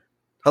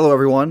Hello,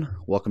 everyone.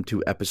 Welcome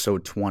to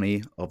episode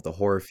 20 of the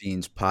Horror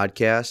Fiends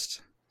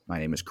podcast. My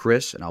name is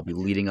Chris, and I'll be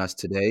leading us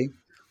today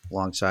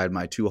alongside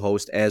my two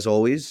hosts, as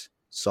always,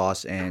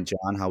 Sauce and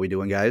John. How we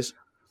doing, guys?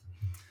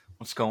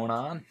 What's going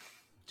on?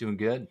 Doing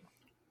good.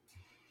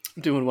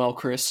 Doing well,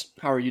 Chris.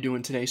 How are you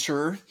doing today,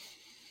 sir?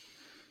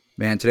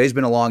 Man, today's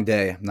been a long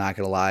day. I'm not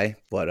gonna lie,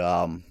 but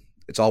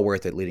it's all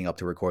worth it leading up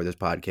to record this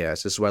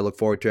podcast. This is what I look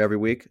forward to every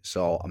week,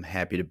 so I'm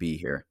happy to be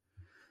here.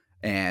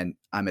 And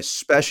I'm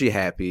especially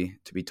happy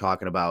to be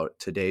talking about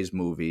today's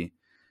movie.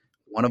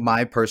 One of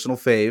my personal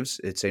faves.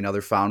 It's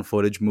another found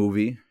footage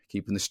movie,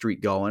 keeping the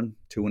streak going,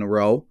 two in a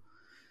row.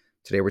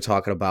 Today we're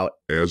talking about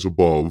As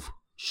above,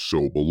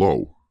 so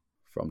below.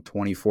 from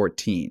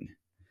 2014.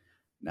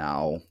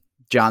 Now,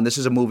 John, this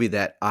is a movie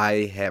that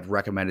I have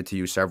recommended to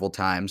you several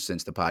times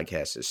since the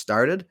podcast has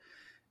started,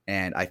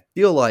 and I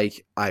feel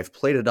like I've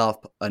played it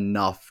up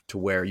enough to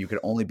where you could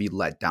only be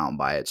let down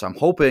by it. So I'm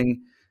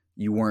hoping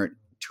you weren't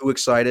too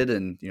excited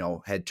and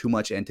had too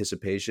much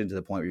anticipation to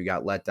the point where you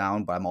got let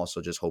down. But I'm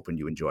also just hoping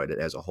you enjoyed it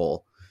as a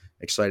whole.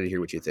 Excited to hear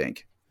what you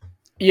think.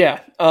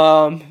 Yeah,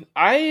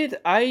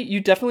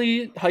 you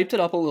definitely hyped it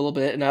up a little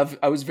bit, and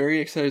I was very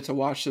excited to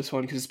watch this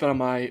one because it's been on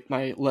my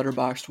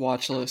Letterboxd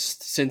watch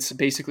list since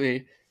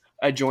basically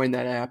I joined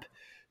that app.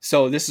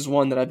 So this is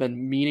one that I've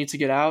been meaning to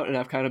get out, and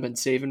I've kind of been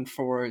saving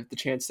for the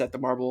chance that the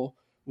Marvel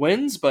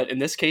wins. But in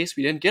this case,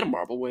 we didn't get a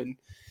Marvel win.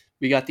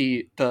 We got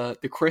the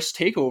Chris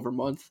Takeover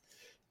month,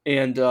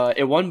 and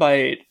it won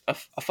by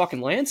a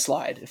fucking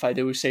landslide, if I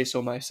do say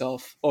so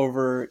myself,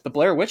 over the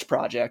Blair Witch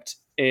Project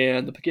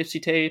and the Poughkeepsie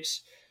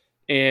Tapes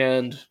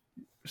and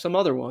some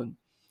other one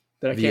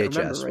that I can't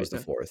remember VHS right was the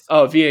now. fourth.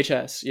 Oh,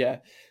 VHS, yeah.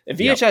 And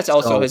VHS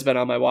also So has been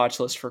on my watch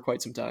list for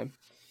quite some time.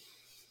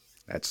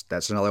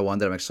 that's another one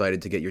that I'm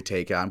excited to get your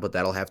take on, but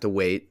that'll have to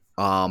wait.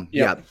 Yep.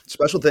 Yeah,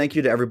 special thank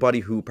you to everybody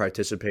who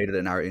participated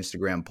in our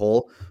Instagram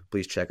poll.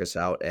 Please check us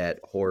out at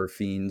Horror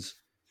Fiends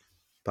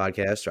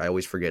Podcast. I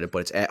always forget it, but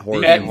it's at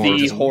Horror At Fiends. the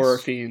Fiends. Horror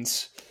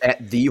Fiends.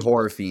 At the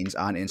Horror Fiends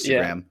on Yeah.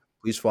 Instagram.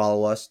 Please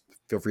follow us.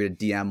 Feel free to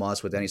DM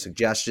us with any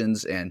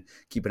suggestions and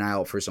keep an eye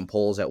out for some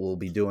polls that we'll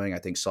be doing. I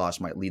think Sauce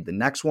might lead the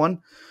next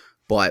one.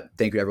 But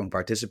thank you to everyone who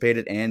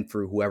participated and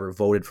for whoever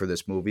voted for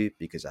this movie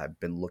because I've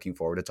been looking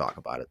forward to talk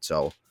about it.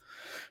 So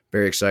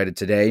very excited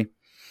today.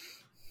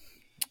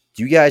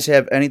 Do you guys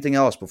have anything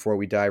else before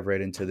we dive right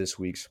into this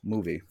week's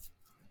movie?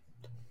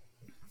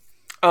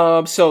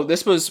 So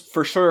this was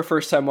for sure a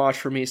first time watch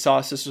for me.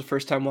 Sauce, this was a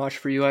first time watch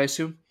for you, I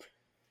assume?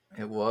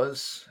 It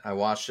was. I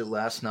watched it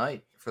last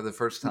night for the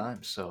first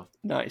time, so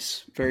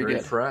Nice. Very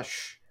good.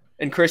 fresh.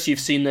 And Chris, you've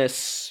seen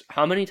this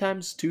how many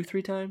times? 2,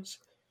 3 times?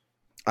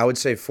 I would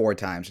say 4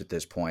 times at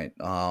this point.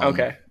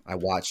 Okay. I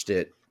watched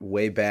it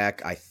way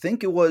back. I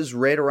think it was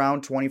right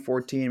around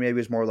 2014. Maybe it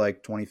was more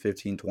like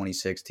 2015,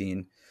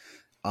 2016.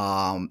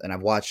 And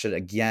I've watched it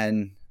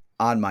again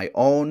on my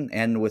own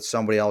and with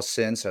somebody else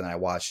since. And I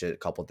watched it a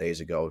couple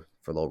days ago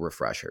for a little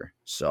refresher.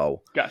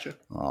 So, Gotcha.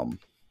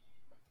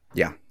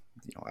 yeah,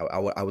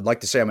 I would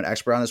like to say I'm an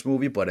expert on this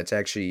movie, but it's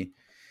actually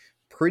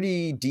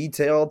pretty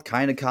detailed,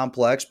 kind of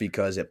complex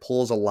because it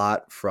pulls a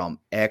lot from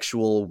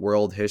actual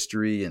world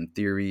history and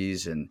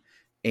theories and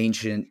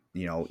ancient,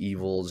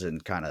 evils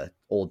and kind of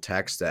old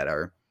texts that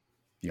are,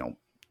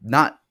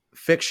 not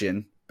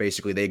fiction.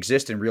 Basically, they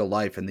exist in real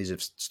life, and these are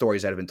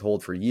stories that have been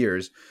told for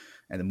years,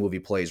 and the movie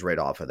plays right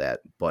off of that.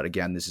 But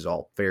again, this is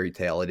all fairy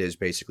tale. It is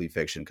basically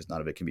fiction because none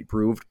of it can be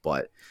proved,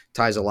 but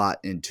ties a lot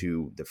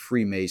into the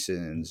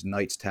Freemasons,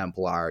 Knights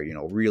Templar,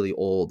 really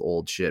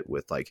old shit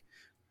with like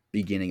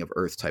beginning of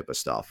Earth type of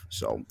stuff.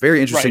 So very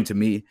interesting Right. to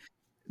me.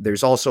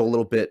 There's also a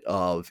little bit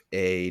of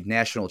a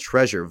National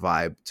Treasure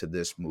vibe to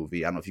this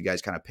movie. I don't know if you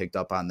guys kind of picked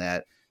up on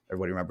that.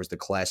 Everybody remembers the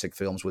classic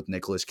films with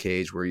Nicolas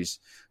Cage where he's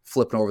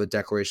flipping over the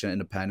Declaration of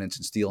Independence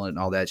and stealing it and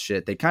all that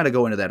shit. They kind of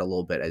go into that a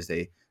little bit as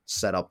they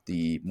set up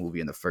the movie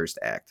in the first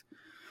act.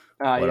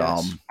 But,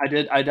 Yes.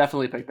 I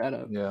definitely picked that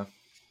up. Yeah.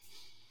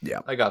 Yeah.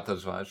 I got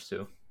those vibes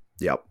too.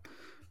 Yep.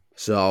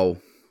 So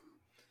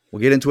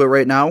we'll get into it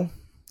right now.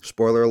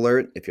 Spoiler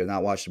alert, if you've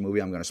not watched the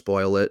movie, I'm going to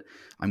spoil it.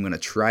 I'm going to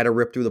try to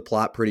rip through the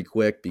plot pretty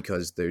quick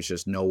because there's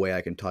just no way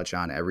I can touch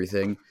on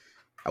everything.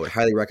 I would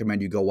highly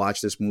recommend you go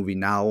watch this movie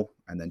now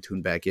and then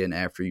tune back in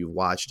after you've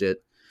watched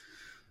it.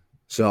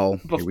 So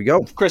here we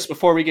go. Chris,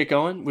 before we get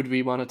going, would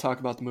we want to talk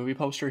about the movie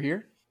poster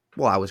here?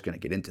 Well, I was going to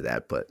get into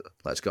that, but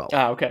let's go.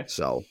 Okay.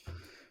 So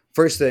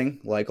first thing,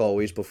 like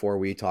always, before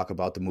we talk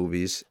about the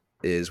movies,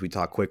 is we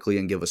talk quickly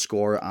and give a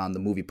score on the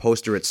movie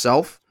poster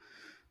itself.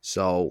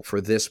 So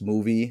for this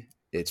movie,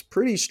 it's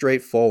pretty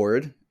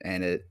straightforward,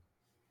 and it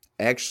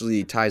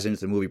actually ties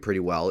into the movie pretty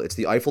well. It's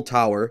the Eiffel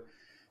Tower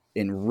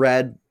in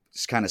red,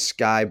 kind of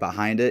sky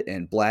behind it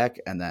in black,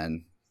 and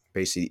then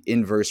basically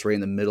inverse right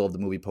in the middle of the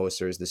movie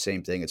poster is the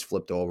same thing. It's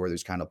flipped over.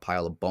 There's kind of a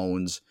pile of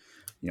bones,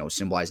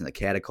 symbolizing the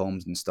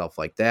catacombs and stuff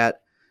like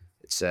that.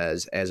 It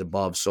says, as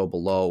above, so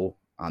below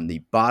on the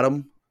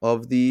bottom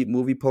of the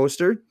movie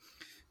poster.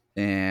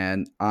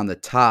 And on the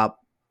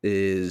top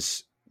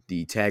is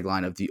the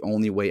tagline of the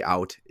only way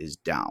out is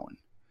down.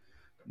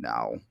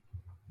 Now,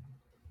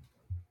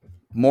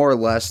 more or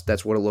less,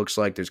 that's what it looks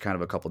like. There's kind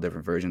of a couple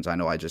different versions. I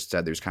know I just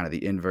said there's kind of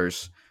the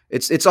inverse.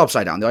 It's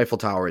upside down. The Eiffel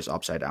Tower is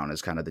upside down.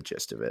 Is kind of the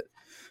gist of it.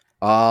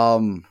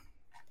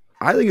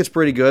 I think it's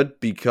pretty good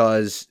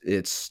because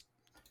it's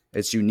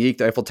unique.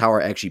 The Eiffel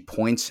Tower actually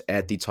points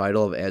at the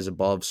title of "As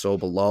Above, So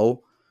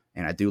Below,"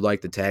 and I do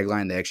like the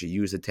tagline. They actually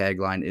use the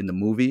tagline in the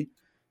movie,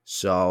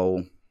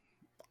 so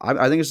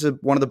I think it's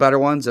one of the better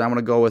ones. And I'm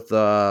going to go with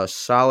a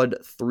solid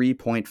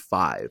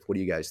 3.5. What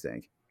do you guys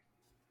think?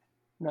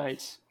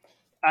 Nice.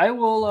 I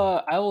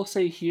will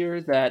say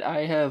here that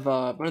I have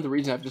one of the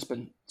reasons I've just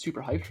been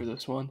super hyped for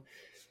this one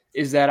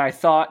is that I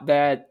thought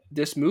that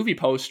this movie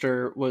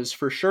poster was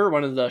for sure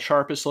one of the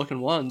sharpest looking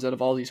ones out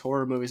of all these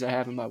horror movies I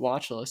have in my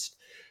watch list.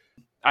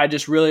 I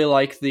just really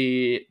like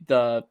the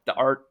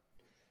art,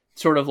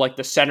 sort of like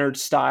the centered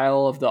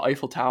style of the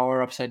Eiffel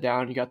Tower upside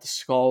down. You got the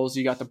skulls,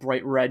 you got the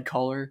bright red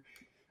color.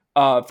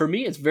 For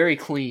me, it's very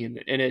clean,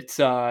 and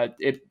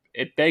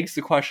it begs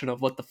the question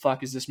of what the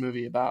fuck is this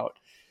movie about,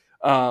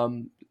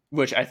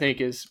 which I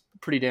think is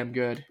pretty damn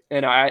good,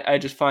 and I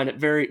just find it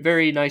very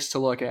very nice to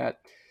look at,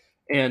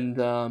 and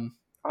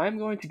I'm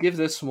going to give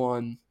this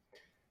one.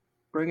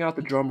 Bring out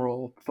the drum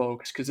roll,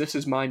 folks, because this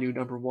is my new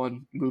number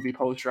one movie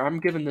poster. I'm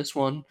giving this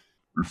one.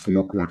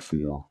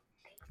 4.4.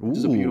 This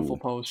is a beautiful Ooh.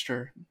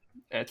 poster.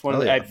 It's one Oh,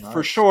 of the, yeah. for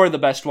Nice. sure the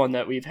best one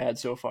that we've had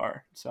so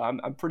far. So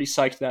I'm pretty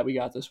psyched that we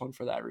got this one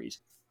for that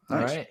reason. All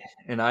Nice. right,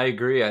 and I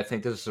agree. I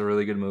think this is a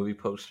really good movie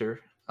poster.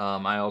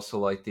 I also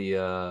like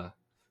the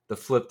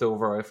flipped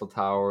over Eiffel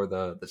Tower,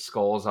 the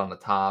skulls on the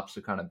top,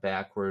 so kind of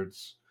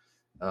backwards.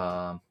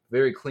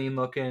 Very clean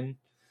looking.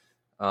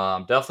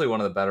 Definitely one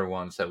of the better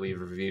ones that we've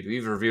reviewed.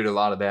 We've reviewed a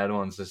lot of bad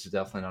ones. This is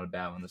definitely not a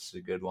bad one. This is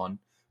a good one.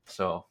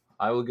 So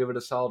I will give it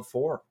a solid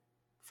 4.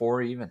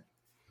 4 even.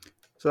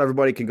 So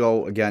everybody can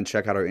go again,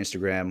 check out our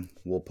Instagram.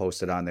 We'll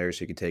post it on there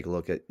so you can take a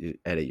look at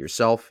it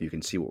yourself. You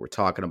can see what we're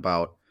talking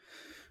about.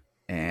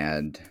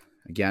 And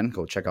again,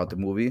 go check out the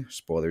movie.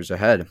 Spoilers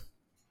ahead.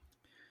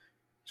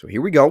 So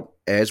here we go.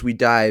 As we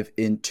dive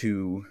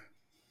into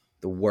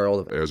the world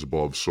of As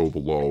above, so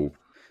below.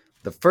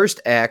 the first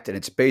act, and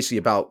it's basically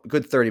about a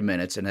good 30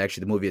 minutes, and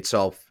actually the movie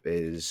itself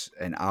is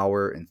an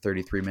hour and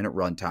 33-minute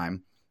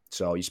runtime.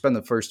 So you spend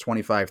the first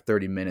 25,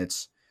 30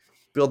 minutes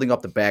building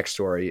up the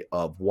backstory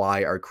of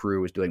why our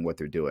crew is doing what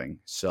they're doing.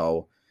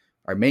 So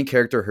our main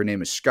character, her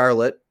name is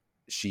Scarlett.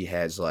 She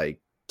has like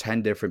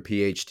 10 different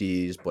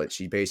PhDs, but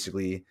she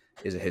basically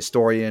is a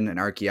historian, an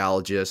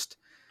archaeologist.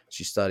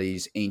 She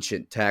studies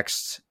ancient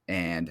texts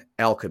and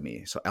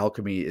alchemy. So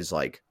alchemy is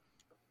like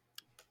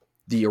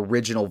the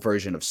original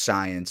version of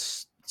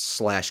science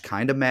 /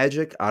 kind of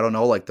magic. I don't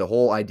know. Like the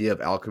whole idea of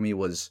alchemy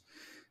was,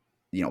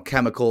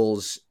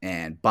 chemicals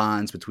and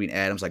bonds between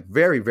atoms, like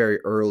very, very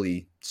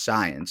early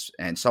science.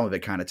 And some of it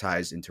kind of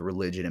ties into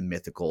religion and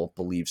mythical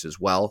beliefs as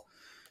well.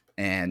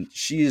 And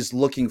she is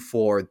looking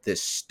for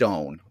this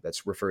stone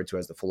that's referred to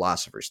as the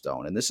Philosopher's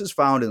Stone. And this is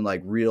found in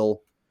like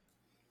real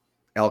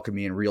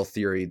alchemy and real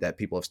theory that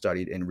people have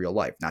studied in real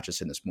life, not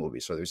just in this movie.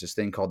 So there's this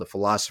thing called the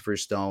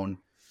Philosopher's Stone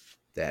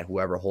that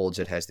whoever holds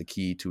it has the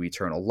key to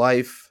eternal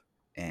life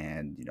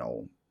and,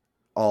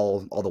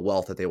 all the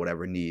wealth that they would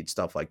ever need,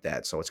 stuff like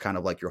that. So it's kind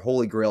of like your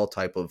holy grail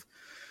type of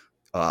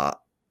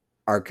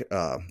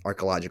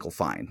archaeological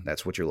find.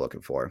 That's what you're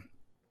looking for.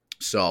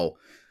 So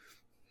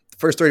the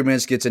first 30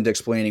 minutes gets into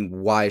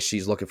explaining why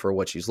she's looking for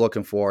what she's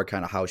looking for,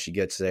 kind of how she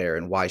gets there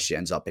and why she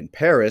ends up in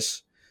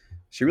Paris.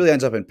 She really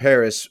ends up in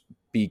Paris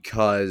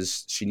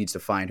because she needs to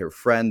find her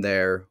friend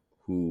there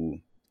who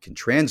can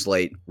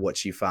translate what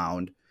she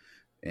found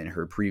in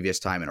her previous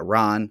time in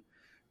Iran,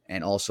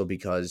 and also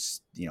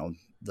because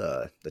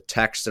the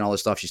text and all the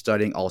stuff she's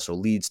studying also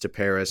leads to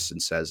Paris,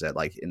 and says that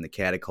like in the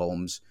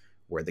catacombs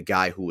where the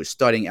guy who was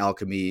studying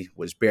alchemy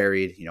was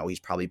buried, he's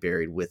probably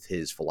buried with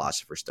his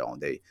Philosopher's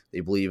Stone. They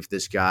believe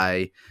this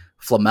guy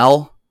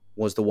Flamel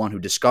was the one who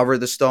discovered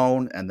the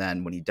stone, and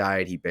then when he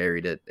died, he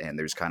buried it. And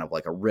there's kind of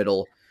like a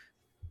riddle,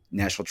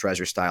 National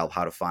Treasure style, of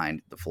how to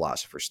find the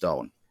Philosopher's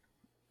Stone.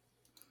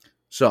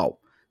 So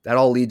that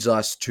all leads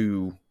us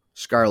to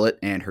Scarlett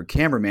and her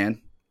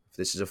cameraman.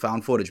 This is a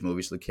found footage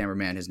movie, so the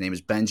cameraman, his name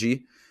is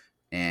Benji,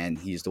 and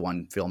he's the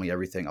one filming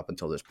everything up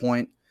until this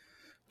point.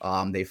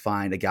 They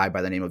find a guy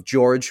by the name of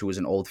George, who is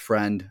an old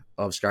friend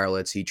of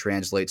Scarlett's. He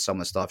translates some of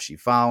the stuff she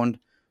found,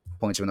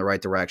 points them in the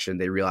right direction.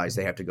 They realize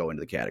they have to go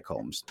into the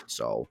catacombs.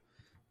 So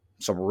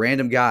some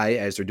random guy,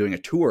 as they're doing a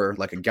tour,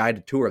 like a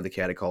guided tour of the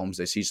catacombs,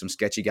 they see some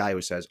sketchy guy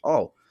who says,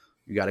 "Oh,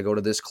 you got to go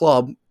to this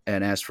club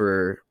and ask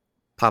for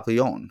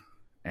Papillon."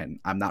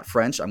 And I'm not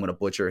French. I'm going to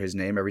butcher his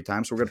name every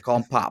time. So we're going to call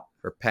him Pop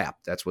or Pap.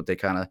 That's what they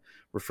kind of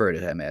refer to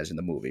him as in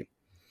the movie.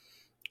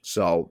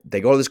 So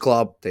they go to this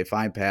club. They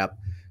find Pap.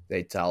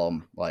 They tell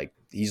him,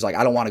 he's like,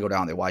 "I don't want to go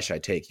down there. Why should I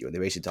take you?" And they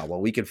basically tell him, "Well,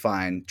 we can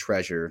find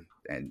treasure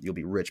and you'll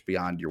be rich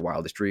beyond your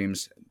wildest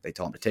dreams." They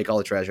tell him to take all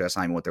the treasure. That's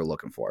not even what they're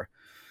looking for.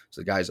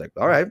 So the guy's like,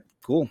 "All right,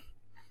 cool."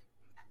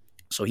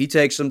 So he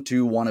takes them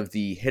to one of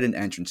the hidden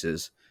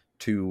entrances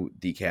to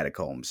the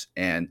catacombs.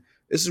 And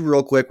this is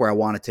real quick where I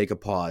want to take a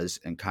pause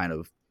and kind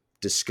of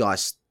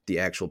discuss the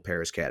actual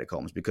Paris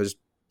catacombs, because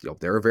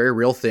they're a very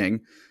real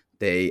thing.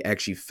 They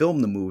actually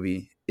filmed the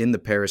movie in the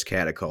Paris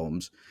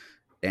catacombs.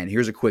 And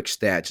here's a quick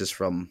stat just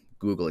from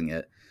Googling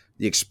it.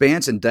 The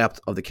expanse and depth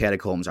of the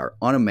catacombs are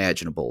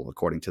unimaginable,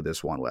 according to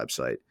this one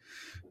website.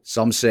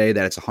 Some say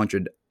that it's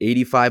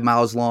 185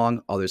 miles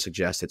long. Others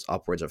suggest it's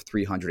upwards of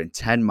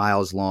 310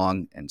 miles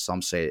long. And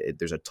some say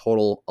there's a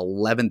total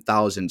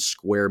 11,000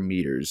 square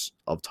meters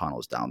of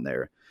tunnels down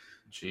there.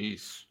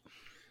 Jeez.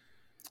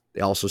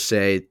 They also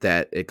say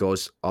that it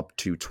goes up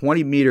to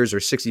 20 meters or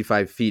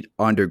 65 feet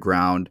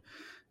underground.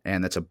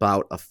 And that's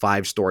about a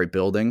 5-story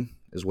building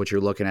is what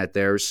you're looking at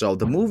there. So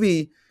the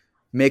movie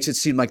makes it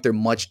seem like they're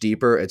much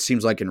deeper. It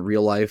seems like in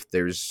real life,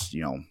 there's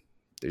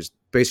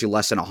basically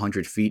less than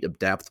 100 feet of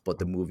depth, but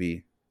the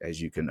movie, as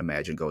you can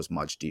imagine, goes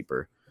much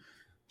deeper.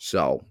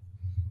 So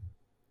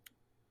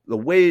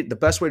the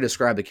best way to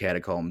describe the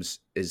catacombs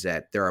is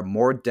that there are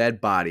more dead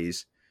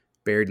bodies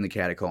buried in the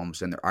catacombs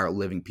than there are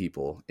living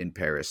people in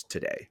Paris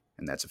today.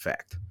 And that's a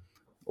fact.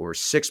 Over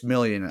 6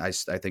 million, I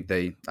think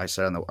I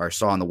saw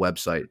on the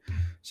website,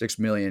 6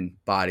 million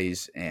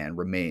bodies and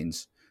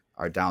remains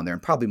are down there,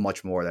 and probably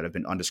much more that have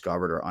been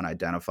undiscovered or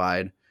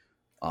unidentified.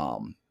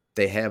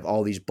 They have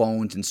all these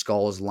bones and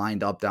skulls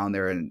lined up down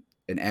there in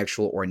an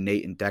actual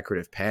ornate and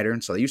decorative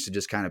pattern. So they used to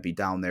just kind of be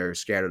down there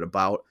scattered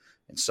about,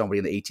 and somebody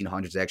in the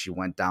 1800s actually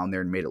went down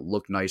there and made it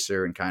look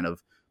nicer and kind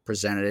of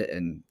presented it.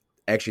 And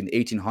actually in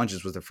the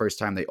 1800s was the first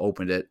time they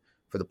opened it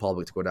for the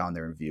public to go down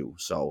there and view.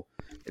 So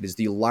it is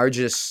the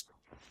largest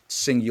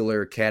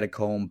singular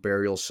catacomb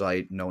burial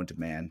site known to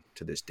man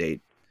to this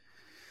date.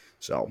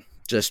 So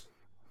just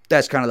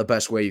that's kind of the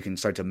best way you can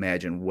start to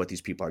imagine what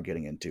these people are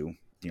getting into.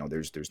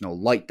 There's no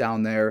light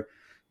down there.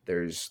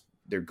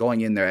 They're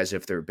going in there as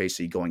if they're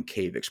basically going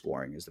cave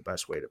exploring is the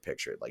best way to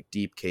picture it, like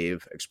deep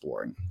cave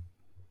exploring.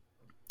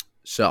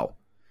 So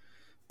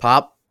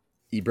Pop,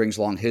 he brings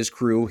along his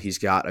crew. He's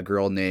got a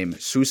girl named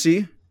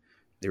Susie.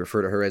 They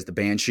refer to her as the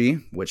Banshee,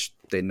 which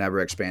they never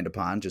expand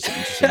upon. Just an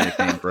interesting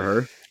nickname for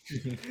her.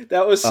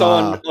 That was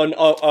so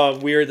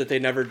weird that they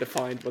never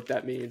defined what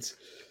that means.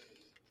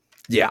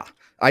 Yeah,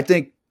 I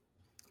think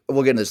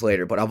we'll get into this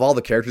later, but of all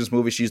the characters in this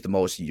movie, she's the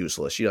most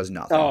useless. She does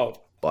nothing. Oh,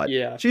 but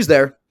yeah, she's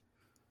there.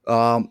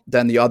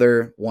 Then the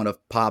other one of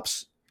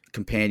Pop's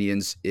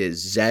companions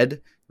is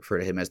Zed. Refer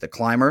to him as the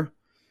Climber.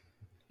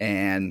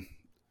 And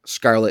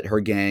Scarlett,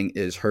 her gang,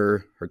 is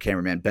her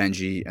cameraman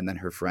Benji, and then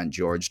her friend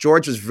George.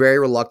 George was very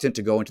reluctant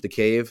to go into the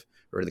cave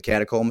or the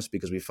catacombs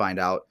because we find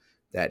out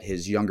that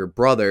his younger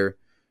brother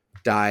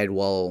died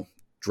while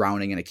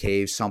drowning in a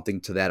cave,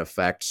 something to that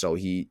effect. So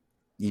he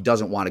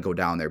doesn't want to go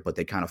down there, but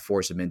they kind of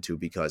force him into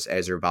because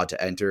as they're about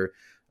to enter,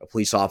 a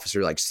police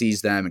officer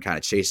sees them and kind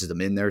of chases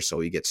them in there. So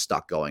he gets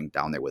stuck going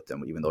down there with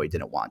them, even though he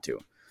didn't want to.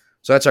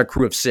 So that's our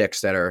crew of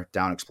 6 that are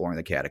down exploring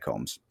the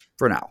catacombs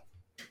for now.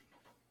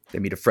 They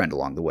meet a friend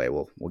along the way.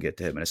 We'll get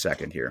to him in a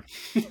second here.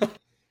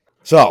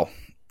 So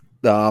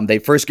they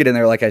first get in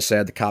there. Like I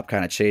said, the cop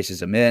kind of chases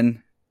them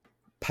in.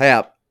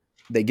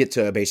 They get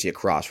to basically a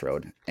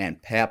crossroad,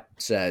 and Pap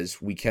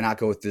says, we cannot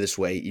go through this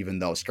way, even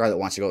though Scarlett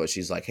wants to go.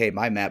 She's like, hey,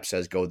 my map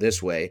says go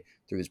this way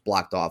through this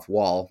blocked off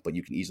wall, but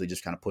you can easily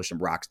just kind of push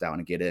some rocks down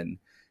and get in.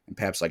 And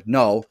Pap's like,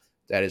 no,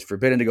 that is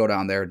forbidden to go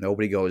down there.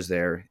 Nobody goes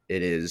there.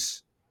 It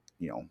is,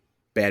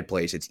 bad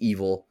place. It's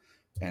evil.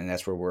 And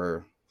that's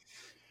where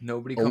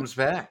Nobody comes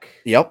back.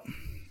 Yep.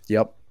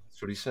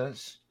 That's what he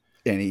says.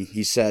 And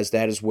he says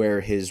that is where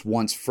his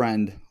once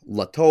friend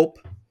La Taupe,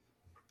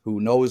 who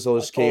knows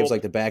those caves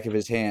like the back of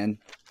his hand,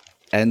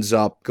 ends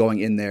up going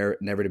in there,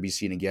 never to be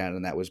seen again.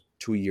 And that was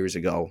 2 years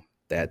ago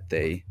that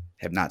they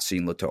have not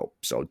seen La Taupe.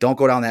 So don't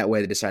go down that way.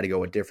 They decide to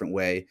go a different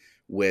way,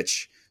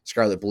 which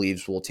Scarlett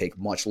believes will take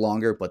much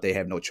longer, but they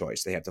have no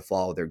choice. They have to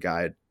follow their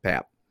guide,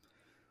 Pap.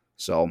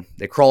 So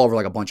they crawl over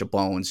like a bunch of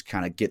bones,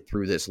 kind of get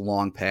through this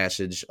long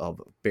passage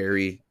of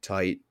very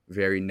tight,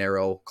 very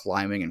narrow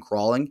climbing and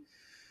crawling.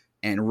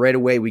 And right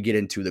away, we get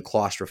into the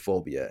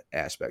claustrophobia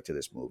aspect of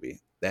this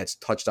movie. That's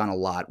touched on a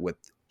lot with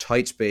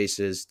tight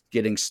spaces,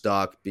 getting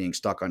stuck, being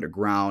stuck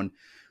underground.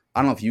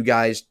 I don't know if you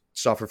guys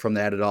suffer from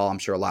that at all. I'm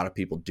sure a lot of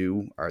people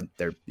do.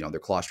 They're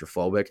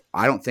claustrophobic.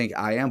 I don't think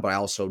I am, but I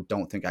also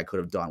don't think I could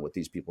have done what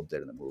these people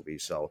did in the movie.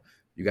 So,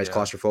 you guys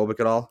claustrophobic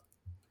at all?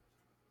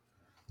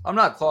 I'm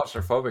not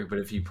claustrophobic, but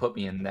if you put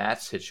me in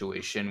that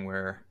situation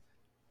where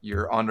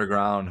you're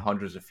underground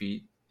hundreds of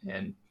feet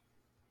and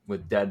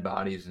with dead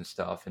bodies and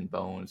stuff and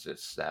bones,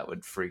 that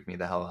would freak me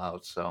the hell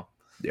out. So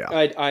yeah,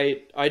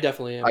 I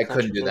definitely am. I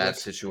couldn't do that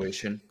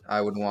situation.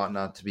 I would want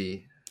not to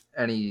be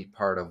any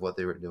part of what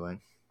they were doing.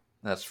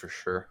 That's for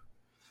sure.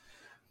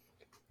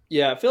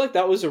 Yeah, I feel like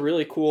that was a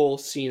really cool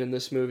scene in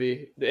this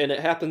movie, and it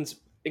happens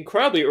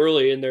incredibly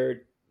early in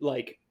their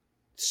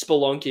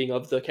spelunking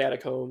of the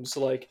catacombs.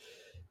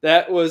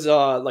 That was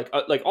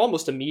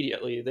almost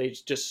immediately. They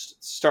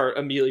just start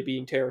immediately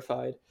being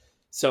terrified.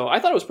 So I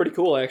thought it was pretty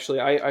cool, actually.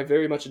 I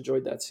very much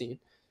enjoyed that scene.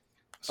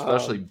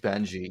 Especially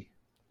Benji.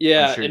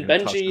 Yeah, sure and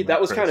Benji,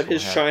 that was kind of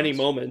his shining happens.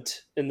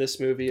 moment in this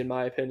movie, in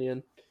my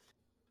opinion.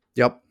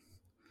 Yep.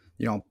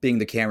 Being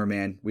the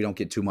cameraman, we don't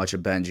get too much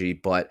of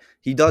Benji, but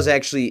he does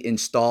actually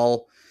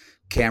install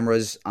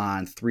cameras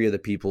on 3 of the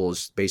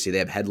people's, basically they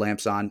have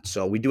headlamps on.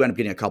 So we do end up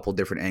getting a couple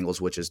different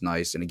angles, which is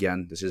nice. And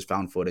again, this is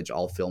found footage,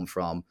 all filmed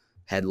from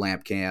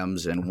headlamp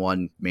cams and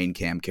one main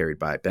cam carried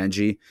by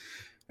Benji.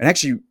 And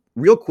actually,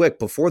 real quick,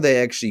 before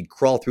they actually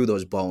crawl through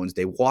those bones,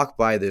 they walk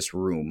by this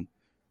room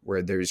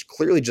where there's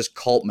clearly just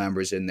cult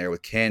members in there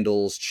with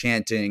candles,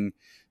 chanting.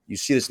 You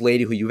see this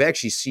lady who you've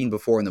actually seen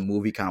before in the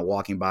movie kind of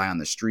walking by on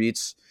the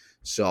streets.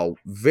 So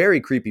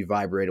very creepy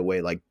vibe right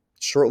away. Like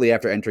shortly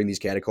after entering these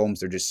catacombs,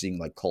 they're just seeing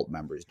like cult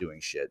members doing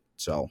shit.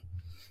 So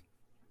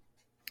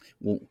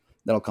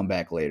that'll come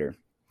back later.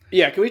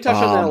 Yeah, can we touch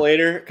on that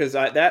later? Because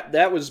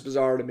that was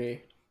bizarre to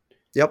me.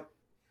 Yep.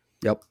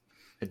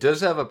 It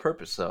does have a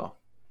purpose, though.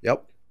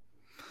 Yep.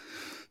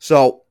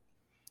 So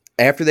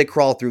after they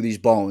crawl through these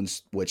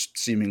bones, which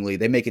seemingly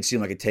they make it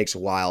seem like it takes a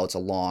while. It's a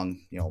long,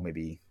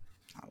 maybe,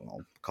 I don't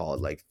know, call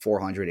it like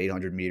 400,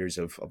 800 meters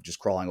of just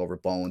crawling over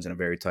bones in a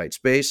very tight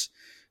space.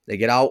 They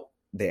get out.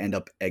 They end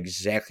up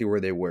exactly where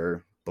they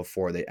were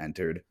before they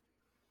entered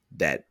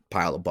that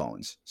pile of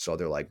bones. So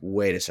they're like,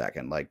 wait a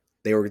second. Like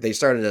they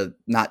started to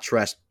not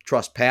trust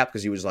Pap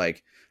because he was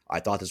like, I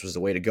thought this was the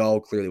way to go.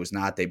 Clearly it was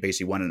not. They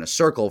basically went in a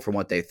circle from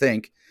what they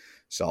think.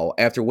 So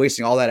after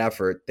wasting all that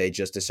effort, they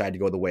just decided to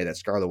go the way that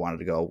Scarlet wanted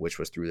to go, which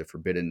was through the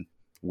forbidden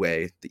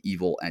way, the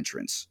evil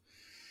entrance.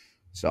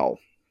 So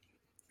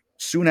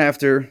soon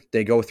after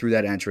they go through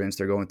that entrance,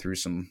 they're going through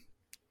some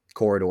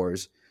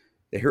corridors.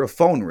 They hear a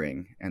phone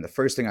ring, and the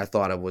first thing I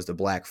thought of was the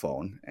black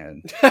phone.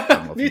 And I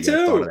don't know if Me you guys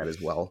too. thought of that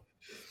as well.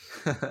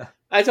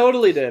 I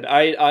totally did.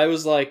 I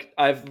was like,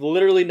 I've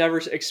literally never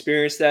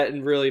experienced that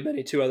in really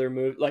many two other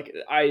movies. Like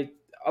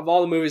of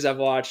all the movies I've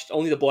watched,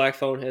 only the black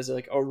phone has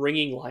like a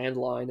ringing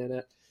landline in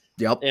it.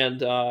 Yep.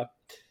 And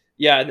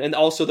and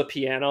also the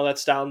piano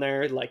that's down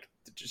there, like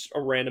just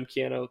a random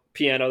piano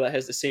that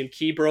has the same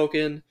key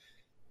broken.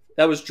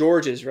 That was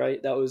George's,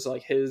 right? That was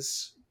like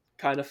his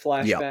kind of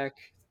flashback.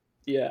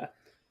 Yep. Yeah.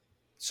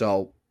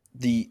 So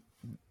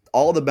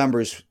all the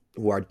members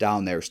who are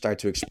down there start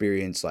to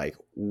experience like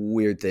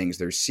weird things.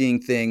 They're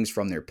seeing things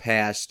from their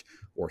past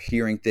or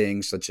hearing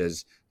things, such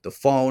as the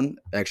phone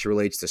actually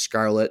relates to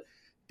Scarlet,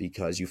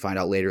 because you find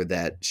out later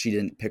that she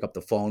didn't pick up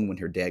the phone when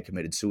her dad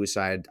committed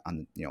suicide.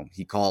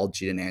 He called,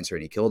 she didn't answer,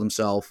 and he killed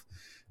himself.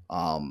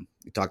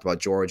 We talked about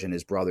George and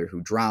his brother who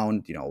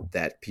drowned.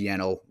 That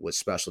piano was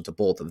special to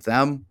both of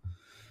them.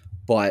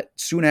 But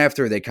soon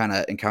after, they kind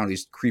of encounter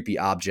these creepy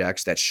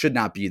objects that should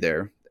not be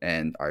there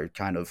and are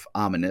kind of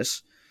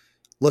ominous.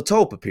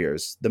 Lataupe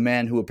appears, the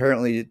man who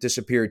apparently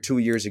disappeared 2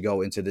 years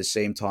ago into this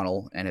same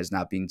tunnel and has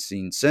not been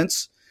seen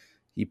since.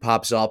 He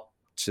pops up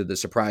to the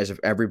surprise of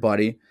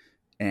everybody,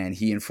 and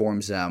he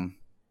informs them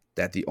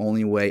that the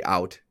only way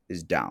out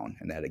is down.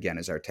 And that, again,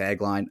 is our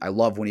tagline. I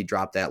love when he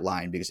dropped that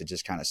line because it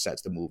just kind of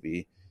sets the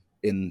movie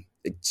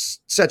it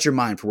sets your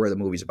mind for where the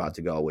movie's about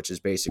to go, which is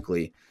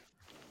basically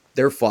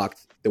they're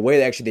fucked. The way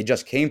they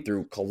just came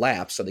through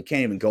collapsed, so they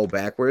can't even go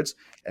backwards,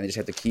 and they just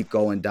have to keep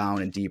going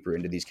down and deeper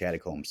into these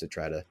catacombs to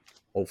try to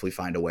hopefully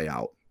find a way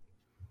out.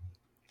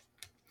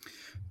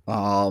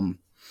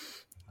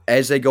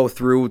 As they go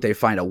through, they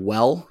find a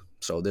well.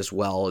 So this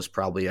well is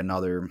probably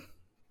another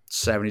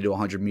 70 to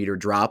 100 meter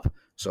drop.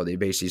 So they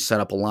basically set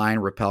up a line,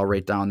 rappel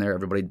right down there.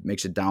 Everybody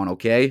makes it down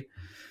okay.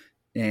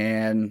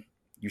 And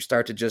you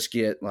start to just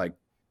get like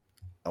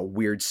a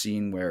weird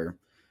scene where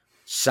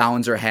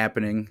sounds are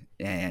happening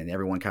and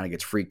everyone kind of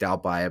gets freaked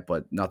out by it,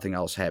 but nothing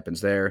else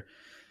happens there.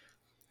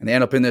 And they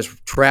end up in this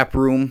trap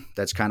room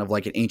that's kind of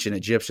like an ancient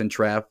Egyptian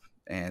trap.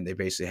 And they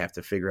basically have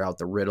to figure out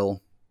the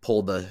riddle,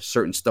 pull the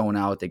certain stone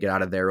out. They get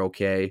out of there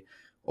okay,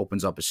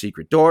 opens up a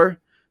secret door.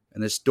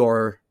 And this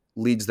door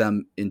leads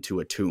them into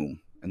a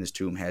tomb. And this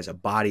tomb has a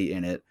body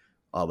in it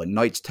of a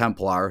Knights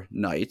Templar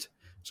knight.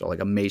 So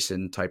like a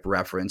Mason type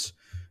reference.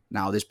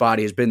 Now, this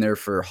body has been there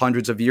for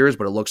hundreds of years,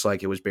 but it looks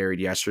like it was buried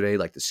yesterday.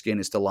 Like the skin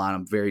is still on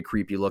him. Very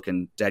creepy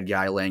looking dead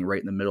guy laying right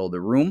in the middle of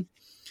the room.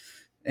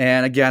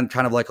 And again,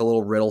 kind of like a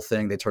little riddle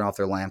thing. They turn off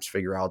their lamps,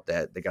 figure out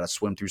that they got to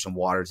swim through some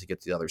water to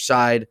get to the other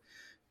side.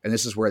 And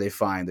this is where they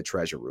find the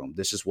treasure room.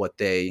 This is what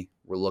they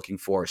were looking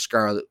for.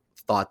 Scarlet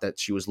thought that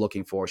she was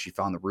looking for. She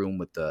found the room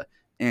with the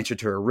answer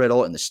to her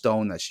riddle and the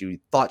stone that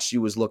she thought she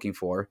was looking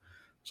for.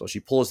 So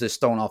she pulls this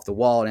stone off the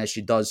wall. And as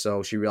she does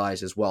so, she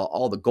realizes, well,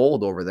 all the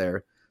gold over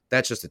there,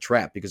 that's just a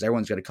trap because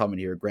everyone's going to come in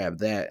here and grab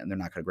that. And they're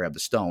not going to grab the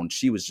stone.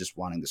 She was just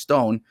wanting the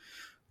stone.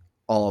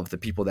 All of the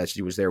people that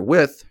she was there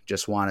with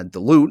just wanted the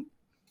loot.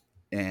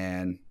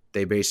 And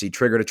they basically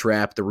triggered a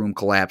trap. The room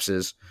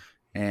collapses.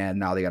 And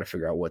now they got to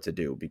figure out what to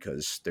do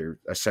because they're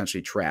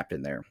essentially trapped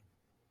in there.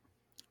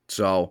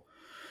 So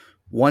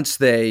once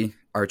they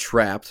are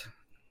trapped,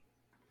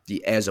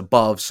 the as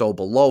above, so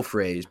below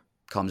phrase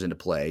comes into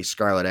play.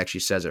 Scarlet actually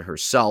says it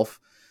herself.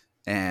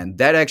 And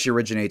that actually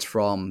originates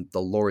from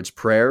the Lord's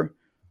Prayer,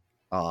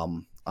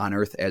 on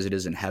earth as it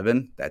is in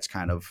heaven. That's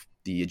kind of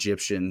the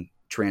Egyptian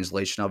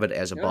translation of it,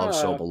 as above,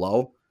 so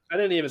below. I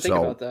didn't even think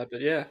about that, but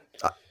yeah.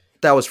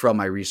 That was from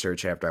my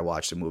research after I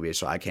watched the movie,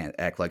 so I can't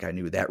act like I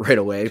knew that right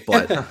away.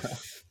 But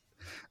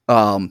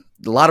A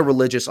lot of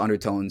religious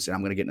undertones, and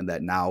I'm going to get into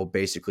that now.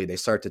 Basically, they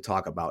start to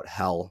talk about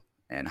hell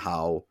and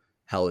how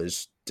hell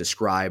is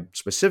described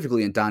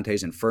specifically in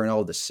Dante's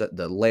Inferno,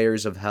 the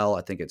layers of hell.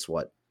 I think it's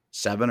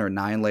 7 or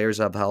 9 layers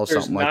of hell,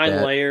 There's something like 9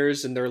 that.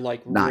 layers, and they're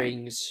like 9.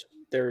 rings.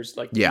 There's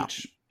like Yeah.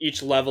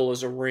 each level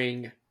is a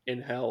ring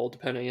in hell,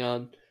 depending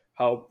on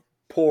how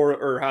poor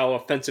or how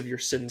offensive your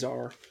sins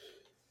are.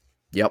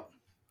 Yep.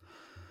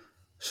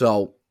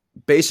 So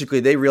basically,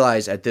 they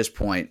realize at this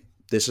point,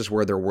 this is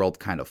where their world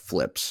kind of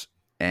flips,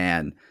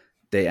 and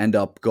they end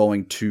up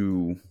going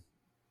to.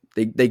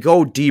 They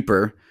go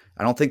deeper.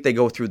 I don't think they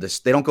go through this.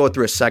 They don't go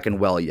through a second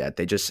well yet.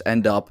 They just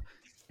end up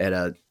at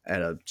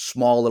a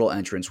small little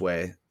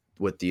entranceway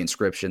with the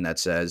inscription that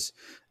says,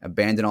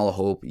 "Abandon all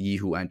hope, ye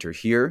who enter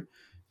here."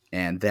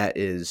 And that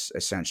is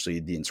essentially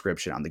the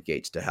inscription on the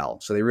gates to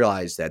hell. So they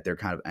realize that they're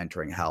kind of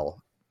entering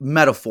hell.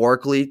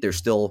 Metaphorically, they're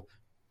still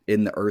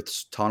in the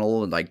Earth's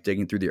tunnel and like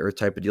digging through the Earth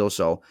type of deal.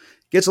 So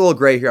it gets a little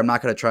gray here. I'm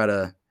not going to try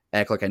to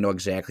act like I know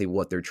exactly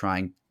what they're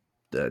trying,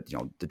 the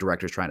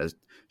director's trying to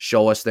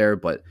show us there,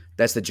 but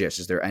that's the gist,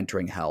 is they're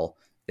entering hell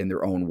in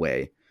their own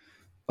way.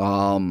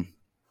 Once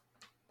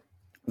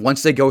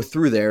they go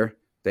through there,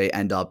 they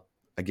end up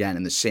again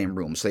in the same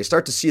room. So they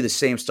start to see the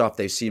same stuff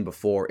they've seen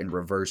before in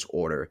reverse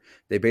order.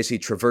 They basically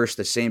traverse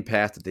the same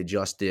path that they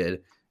just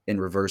did in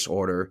reverse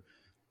order,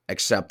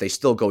 except they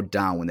still go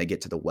down when they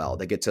get to the well.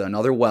 They get to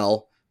another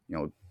well,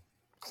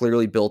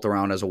 clearly built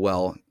around as a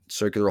well,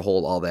 circular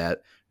hole, all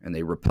that, and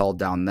they rappel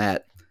down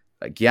that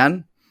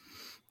again.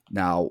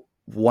 Now,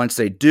 once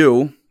they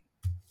do,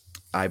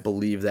 I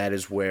believe that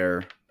is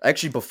where,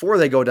 actually before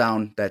they go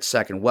down that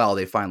second well,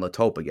 they find La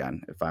Taupe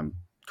again, if I'm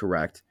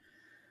correct.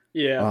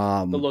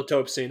 Yeah, the La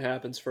Taupe scene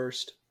happens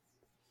first.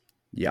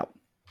 Yep.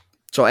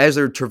 So as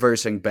they're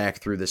traversing back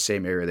through the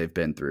same area they've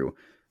been through,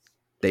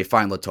 they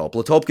find La Taupe.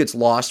 La Taupe gets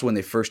lost when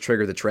they first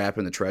trigger the trap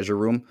in the treasure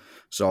room,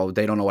 so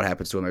they don't know what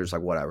happens to him. They're just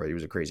like, whatever, he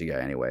was a crazy guy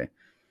anyway.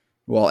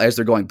 Well, as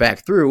they're going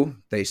back through,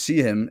 they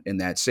see him in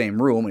that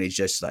same room, and he's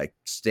just like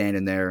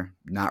standing there,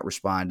 not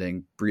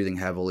responding, breathing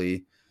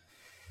heavily,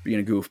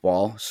 being a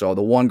goofball. So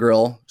the one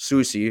girl,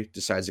 Susie,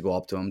 decides to go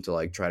up to him to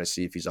like try to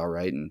see if he's all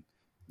right and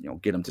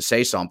get him to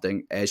say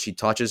something. As she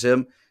touches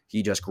him,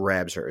 he just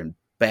grabs her and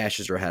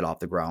bashes her head off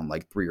the ground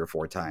like 3 or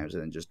 4 times,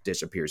 and then just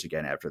disappears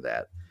again after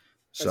that.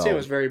 So it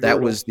was very brutal.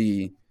 that was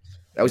the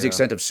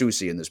extent of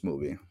Susie in this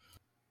movie.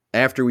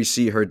 After we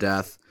see her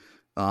death,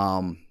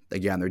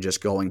 again, they're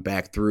just going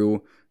back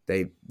through.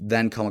 They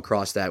then come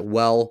across that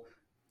well,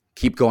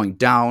 keep going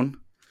down,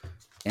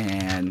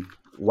 and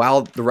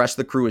while the rest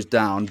of the crew is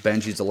down,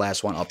 Benji's the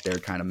last one up there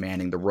kind of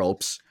manning the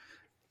ropes,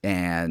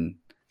 and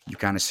you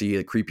kind of see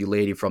the creepy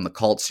lady from the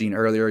cult scene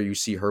earlier. You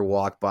see her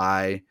walk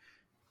by.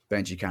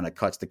 Benji kind of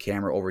cuts the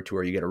camera over to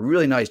her. You get a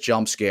really nice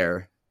jump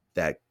scare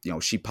that,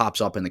 she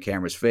pops up in the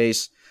camera's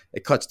face.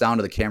 It cuts down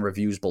to the camera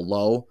views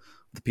below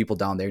the people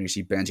down there, and you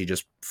see Benji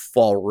just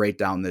fall right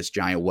down this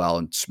giant well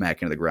and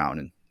smack into the ground,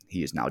 and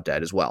he is now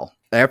dead as well.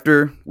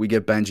 After we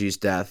get Benji's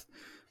death,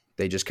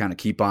 they just kind of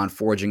keep on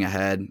forging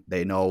ahead.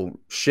 They know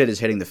shit is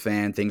hitting the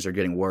fan. Things are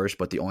getting worse,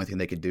 but the only thing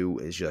they could do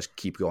is just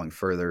keep going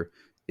further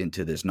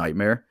into this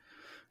nightmare.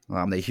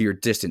 They hear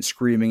distant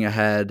screaming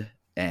ahead,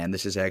 and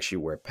this is actually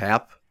where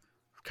Pap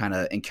kind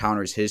of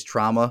encounters his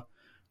trauma,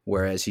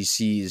 whereas he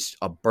sees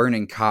a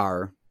burning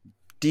car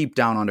deep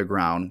down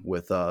underground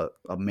with a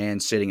man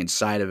sitting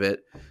inside of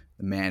it.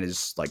 The man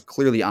is like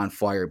clearly on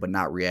fire, but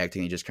not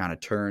reacting. He just kind of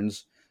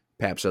turns.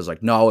 Pap says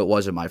like, no, it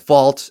wasn't my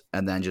fault.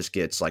 And then just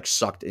gets like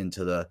sucked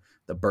into the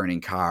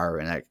burning car,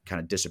 and that kind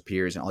of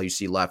disappears. And all you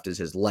see left is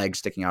his legs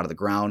sticking out of the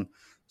ground.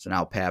 So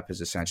now Pap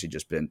has essentially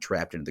just been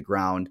trapped into the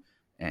ground,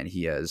 and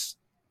he has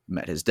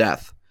met his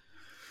death.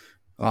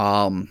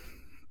 As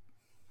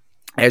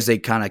they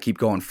kind of keep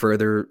going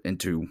further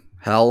into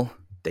hell,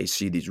 they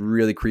see these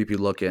really creepy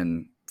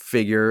looking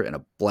figure in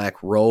a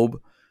black robe.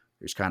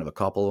 There's kind of a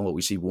couple, but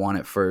we see one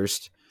at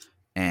first,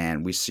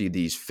 and we see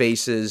these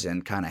faces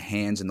and kind of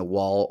hands in the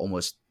wall,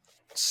 almost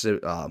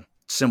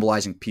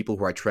symbolizing people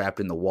who are trapped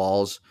in the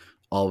walls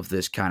of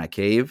this kind of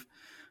cave.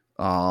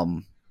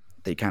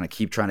 They kind of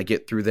keep trying to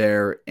get through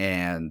there,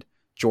 and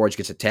George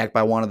gets attacked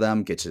by one of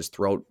them, gets his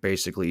throat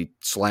basically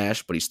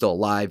slashed, but he's still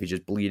alive. He's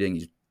just bleeding.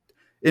 He's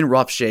in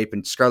rough shape,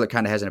 and Scarlet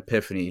kind of has an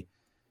epiphany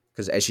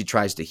because as she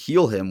tries to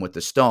heal him with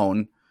the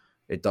stone,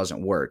 it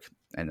doesn't work.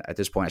 And at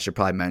this point, I should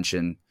probably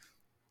mention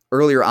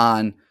earlier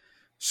on,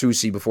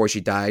 Susie, before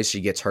she dies, she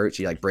gets hurt.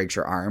 She like breaks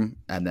her arm,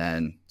 and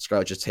then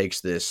Scarlet just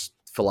takes this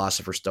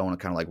Philosopher's Stone and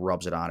kind of like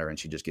rubs it on her, and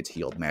she just gets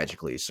healed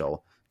magically.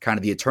 So kind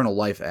of the eternal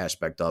life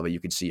aspect of it, you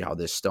can see how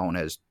this stone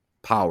has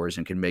powers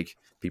and can make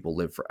people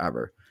live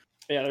forever.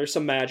 Yeah, there's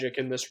some magic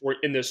in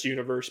this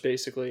universe.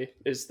 Basically,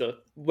 is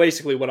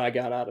basically what I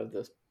got out of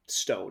the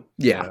stone.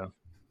 Yeah.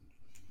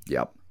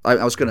 Yep.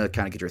 I was gonna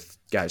kind of get your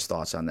guys'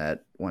 thoughts on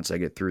that once I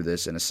get through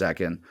this in a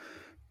second.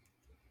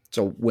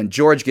 So when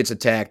George gets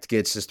attacked,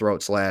 gets his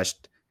throat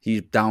slashed,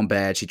 He's down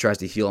bad. She tries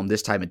to heal him.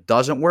 This time it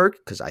doesn't work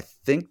because I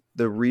think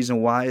the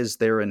reason why is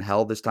they're in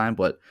hell this time.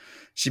 But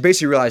she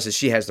basically realizes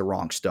she has the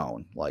wrong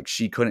stone. Like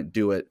she couldn't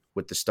do it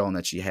with the stone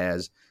that she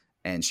has.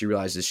 And she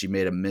realizes she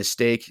made a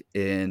mistake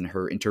in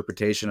her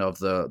interpretation of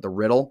the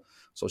riddle.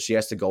 So she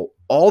has to go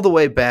all the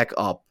way back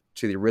up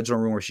to the original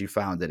room where she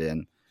found it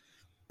in,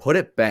 put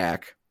it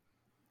back,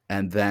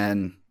 and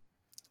then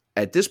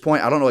at this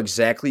point, I don't know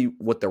exactly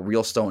what the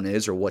real stone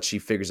is or what she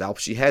figures out.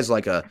 She has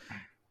like an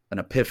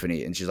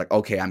epiphany, and she's like,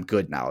 okay, I'm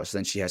good now. So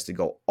then she has to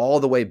go all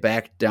the way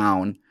back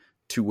down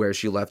to where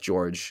she left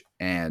George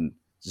and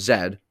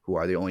Zed, who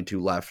are the only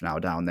two left now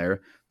down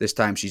there. This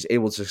time she's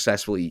able to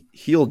successfully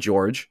heal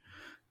George,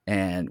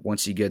 and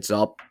once he gets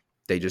up,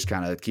 they just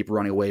kind of keep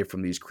running away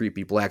from these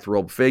creepy black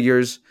robe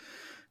figures.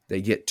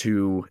 They get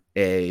to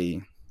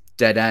a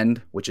dead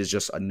end, which is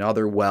just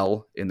another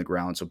well in the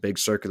ground. So big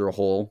circular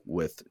hole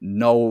with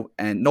no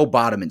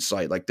bottom in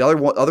sight. Like the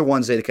other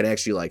ones, they could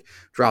actually like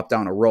drop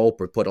down a rope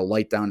or put a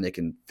light down. And they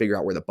can figure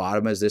out where the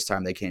bottom is. This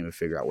time they can't even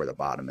figure out where the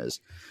bottom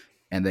is.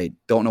 And they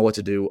don't know what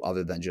to do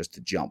other than just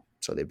to jump.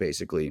 So they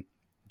basically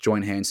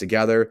join hands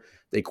together.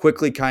 They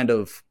quickly kind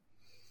of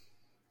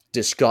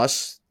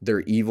discuss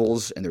their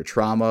evils and their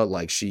trauma.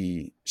 Like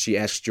she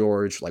asks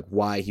George like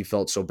why he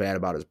felt so bad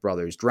about his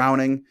brother's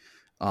drowning.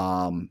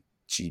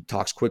 She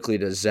talks quickly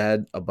to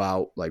Zed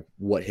about like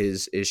what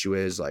his issue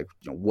is, like,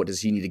 you know, what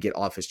does he need to get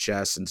off his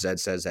chest? And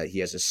Zed says that he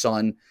has a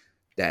son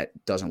that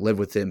doesn't live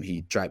with him.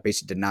 He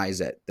basically denies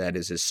that that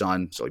is his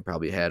son. So he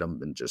probably had him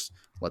and just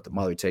let the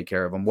mother take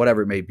care of him,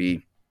 whatever it may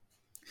be.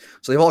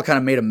 So they've all kind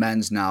of made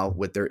amends now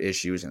with their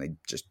issues, and they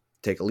just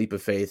take a leap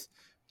of faith,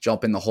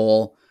 jump in the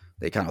hole.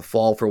 They kind of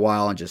fall for a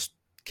while and just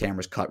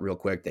cameras cut real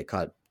quick. They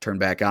turn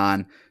back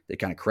on. They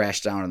kind of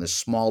crash down in this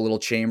small little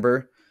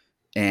chamber,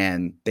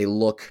 and they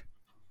look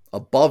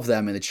above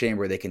them in the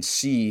chamber. They can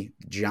see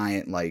the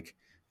giant like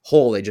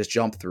hole they just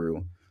jumped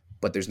through,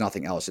 but there's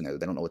nothing else in there.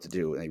 They don't know what to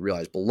do. And they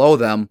realize below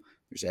them,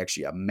 there's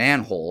actually a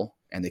manhole,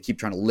 and they keep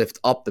trying to lift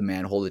up the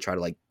manhole to try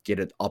to like get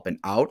it up and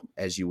out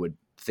as you would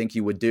think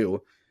you would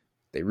do.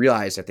 They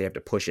realize that they have to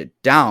push it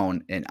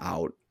down and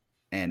out.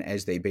 And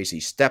as they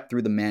basically step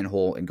through the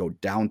manhole and go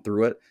down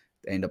through it,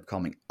 they end up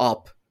coming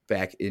up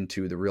back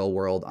into the real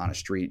world on a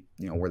street,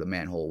 you know, where the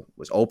manhole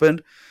was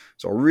opened.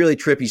 So a really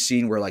trippy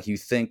scene where like you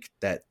think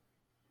that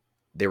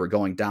they were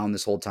going down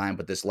this whole time,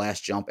 but this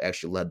last jump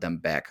actually led them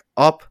back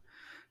up.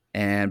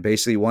 And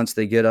basically once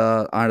they get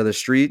onto the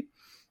street,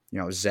 you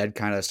know, Zed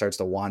kind of starts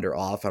to wander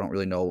off. I don't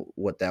really know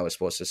what that was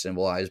supposed to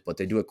symbolize, but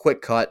they do a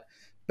quick cut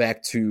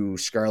back to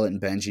Scarlett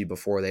and Benji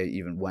before they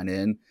even went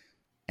in.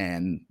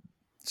 And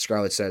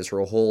Scarlett says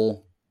her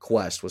whole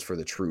quest was for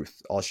the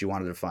truth. All she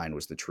wanted to find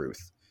was the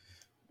truth.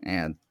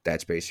 And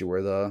that's basically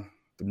where the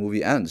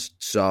movie ends.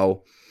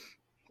 So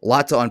a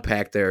lot to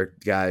unpack there,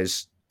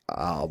 guys.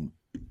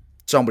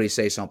 Somebody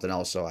say something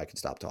else so I can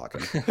stop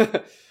talking.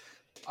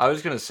 I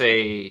was going to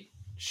say,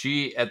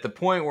 she, at the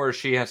point where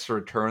she has to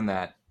return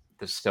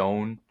the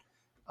stone,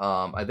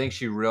 I think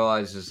she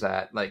realizes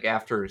that, like,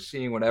 after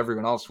seeing what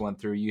everyone else went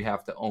through, you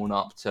have to own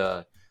up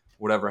to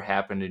whatever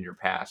happened in your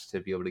past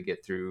to be able to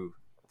get through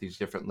these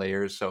different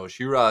layers. So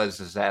she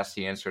realizes that's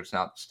the answer. It's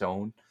not the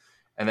stone.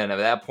 And then at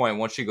that point,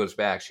 once she goes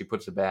back, she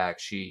puts it back.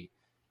 She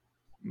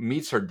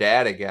meets her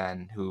dad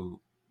again,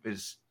 who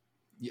is,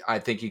 I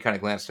think he kind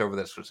of glanced over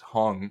this, was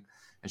hung.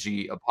 And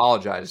she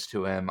apologizes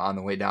to him on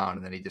the way down,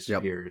 and then he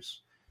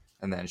disappears.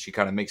 Yep. And then she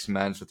kind of makes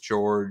amends with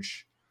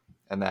George.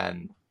 And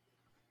then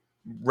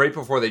right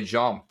before they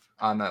jump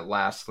on that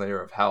last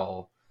layer of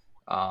hell,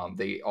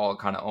 they all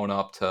kind of own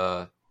up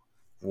to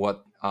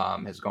what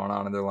has gone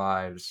on in their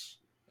lives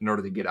in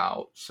order to get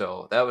out.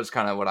 So that was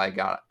kind of what I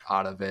got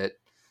out of it.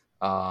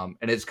 And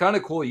it's kind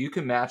of cool. You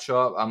can match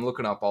up. I'm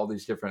looking up all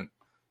these different.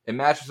 It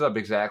matches up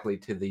exactly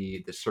to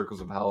the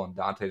circles of hell in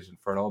Dante's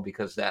Inferno,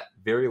 because that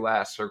very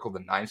last circle, the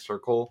ninth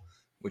circle,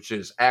 which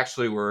is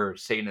actually where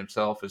Satan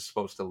himself is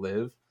supposed to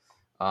live,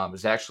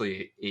 is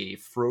actually a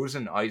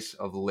frozen ice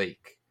of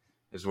lake,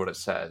 is what it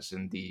says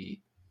in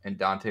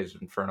Dante's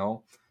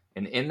Inferno.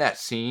 And in that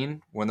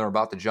scene, when they're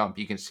about to jump,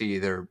 you can see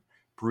they're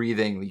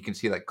breathing. You can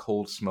see like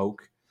cold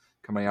smoke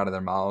coming out of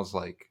their mouths,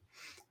 like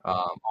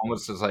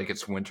almost as like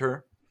it's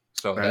winter.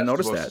 So that's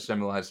supposed to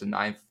symbolize the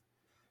ninth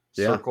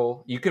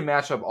circle. You can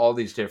match up all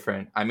these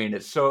different. I mean,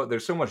 there's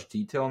so much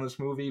detail in this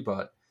movie,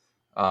 but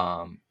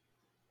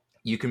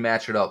you can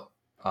match it up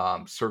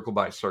circle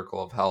by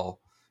circle of hell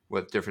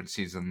with different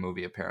scenes in the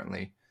movie,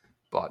 apparently.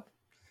 But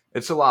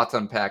it's a lot to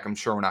unpack. I'm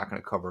sure we're not going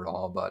to cover it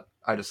all, but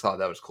I just thought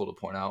that was cool to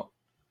point out.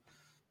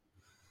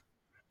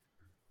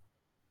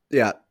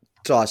 Yeah,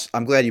 Sauce,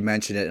 I'm glad you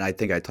mentioned it, and I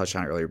think I touched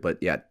on it earlier, but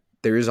yeah,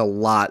 there is a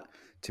lot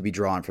to be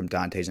drawn from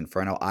Dante's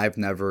Inferno. I've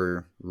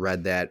never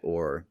read that,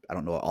 or I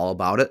don't know all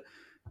about it.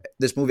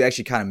 This movie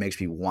actually kind of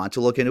makes me want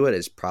to look into it.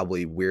 It's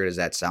probably weird as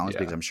that sounds,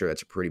 because I'm sure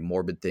that's a pretty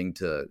morbid thing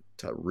to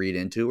read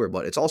into,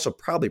 but it's also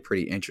probably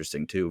pretty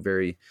interesting too.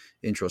 Very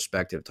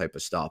introspective type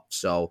of stuff.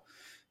 So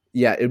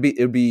yeah,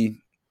 it'd be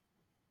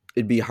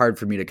hard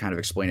for me to kind of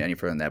explain it any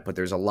further than that, but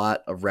there's a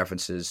lot of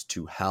references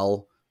to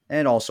hell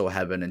and also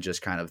heaven and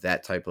just kind of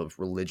that type of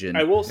religion.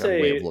 I will way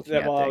say of looking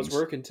that at while I was things.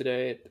 working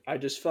today, I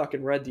just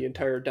fucking read the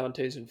entire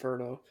Dante's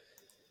Inferno.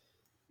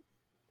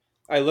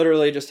 I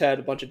literally just had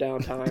a bunch of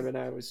downtime, and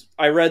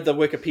I read the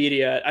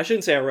Wikipedia. I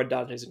shouldn't say I read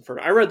Dante's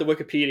Inferno. I read the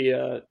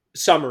Wikipedia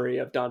summary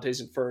of Dante's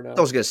Inferno,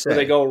 I was gonna where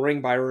they say, go ring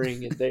by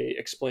ring and they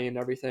explain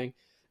everything.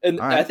 And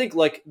All I right. think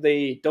like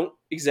they don't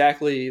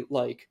exactly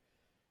like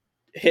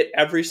hit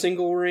every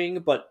single ring,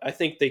 but I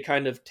think they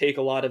kind of take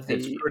a lot of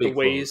It's the pretty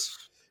ways.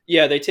 close.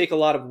 Yeah, they take a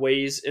lot of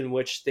ways in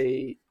which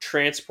they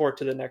transport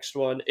to the next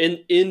one.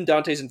 In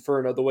Dante's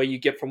Inferno, the way you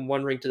get from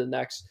one ring to the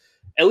next,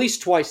 at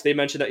least twice they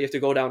mentioned that you have to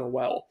go down a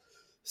well.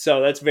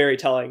 So that's very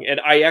telling. And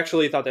I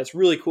actually thought that's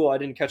really cool. I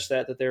didn't catch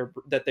that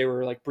they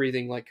were like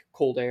breathing like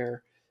cold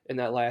air in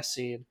that last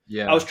scene.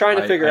 Yeah, I was trying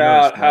to figure I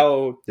noticed out that.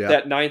 how Yeah.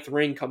 that ninth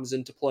ring comes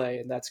into play,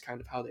 and that's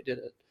kind of how they did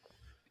it.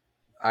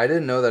 I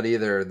didn't know that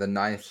either. The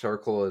ninth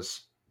circle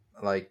is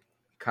like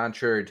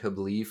contrary to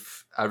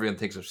belief. Everyone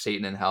thinks of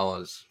Satan and hell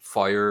as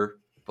fire,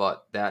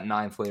 but that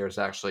ninth layer is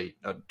actually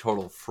a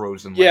total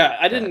frozen. Yeah, lake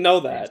I didn't know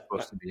he's that.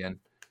 supposed to be in.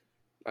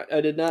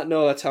 I did not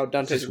know that's how It's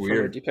Dante's just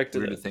Inferno weird,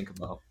 depicted weird it. to think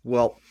about.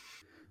 Well,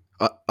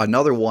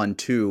 another one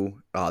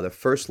too. The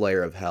first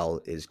layer of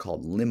hell is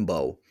called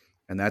limbo,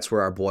 and that's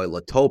where our boy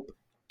Latope.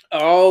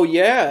 Oh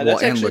yeah, Well,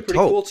 that's and actually pretty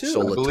Latope. cool too.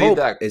 So I believe Latope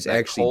that is that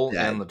actually Colt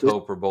dead. and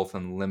Latope are both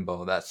in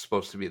limbo. That's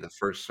supposed to be the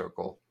first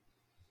circle.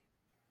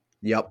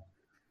 Yep.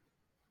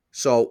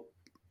 So,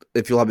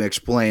 if you'll let me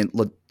explain,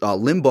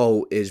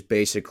 limbo is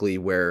basically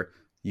where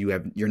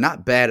you're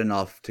not bad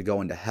enough to go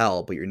into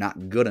hell, but you're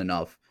not good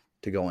enough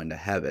to go into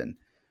heaven.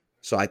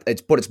 So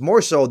it's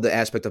more so the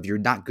aspect of you're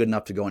not good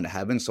enough to go into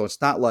heaven. So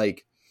it's not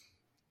like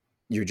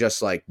you're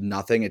just like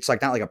nothing. It's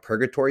like not like a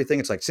purgatory thing.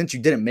 It's like since you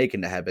didn't make it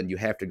into heaven, you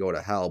have to go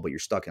to hell, but you're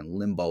stuck in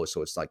limbo.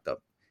 So it's like the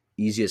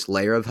easiest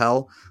layer of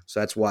hell. So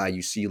that's why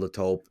you see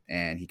Latope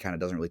and he kind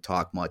of doesn't really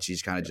talk much.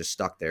 He's kind of just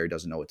stuck there. He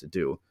doesn't know what to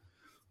do.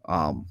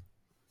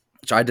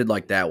 So I did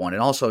like that one.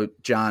 And also,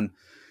 John,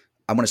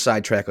 I'm going to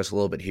sidetrack us a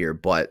little bit here,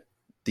 but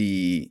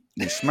the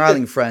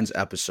Smiling Friends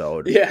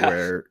episode Yeah.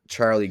 where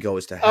Charlie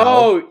goes to hell.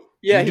 Oh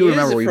yeah, You do he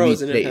remember is where you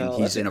frozen meet in Satan. hell. He's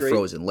That's in a great-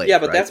 frozen lake, Yeah,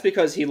 but right? that's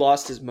because he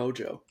lost his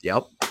mojo.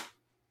 Yep.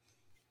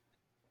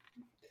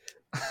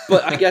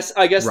 But I guess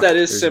Right. that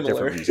is There's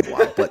similar. a different reason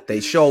why. But they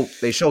show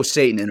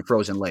Satan in a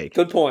frozen lake.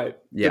 Good point.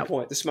 Yeah. Good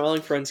point. The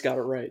Smiling Friends got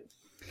it right.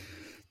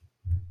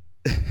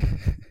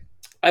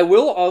 I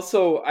will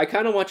also. I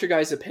kind of want your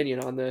guys'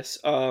 opinion on this.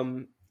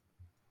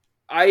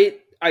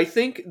 I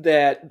think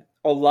that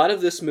a lot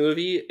of this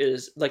movie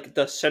is like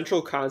the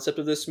central concept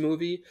of this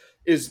movie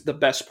is the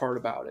best part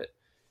about it.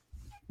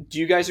 Do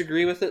you guys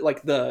agree with it?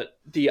 Like the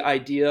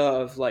idea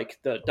of like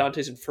the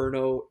Dante's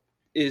Inferno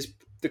is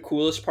the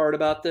coolest part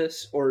about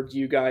this, or do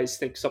you guys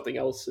think something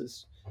else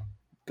is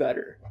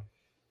better?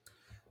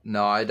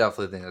 No, I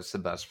definitely think that's the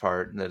best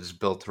part. That is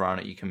built around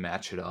it. You can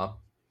match it up.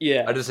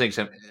 Yeah, I just think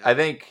I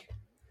think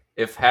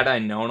if had I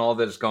known all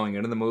this going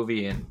into the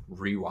movie and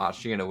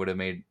rewatching it would have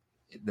made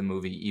the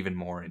movie even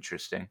more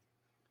interesting.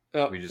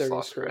 oh, we just there goes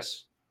lost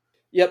Chris.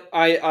 Yep,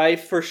 I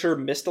for sure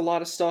missed a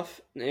lot of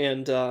stuff,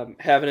 and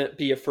having it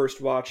be a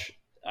first watch,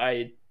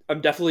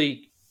 I'm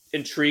definitely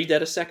intrigued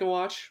at a second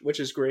watch,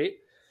 which is great.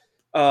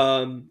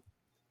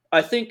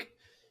 I think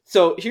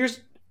so.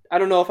 I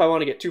don't know if I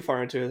want to get too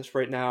far into this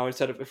right now,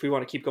 instead of if we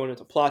want to keep going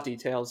into plot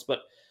details, but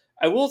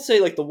I will say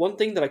like the one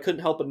thing that I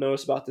couldn't help but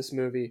notice about this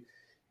movie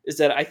is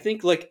that I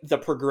think like the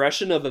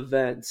progression of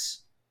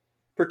events,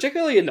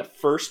 particularly in the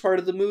first part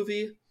of the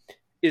movie,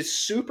 is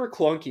super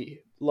clunky.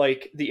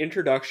 Like the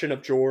introduction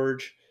of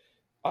George,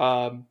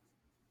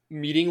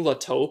 meeting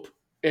Latope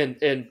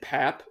and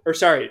Pap, or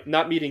sorry,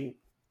 not meeting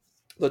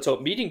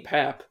Latope, meeting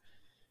Pap.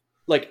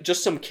 Like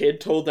just some kid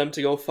told them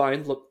to go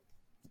find him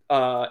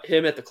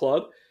at the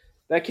club.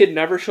 That kid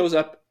never shows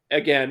up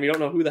again. We don't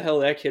know who the hell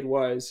that kid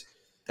was.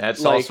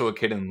 That's Like- also a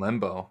kid in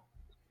limbo.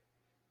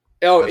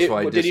 Oh, That's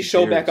why he did he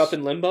show back disappears. up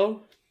in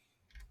limbo?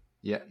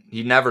 Yeah,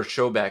 he never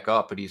showed back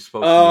up, but he's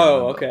supposed to.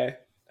 Oh, be in limbo.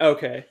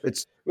 okay.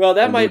 It's Well,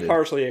 that might alluded.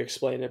 partially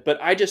explain it, but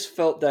I just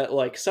felt that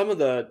like some of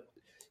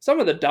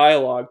the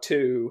dialogue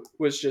too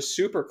was just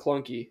super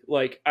clunky.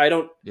 Like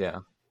Yeah,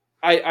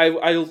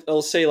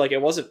 I'll say like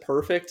it wasn't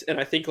perfect, and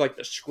I think like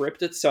the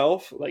script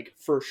itself like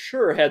for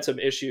sure had some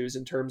issues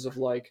in terms of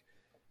like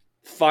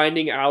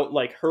finding out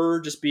like her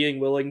just being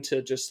willing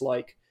to just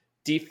like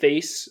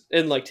deface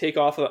and like take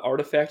off an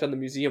artifact on the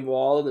museum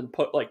wall and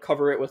then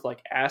cover it with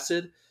like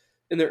acid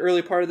in the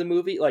early part of the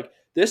movie. Like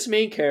this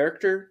main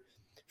character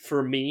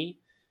for me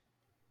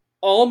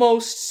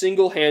almost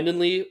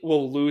single-handedly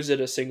will lose it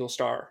a single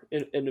star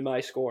in my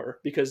score,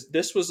 because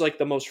this was like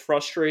the most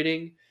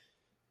frustrating,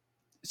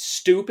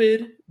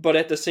 stupid, but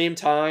at the same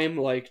time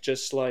like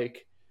just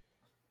like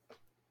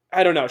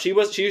I don't know.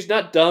 She's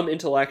not dumb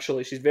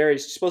intellectually. She's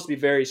supposed to be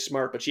very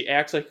smart, but she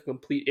acts like a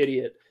complete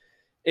idiot.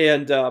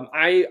 And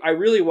I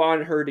really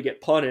wanted her to get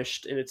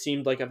punished, and it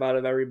seemed like out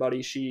of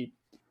everybody, she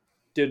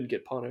didn't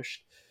get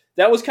punished.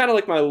 That was kind of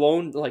like my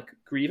lone like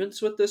grievance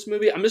with this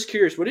movie. I'm just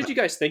curious, what did you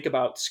guys think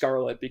about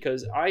Scarlet?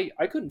 Because I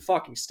couldn't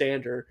fucking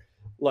stand her.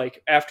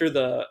 like after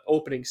the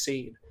opening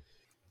scene.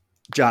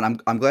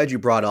 John, I'm glad you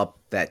brought up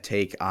that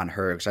take on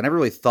her because I never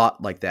really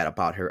thought like that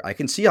about her. I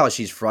can see how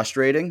she's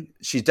frustrating.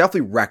 She's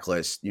definitely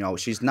reckless. You know,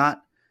 she's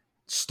not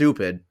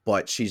stupid,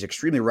 but she's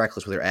extremely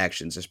reckless with her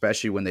actions,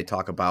 especially when they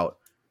talk about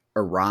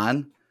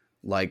Iran.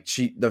 Like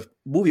the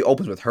movie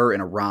opens with her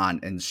in Iran,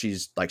 and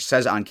she's like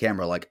says on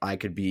camera, like I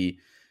could be,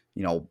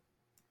 you know,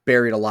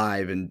 buried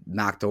alive and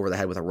knocked over the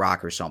head with a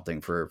rock or something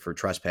for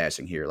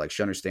trespassing here. Like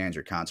she understands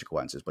her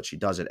consequences, but she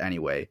does it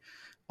anyway,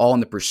 all in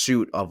the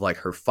pursuit of like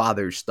her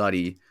father's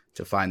study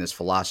to find this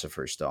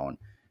philosopher's stone.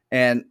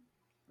 And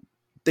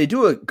they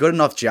do a good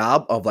enough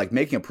job of like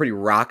making a pretty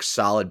rock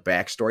solid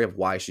backstory of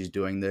why she's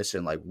doing this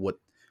and like what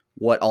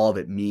all of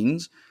it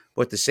means.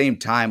 But at the same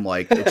time,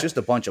 like it's just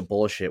a bunch of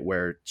bullshit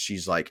where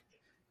she's like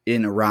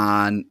in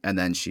Iran and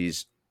then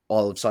she's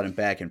all of a sudden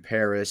back in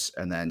Paris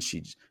and then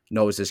she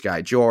knows this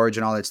guy George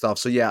and all that stuff.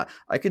 So yeah,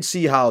 I could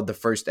see how the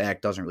first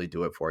act doesn't really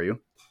do it for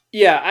you.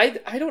 Yeah,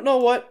 I don't know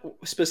what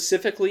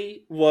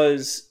specifically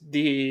was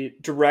the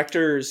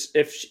director's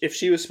if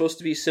she was supposed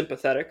to be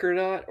sympathetic or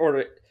not,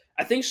 or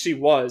I think she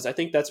was. I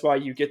think that's why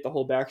you get the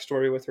whole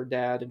backstory with her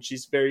dad, and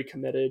she's very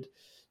committed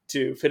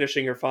to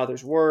finishing her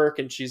father's work,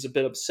 and she's a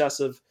bit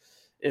obsessive,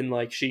 and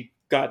like she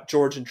got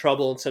George in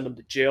trouble and sent him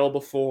to jail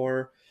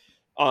before.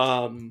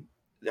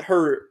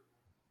 Her,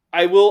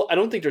 I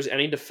don't think there's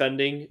any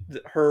defending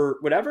her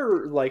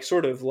whatever like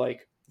sort of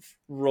like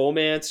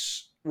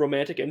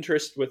romantic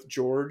interest with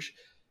George.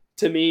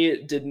 To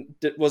me,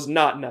 was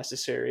not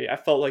necessary. I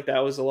felt like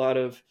that was a lot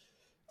of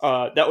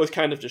that was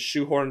kind of just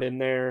shoehorned in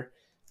there.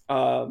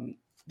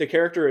 The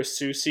character of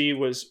Susie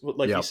was,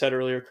 like you said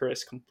earlier,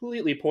 Chris,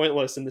 completely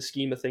pointless in the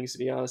scheme of things, to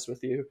be honest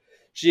with you.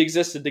 She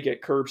existed to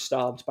get curb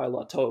stomped by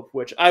La Taupe,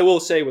 which I will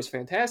say was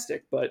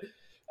fantastic, but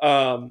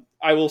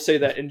I will say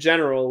that in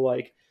general,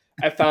 like,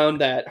 I found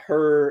that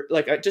her,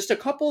 like, just a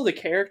couple of the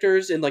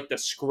characters in, like, the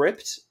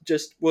script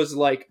just was,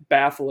 like,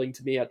 baffling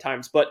to me at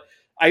times, but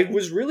I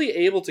was really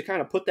able to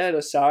kind of put that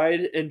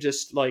aside and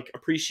just, like,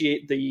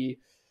 appreciate the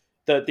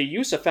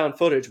use of found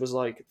footage was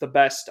like the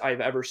best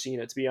I've ever seen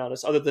it, to be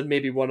honest, other than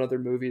maybe one other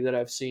movie that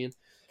I've seen.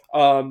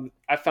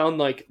 I found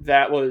like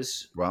that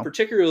was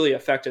particularly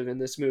effective in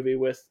this movie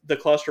with the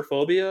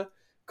claustrophobia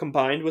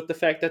combined with the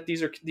fact that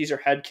these are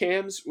head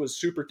cams was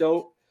super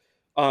dope.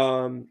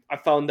 I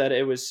found that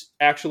it was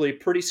actually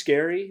pretty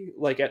scary,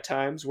 like at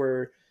times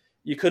where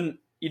you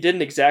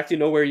didn't exactly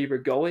know where you were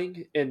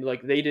going, and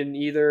like they didn't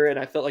either. And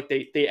I felt like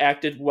they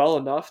acted well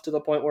enough to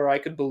the point where I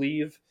could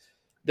believe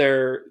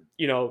their,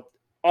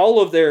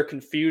 all of their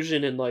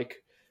confusion and like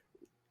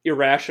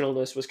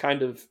irrationalness was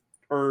kind of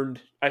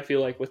earned, I feel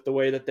like, with the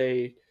way that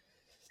a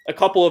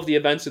couple of the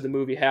events of the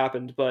movie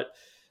happened. But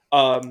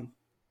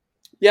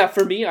yeah,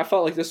 for me, I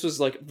felt like this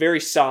was like very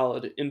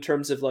solid in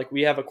terms of like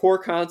we have a core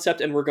concept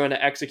and we're going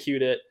to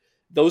execute it.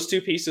 Those two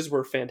pieces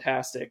were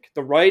fantastic.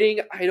 The writing,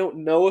 I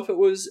don't know if it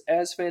was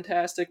as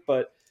fantastic,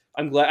 but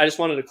I'm glad. I just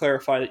wanted to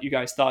clarify that you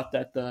guys thought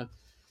that the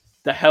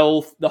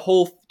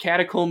whole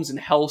catacombs and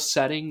hell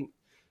setting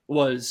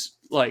was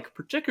like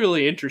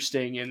particularly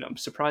interesting, and I'm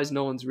surprised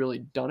no one's really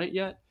done it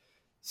yet.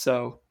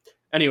 So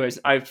anyways,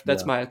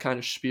 that's my kind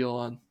of spiel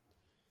on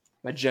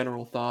my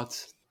general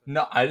thoughts.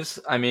 No,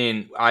 I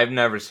mean, I've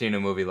never seen a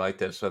movie like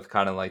this with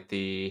kind of like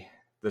the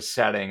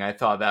setting. I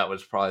thought that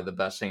was probably the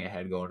best thing it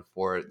had going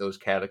for it. Those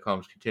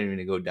catacombs continuing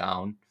to go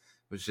down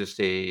was just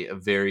a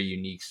very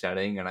unique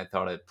setting, and I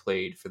thought it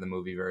played for the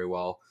movie very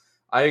well.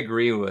 I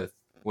agree with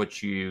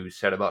what you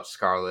said about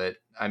Scarlet.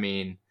 I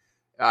mean,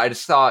 I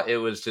just thought it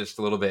was just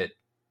a little bit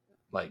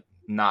like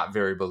not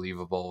very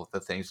believable,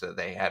 the things that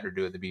they had her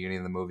do at the beginning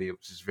of the movie,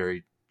 which is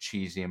very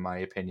cheesy in my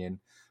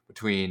opinion,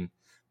 between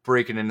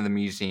breaking into the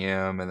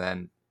museum and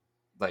then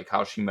like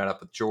how she met up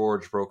with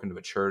George, broke into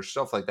a church,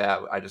 stuff like that.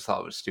 I just thought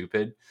it was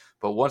stupid.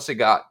 But once it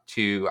got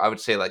to, I would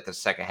say like the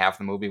second half of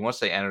the movie, once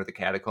they entered the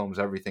catacombs,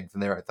 everything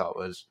from there I thought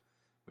was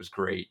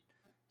great.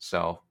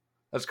 So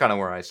that's kind of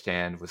where I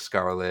stand with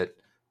Scarlet.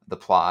 The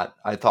plot,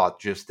 I thought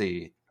just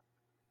the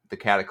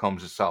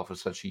catacombs itself was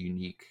such a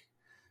unique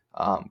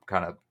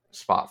kind of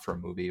spot for a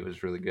movie. It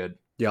was really good.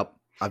 Yep.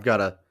 I've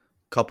got a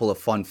couple of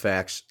fun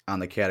facts on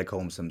the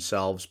catacombs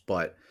themselves,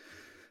 but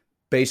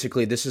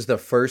basically this is the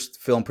first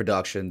film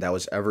production that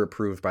was ever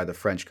approved by the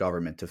French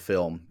government to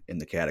film in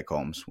the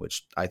catacombs,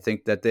 which I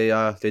think that they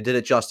did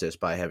it justice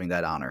by having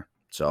that honor.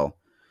 So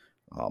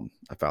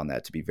I found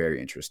that to be very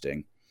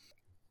interesting.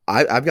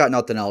 I've got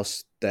nothing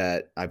else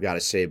that I've got to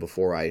say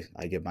before I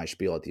give my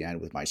spiel at the end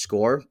with my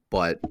score,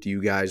 but do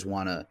you guys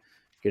want to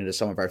get into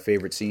some of our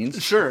favorite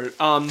scenes? Sure.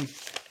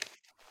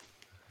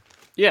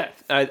 Yeah,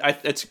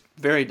 it's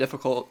very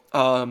difficult.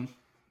 I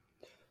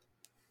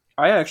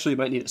actually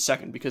might need a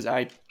second because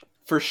I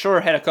for sure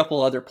had a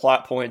couple other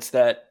plot points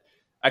that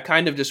I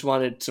kind of just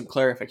wanted some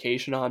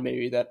clarification on,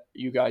 maybe that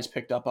you guys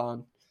picked up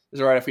on. Is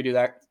it all right if we do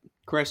that,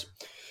 Chris?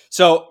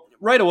 So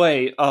right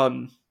away,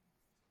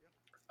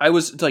 I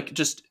was like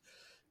just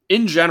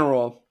in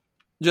general,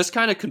 just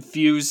kind of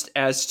confused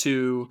as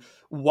to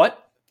what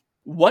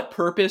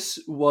purpose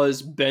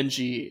was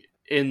Benji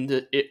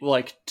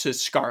to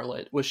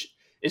Scarlet.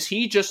 Is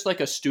he just like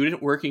a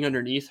student working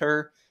underneath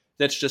her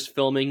that's just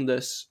filming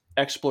this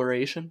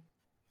exploration?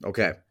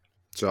 Okay,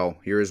 so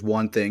here is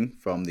one thing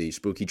from the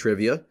spooky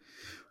trivia.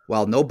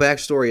 While no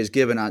backstory is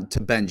given to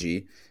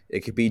Benji,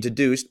 it could be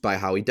deduced by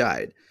how he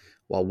died.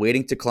 While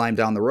waiting to climb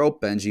down the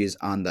rope, Benji is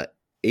on the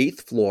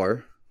 8th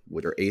floor,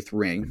 or 8th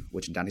ring,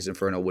 which in Dante's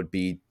Inferno would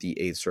be the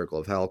 8th circle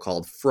of hell,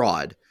 called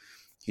Fraud.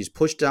 He's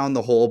pushed down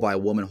the hole by a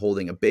woman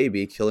holding a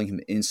baby, killing him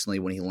instantly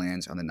when he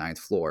lands on the 9th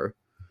floor.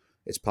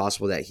 It's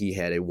possible that he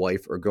had a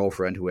wife or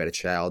girlfriend who had a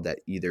child that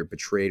either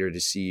betrayed or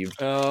deceived,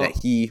 that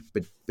he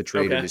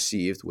betrayed or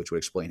deceived, which would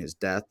explain his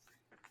death.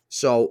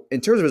 So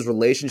in terms of his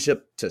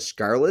relationship to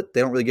Scarlet,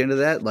 they don't really get into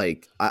that.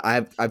 Like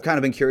I've kind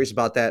of been curious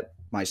about that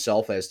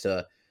myself as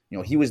to,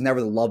 he was never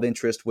the love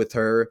interest with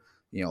her.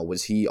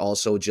 Was he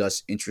also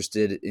just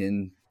interested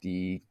in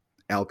the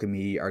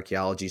alchemy,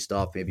 archaeology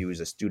stuff? Maybe he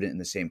was a student in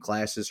the same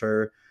class as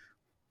her.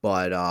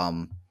 But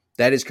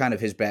that is kind of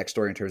his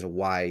backstory in terms of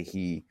why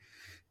he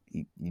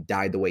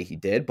died the way he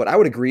did. But I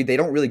would agree, they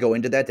don't really go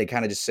into that. They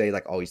kind of just say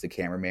like, oh, he's the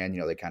cameraman.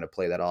 They kind of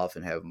play that off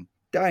and have him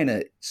die in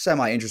a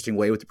semi-interesting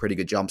way with a pretty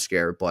good jump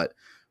scare. But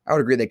I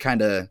would agree they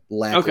kind of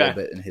lack a little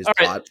bit in his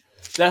plot. Right.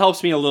 That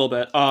helps me a little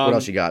bit. What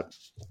else you got?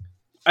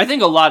 I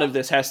think a lot of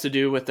this has to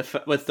do with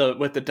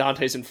the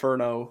Dante's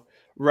Inferno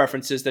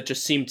references that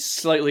just seemed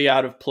slightly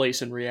out of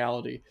place in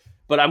reality.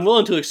 But I'm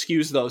willing to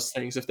excuse those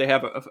things if they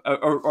have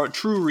a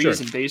true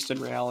reason based in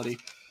reality.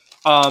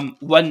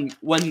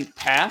 When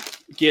Pap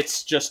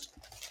gets just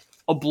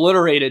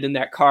obliterated in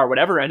that car,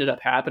 whatever ended up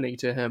happening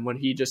to him when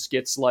he just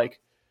gets like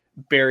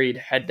buried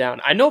head down,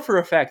 I know for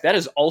a fact that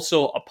is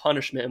also a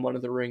punishment in one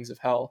of the rings of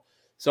hell.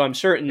 So I'm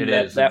certain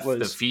that was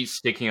the feet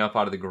sticking up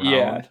out of the ground.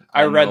 Yeah,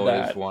 I read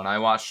that one. I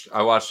watched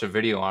a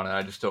video on it.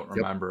 I just don't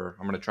remember.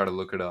 I'm gonna try to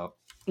look it up.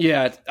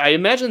 Yeah, I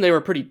imagine they were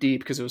pretty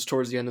deep because it was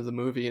towards the end of the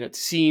movie, and it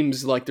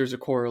seems like there's a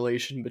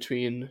correlation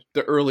between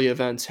the early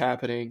events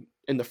happening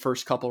in the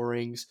first couple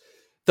rings.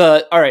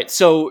 All right,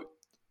 so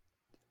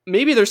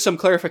maybe there's some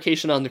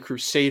clarification on the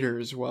Crusader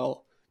as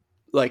well.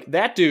 Like,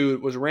 that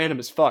dude was random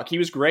as fuck. He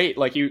was great.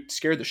 Like, he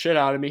scared the shit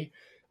out of me.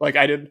 Like,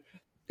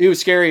 it was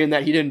scary in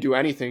that he didn't do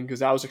anything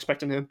because I was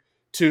expecting him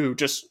to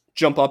just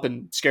jump up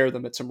and scare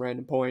them at some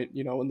random point,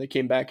 when they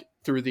came back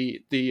through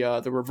the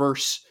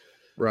reverse,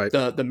 right?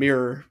 The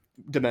mirror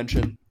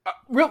dimension.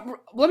 I'm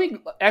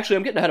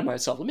getting ahead of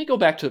myself. Let me go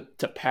back to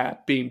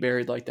Pat being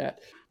buried like that.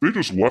 They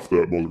just left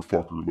that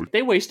motherfucker. Like,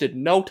 they wasted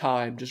no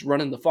time just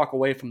running the fuck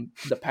away from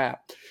the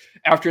Pat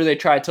after they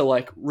tried to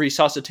like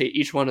resuscitate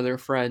each one of their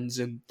friends,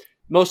 and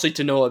mostly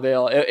to no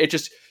avail.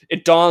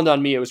 It dawned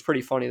on me it was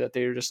pretty funny that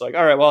they were just like,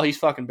 all right, well, he's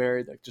fucking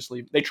buried. Like, just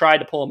leave. They tried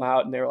to pull him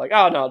out, and they were like,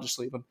 oh no, I'll just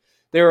leave him.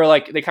 They were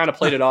like, they kind of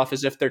played it off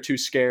as if they're too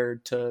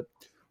scared to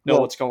know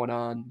what's going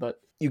on. But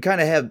you kind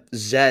of have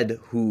Zed,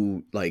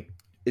 who like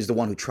is the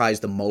one who tries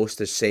the most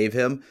to save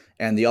him,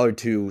 and the other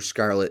two,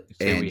 Scarlet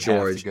and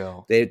George,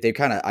 they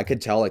kind of, I could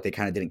tell like they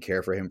kind of didn't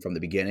care for him from the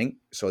beginning,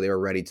 so they were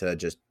ready to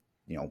just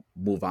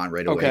move on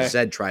right away. Okay.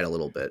 Zed tried a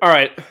little bit. All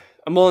right,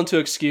 I'm willing to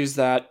excuse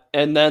that.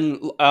 And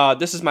then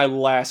this is my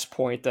last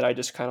point that I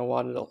just kind of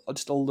wanted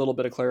just a little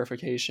bit of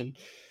clarification.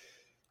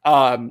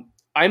 I'm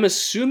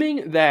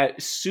assuming that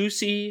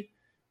Susie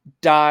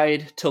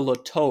died to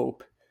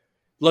Latope.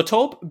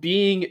 Latope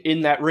being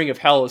in that ring of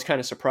hell is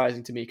kind of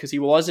surprising to me because he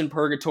was in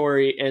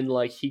purgatory and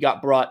like he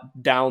got brought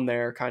down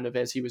there kind of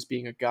as he was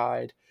being a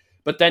guide,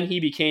 but then he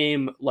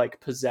became like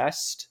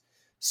possessed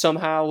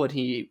somehow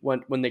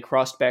when they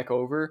crossed back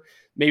over.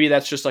 Maybe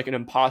that's just like an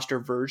imposter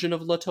version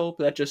of Latope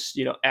that just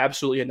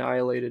absolutely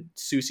annihilated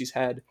Susie's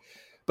head.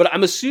 But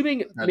I'm assuming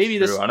that's maybe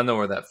true. this. I don't know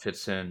where that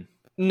fits in.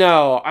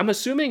 No, I'm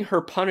assuming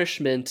her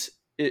punishment,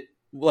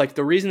 like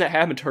the reason that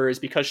happened to her is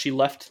because she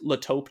left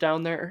Latope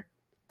down there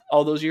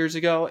all those years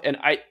ago, and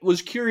I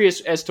was curious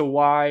as to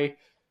why,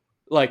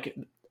 like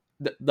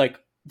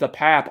the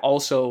Pap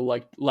also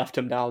like left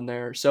him down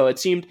there. So it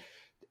seemed,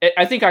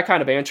 I think I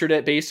kind of answered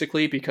it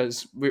basically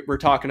because we're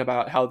talking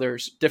about how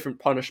there's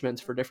different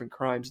punishments for different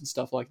crimes and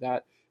stuff like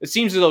that. It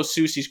seems as though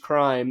Susie's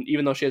crime,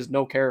 even though she has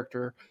no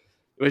character,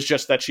 it was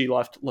just that she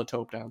left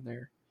Latope down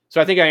there.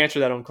 So I think I answered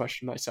that own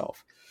question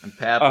myself. And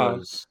Pap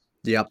was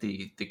the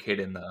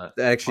kid in the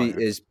that actually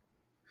fire. is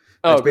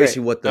that's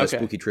basically what the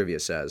spooky trivia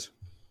says.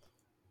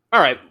 All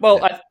right.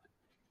 Well,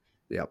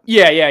 yeah.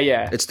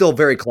 It's still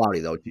very cloudy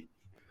though.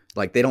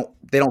 Like they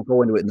don't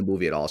go into it in the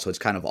movie at all, so it's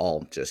kind of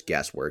all just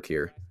guesswork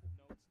here.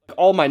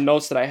 All my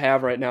notes that I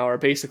have right now are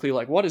basically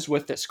like, what is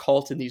with this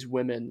cult and these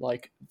women?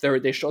 Like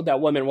they showed that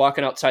woman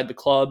walking outside the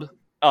club.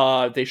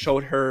 They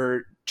showed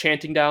her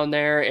chanting down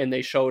there, and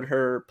they showed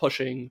her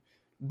pushing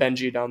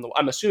Benji down the.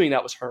 I'm assuming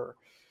that was her.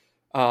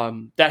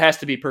 That has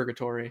to be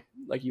purgatory,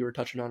 like you were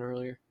touching on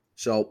earlier.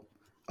 So,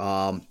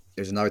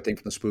 there's another thing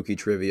from the spooky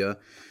trivia.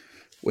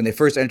 When they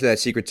first enter that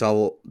secret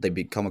tunnel, they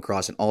come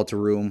across an altar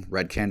room,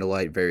 red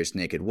candlelight, various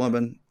naked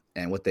women.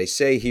 And what they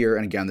say here,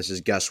 and again, this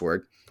is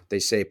guesswork, they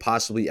say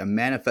possibly a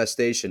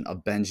manifestation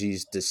of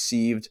Benji's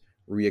deceived,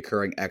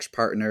 reoccurring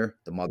ex-partner,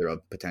 the mother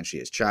of potentially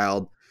his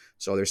child.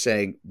 So they're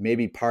saying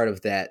maybe part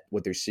of that,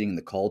 what they're seeing in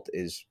the cult,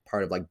 is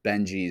part of like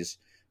Benji's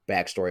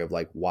backstory of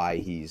like why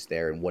he's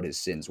there and what his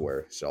sins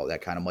were. So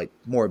that kind of might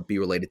more be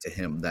related to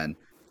him than.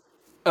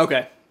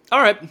 Okay.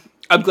 All right.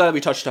 I'm glad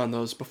we touched on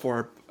those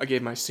before I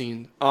gave my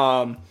scene.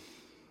 I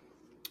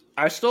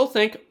still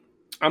think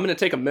I'm going to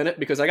take a minute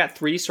because I got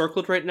 3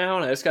 circled right now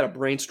and I just got to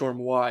brainstorm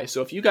why.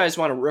 So if you guys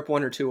want to rip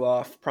 1 or 2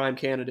 off, prime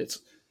candidates,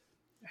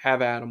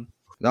 have at them.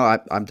 No,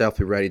 I'm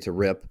definitely ready to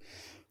rip.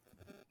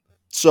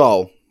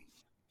 So,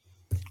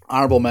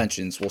 honorable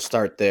mentions. We'll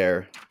start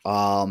there.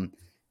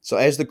 So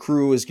as the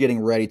crew is getting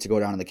ready to go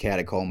down in the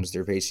catacombs,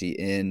 they're basically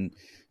in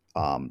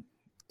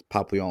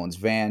Papillon's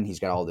van. He's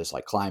got all this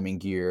like climbing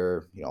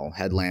gear,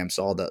 headlamps,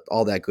 all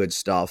that good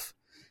stuff.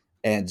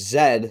 And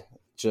Zed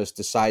just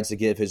decides to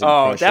give his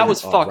impression that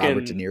was of fucking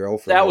Robert De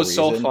Niro for that no was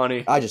reason. so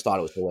funny. I just thought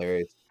it was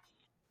hilarious.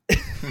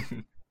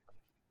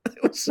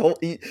 It was so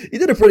he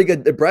did a pretty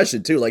good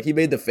impression too. Like he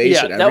made the face.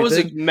 Yeah, and that was a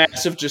everything.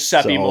 massive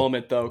Giuseppe So,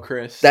 moment, though,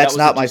 Chris. That's That was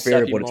not a my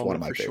favorite, Giuseppe but it's one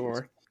of moment my for favorites.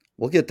 sure.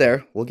 We'll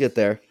get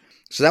there.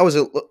 So that was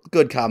a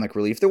good comic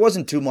relief. There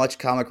wasn't too much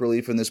comic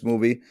relief in this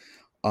movie.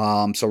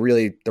 So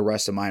really the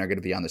rest of mine are going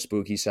to be on the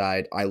spooky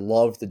side. I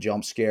love the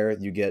jump scare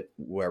you get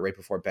where right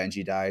before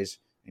Benji dies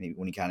and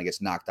when he kind of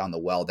gets knocked down the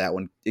well. That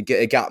one,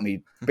 it got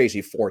me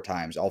basically 4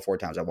 times. All 4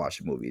 times I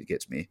watched the movie, it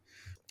gets me.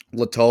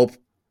 Latope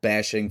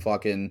bashing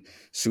fucking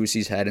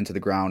Susie's head into the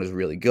ground is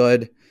really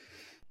good.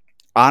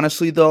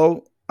 Honestly,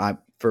 though,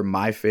 for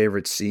my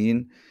favorite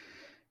scene,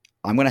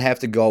 I'm going to have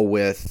to go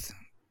with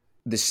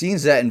the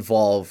scenes that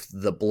involve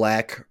the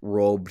black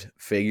robed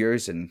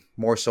figures, and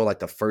more so like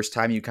the first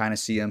time you kind of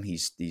see him,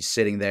 he's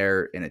sitting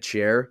there in a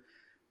chair.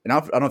 And I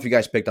don't know if you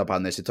guys picked up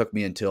on this. It took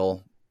me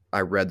until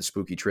I read the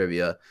spooky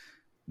trivia.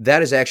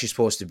 That is actually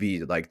supposed to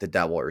be like the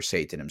devil or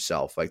Satan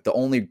himself. Like the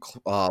only,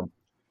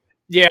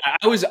 Yeah,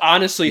 I was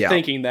honestly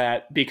thinking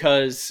that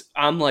because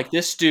I'm like,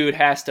 this dude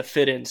has to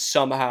fit in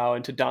somehow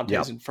into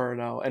Dante's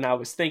Inferno, and I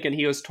was thinking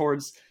he was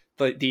towards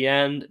the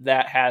end.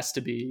 That has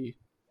to be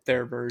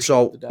their version.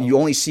 So of the devil. you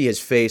only see his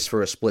face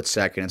for a split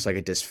second. It's like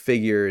a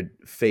disfigured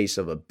face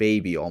of a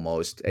baby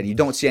almost, and you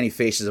don't see any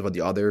faces of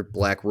the other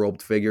black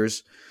robed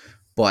figures.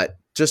 But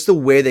just the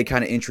way they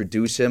kind of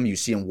introduce him, you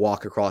see him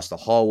walk across the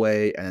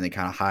hallway, and then they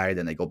kind of hide,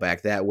 and they go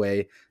back that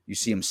way. You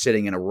see him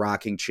sitting in a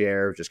rocking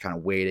chair, just kind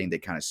of waiting. They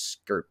kind of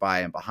skirt by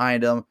and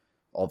behind him.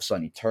 All of a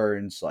sudden, he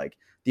turns. Like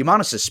the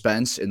amount of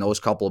suspense in those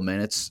couple of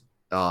minutes,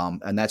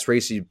 and that's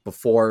basically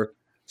before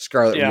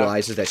Scarlet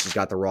realizes that she's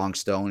got the wrong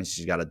stone, and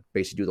she's got to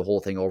basically do the whole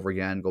thing over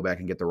again, go back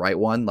and get the right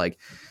one. Like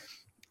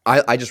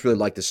I just really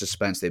like the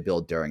suspense they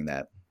build during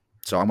that.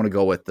 So I'm gonna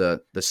go with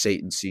the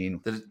Satan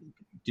scene.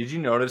 Did you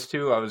notice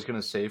too? I was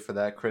gonna say for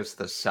that, Chris,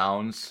 the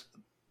sounds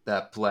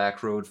that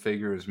Black Road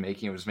figure was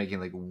making. It was making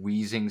like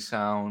wheezing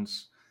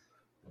sounds.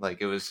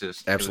 Like it was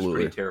just absolutely it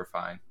was pretty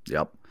terrifying.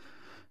 Yep.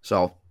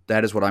 So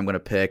that is what I'm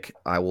gonna pick.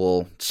 I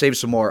will save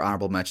some more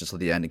honorable mentions to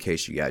the end in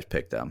case you guys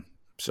pick them.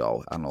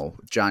 So I don't know,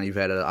 John, you've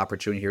had an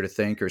opportunity here to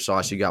think, or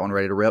Sauce, you got one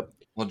ready to rip?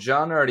 Well,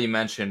 John already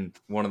mentioned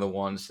one of the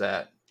ones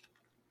that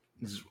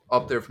is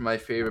up there for my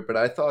favorite, but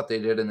I thought they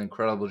did an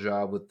incredible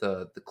job with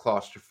the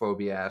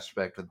claustrophobia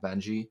aspect with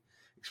Benji.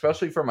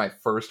 Especially for my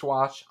first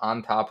watch,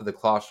 on top of the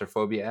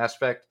claustrophobia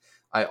aspect,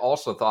 I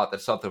also thought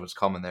that something was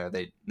coming there.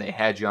 They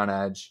had you on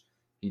edge.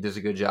 He does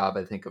a good job,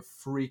 I think, of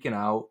freaking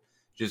out.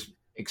 Just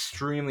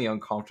extremely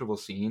uncomfortable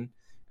scene.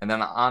 And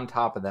then on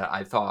top of that,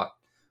 I thought,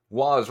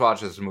 while I was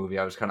watching this movie,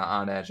 I was kind of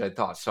on edge. I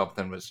thought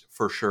something was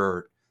for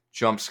sure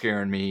jump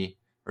scaring me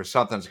or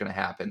something's going to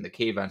happen. The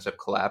cave ends up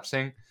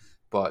collapsing.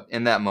 But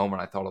in that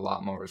moment, I thought a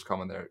lot more was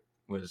coming there. It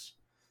was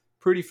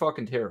pretty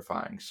fucking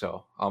terrifying.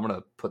 So I'm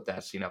gonna put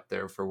that scene up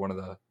there for one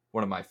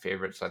of my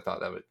favorites. I thought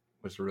that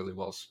was a really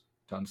well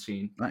done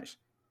scene. Nice,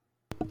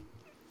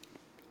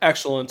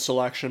 excellent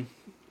selection.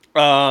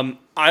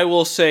 I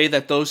will say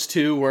that those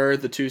 2 were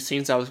the 2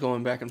 scenes I was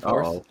going back and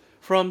forth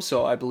from.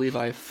 So I believe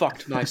I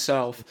fucked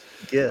myself.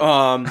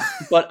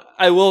 But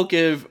I will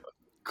give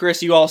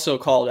Chris. You also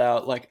called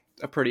out like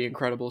a pretty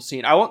incredible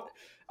scene.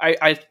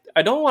 I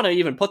don't want to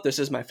even put this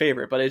as my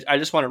favorite, but I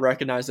just want to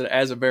recognize it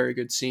as a very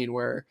good scene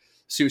where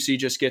Susie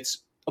just gets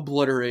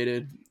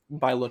obliterated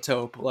by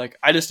Latope. Like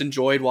I just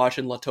enjoyed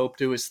watching Latope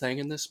do his thing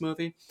in this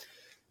movie.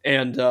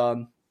 And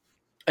I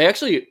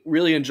actually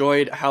really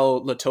enjoyed how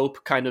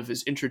Latope kind of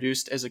is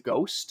introduced as a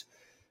ghost.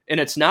 And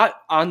it's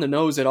not on the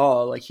nose at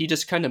all. Like he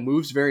just kind of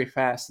moves very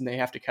fast and they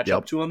have to catch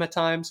up to him at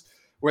times,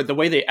 where the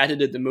way they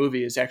edited the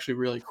movie is actually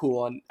really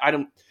cool. And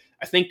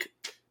I think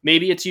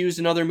maybe it's used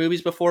in other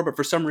movies before, but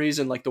for some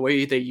reason, like the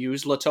way they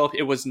used Latope,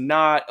 it was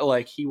not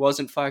like he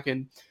wasn't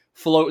fucking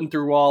floating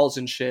through walls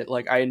and shit.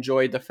 Like I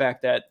enjoyed the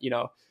fact that,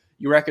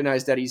 you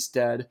recognize that he's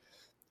dead.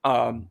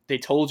 They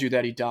told you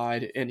that he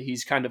died and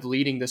he's kind of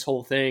leading this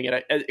whole thing.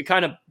 And it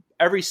kind of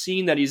every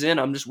scene that he's in,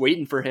 I'm just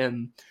waiting for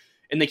him,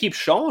 and they keep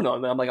showing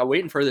him. I'm like, I'm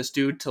waiting for this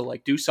dude to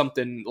like do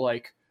something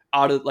like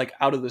out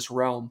of this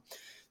realm.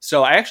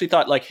 So I actually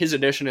thought like his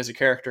addition as a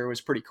character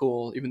was pretty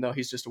cool, even though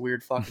he's just a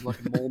weird fucking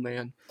looking mole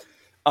man.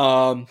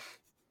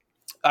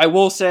 I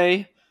will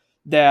say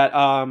that,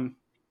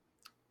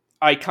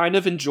 I kind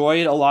of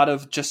enjoyed a lot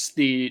of just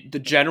the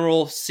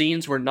general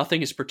scenes where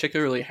nothing is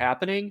particularly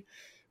happening,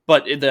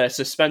 But the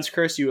suspense,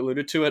 Chris, you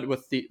alluded to it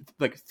with the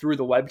like through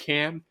the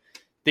webcam.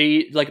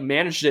 They like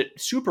managed it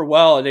super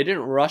well, and they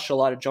didn't rush a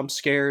lot of jump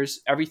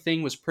scares.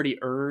 Everything was pretty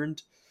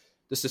earned.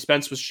 The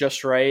suspense was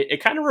just right.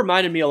 It kind of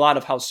reminded me a lot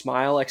of how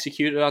Smile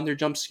executed on their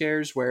jump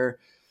scares, where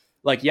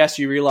like, yes,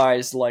 you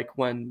realize like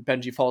when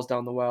Benji falls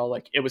down the well,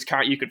 like it was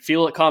kind of, you could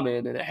feel it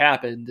coming and it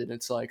happened, and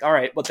it's like, all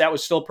right, but that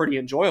was still pretty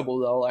enjoyable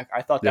though. Like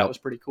I thought that was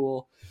pretty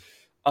cool.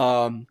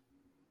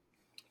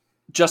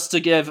 Just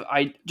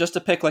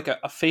to pick like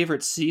a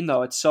favorite scene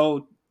though, it's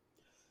so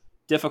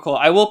difficult.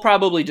 I will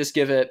probably just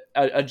give it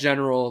a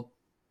general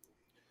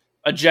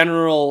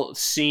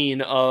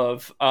scene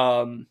of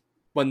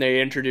when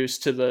they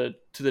introduced to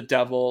the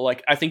devil.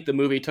 Like I think the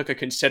movie took a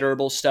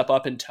considerable step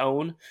up in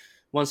tone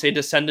once they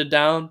descended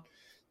down.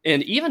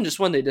 And even just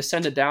when they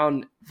descended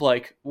down,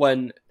 like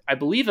when I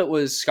believe it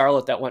was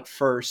Scarlet that went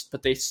first,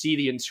 but they see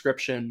the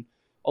inscription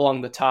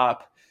along the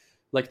top.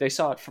 Like they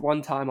saw it for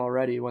one time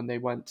already when they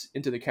went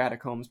into the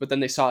catacombs, but then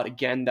they saw it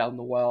again down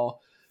the well,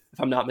 if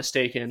I'm not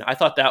mistaken. I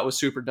thought that was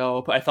super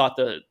dope. I thought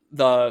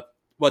the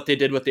what they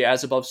did with the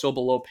As Above, So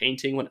Below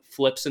painting when it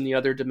flips in the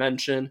other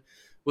dimension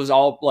was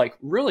all like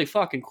really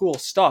fucking cool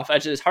stuff.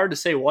 It's hard to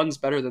say one's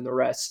better than the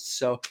rest.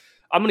 So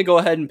I'm gonna go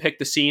ahead and pick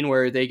the scene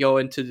where they go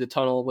into the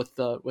tunnel with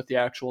the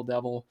actual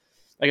devil.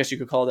 I guess you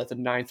could call that the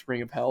ninth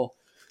ring of hell.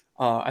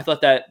 I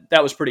thought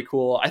that was pretty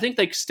cool. I think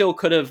they still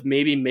could have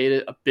maybe made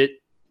it a bit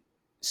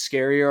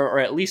scarier, or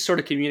at least sort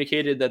of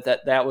communicated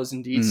that was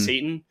indeed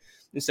Satan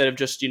instead of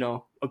just, a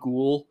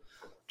ghoul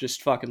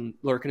just fucking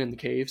lurking in the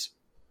caves.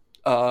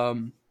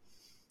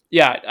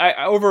 Yeah,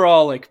 I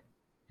overall like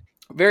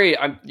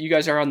you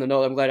guys are on the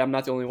note. I'm glad I'm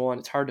not the only one.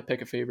 It's hard to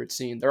pick a favorite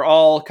scene. They're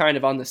all kind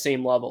of on the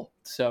same level.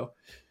 So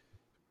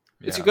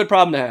it's a good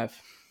problem to have.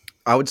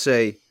 I would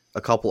say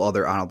a couple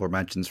other honorable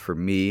mentions for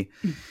me.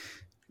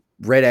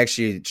 Right,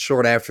 actually,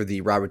 short after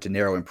the Robert De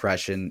Niro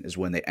impression is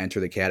when they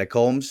enter the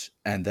catacombs,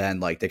 and then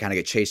like they kind of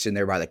get chased in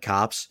there by the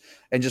cops,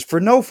 and just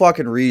for no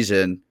fucking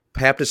reason,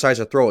 Pap decides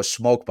to throw a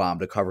smoke bomb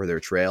to cover their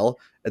trail,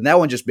 and that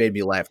one just made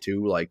me laugh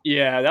too. Like,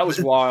 yeah, that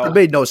was wild. It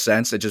made no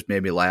sense. It just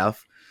made me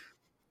laugh.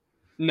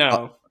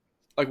 No,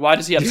 like why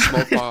does he have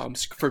smoke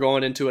bombs for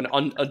going into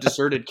a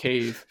deserted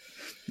cave?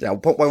 Yeah,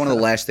 one of the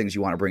last things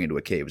you want to bring into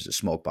a cave is a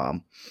smoke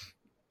bomb.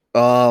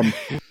 I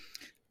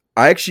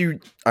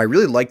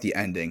really like the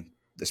ending.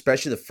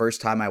 Especially the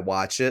first time I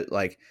watch it,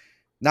 like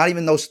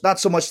not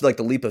so much like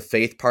the leap of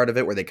faith part of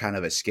it where they kind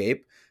of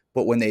escape,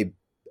 but when they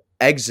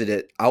exit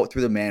it out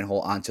through the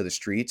manhole onto the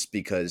streets,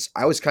 because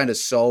I was kind of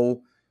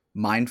so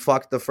mind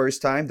fucked the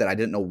first time that I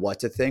didn't know what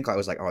to think. I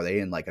was like, are they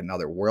in like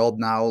another world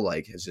now?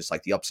 Like, is this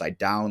like the upside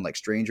down, like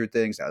Stranger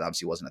Things? That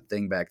obviously wasn't a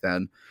thing back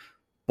then,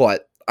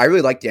 but I really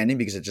liked the ending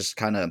because it just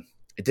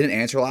it didn't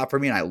answer a lot for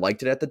me, and I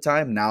liked it at the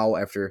time. Now,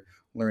 after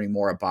learning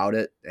more about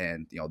it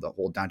and, the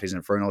whole Dante's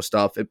Inferno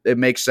stuff, it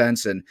makes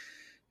sense. And,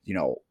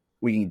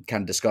 we can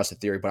kind of discuss the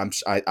theory, but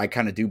I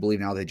kind of do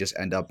believe now they just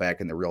end up back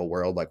in the real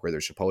world, like where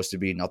they're supposed to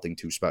be. Nothing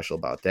too special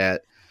about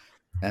that.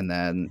 And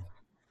then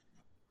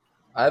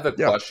I have a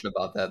question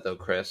about that though,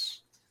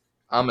 Chris.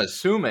 I'm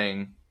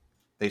assuming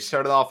they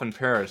started off in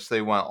Paris.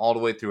 They went all the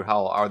way through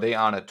hell. Are they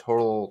on a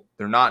total,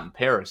 they're not in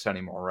Paris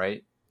anymore,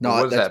 right? No,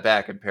 or was that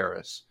back in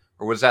Paris?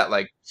 Or was that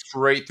like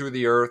straight through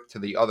the earth to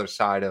the other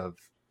side of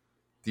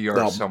the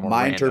earth somewhere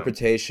my random?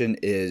 interpretation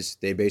is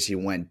they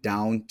basically went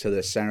down to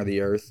the center of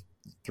the earth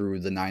through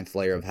the ninth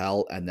layer of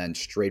hell and then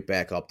straight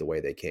back up the way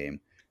they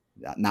came.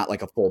 Not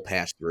like a full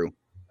pass through.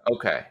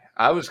 Okay.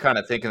 I was kind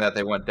of thinking that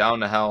they went down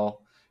to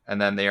hell and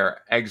then they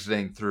are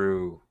exiting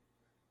through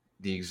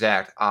the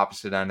exact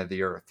opposite end of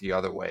the earth the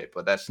other way,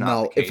 but that's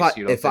not the case.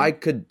 If I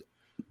could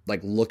like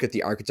look at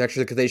the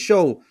architecture, because they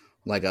show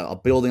like a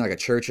building, like a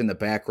church in the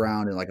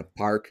background and like a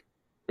park.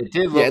 It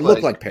did it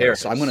looked like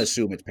Paris. So I'm going to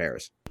assume it's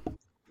Paris.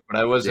 But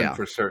I wasn't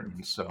for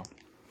certain, so.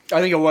 I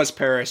think it was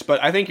Paris,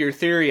 but I think your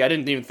theory, I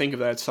didn't even think of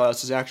that, so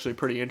this is actually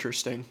pretty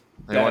interesting.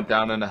 They went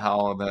down into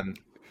hell, and then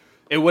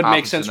it would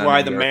make sense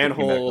why the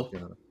manhole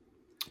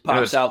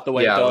pops out the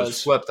way it does. Yeah, it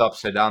was flipped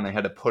upside down. They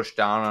had to push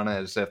down on it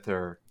as if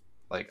they're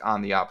like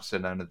on the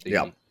opposite end of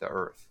the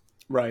earth.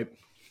 Right.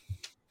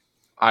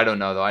 I don't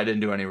know, though. I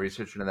didn't do any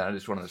research into that. I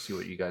just wanted to see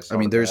what you guys thought. I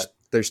mean, there's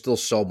still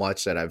so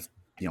much that I've,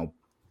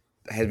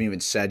 haven't even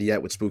said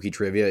yet with spooky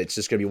trivia. It's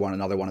just gonna be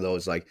another one of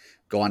those, like,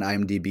 go on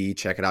IMDb,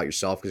 check it out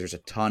yourself, because there's a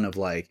ton of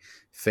like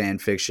fan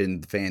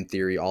fiction, fan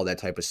theory, all that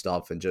type of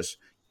stuff, and just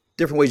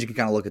different ways you can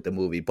kind of look at the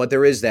movie. But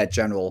there is that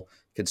general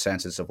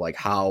consensus of like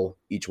how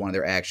each one of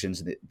their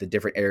actions, the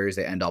different areas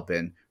they end up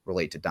in,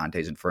 relate to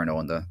Dante's Inferno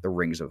and the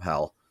rings of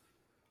hell.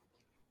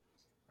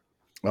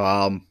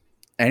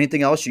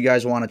 Anything else you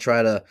guys want to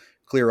try to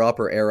clear up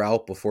or air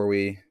out before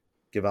we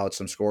give out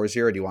some scores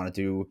here? Or do you want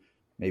to do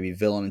maybe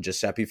Villain and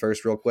Giuseppe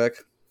first, real quick?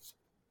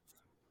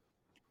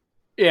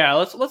 Yeah,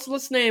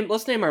 let's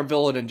name our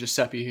Villain and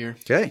Giuseppe here.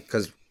 Okay,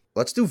 because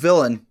let's do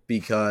Villain,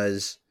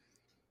 because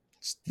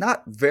it's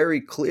not very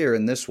clear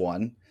in this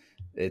one.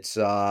 It's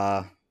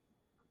up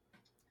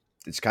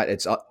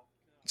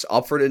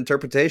for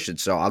interpretation.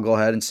 So I'll go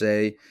ahead and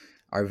say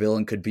our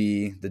villain could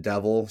be the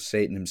devil,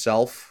 Satan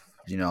himself.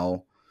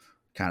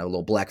 kind of a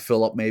little Black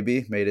Phillip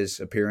maybe made his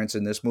appearance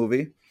in this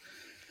movie.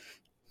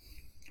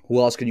 Who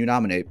else can you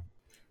nominate?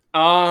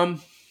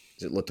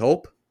 Is it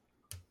Latope?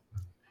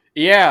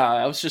 Yeah,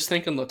 I was just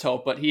thinking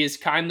Latope, but he is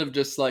kind of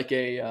just like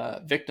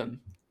a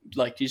victim.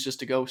 Like he's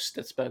just a ghost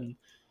that's been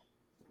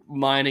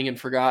mining and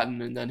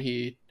forgotten, and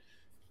then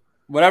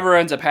whatever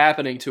ends up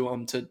happening to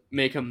him to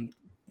make him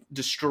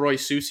destroy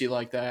Susie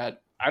like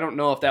that. I don't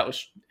know if that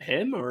was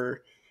him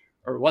or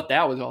what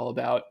that was all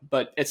about,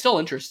 but it's still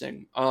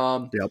interesting.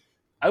 Yep.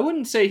 I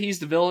wouldn't say he's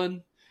the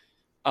villain.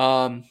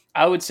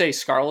 I would say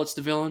Scarlett's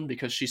the villain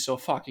because she's so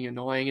fucking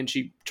annoying and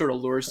she sort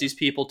of lures these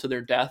people to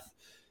their death,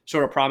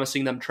 sort of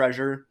promising them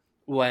treasure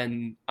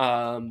when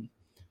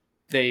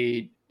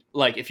they,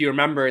 like, if you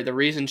remember, the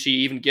reason she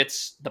even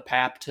gets the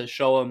pap to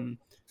show him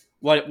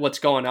what's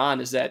going on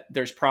is that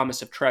there's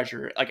promise of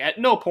treasure. Like, at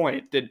no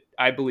point did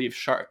I believe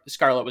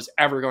Scarlett was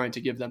ever going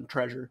to give them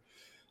treasure.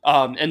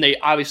 And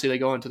they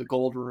go into the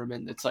gold room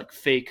and it's like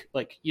fake,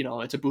 like, you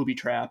know, it's a booby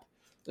trap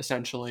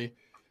essentially.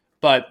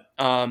 But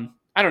I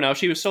don't know.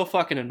 She was so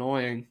fucking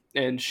annoying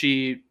and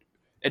she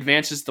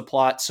advances the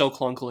plot so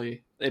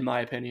clunkily, in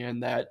my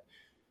opinion, that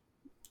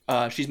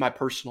she's my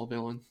personal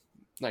villain.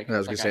 Like, I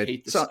was gonna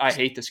say, I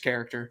hate this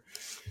character.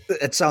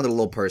 It sounded a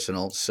little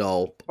personal.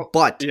 So,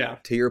 but yeah,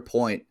 to your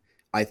point,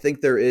 I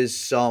think there is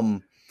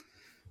some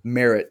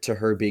merit to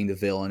her being the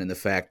villain in the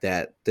fact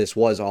that this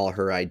was all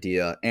her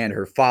idea and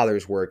her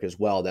father's work as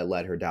well that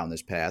led her down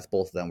this path.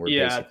 Both of them were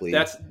basically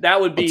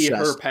that would be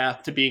obsessed. her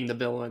path to being the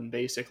villain,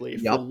 basically,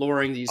 for Yep.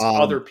 luring these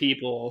other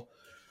people.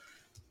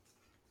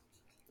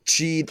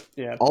 She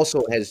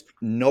also has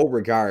no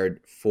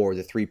regard for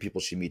the three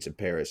people she meets in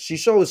Paris. She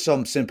shows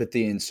some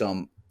sympathy and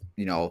some,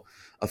 you know,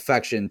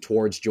 affection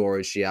towards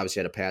George. She obviously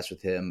had a past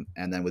with him.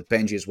 And then with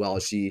Benji as well,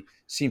 she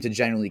seemed to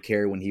genuinely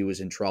care when he was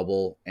in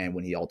trouble and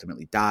when he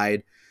ultimately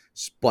died.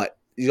 But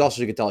you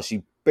could tell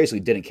she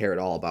basically didn't care at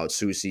all about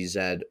Susie,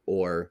 Zed,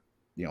 or,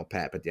 you know,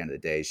 Pap at the end of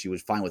the day. She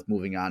was fine with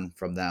moving on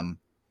from them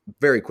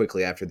very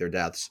quickly after their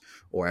deaths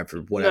or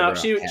after whatever.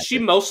 No, she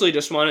mostly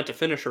just wanted to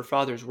finish her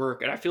father's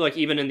work. And I feel like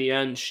even in the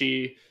end,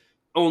 she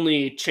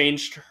only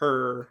changed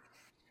her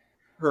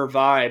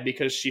vibe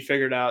because she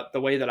figured out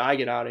the way that I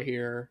get out of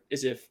here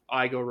is if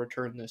I go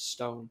return this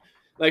stone.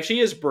 Like, she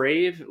is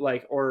brave,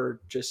 like, or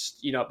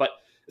just, you know, but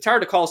it's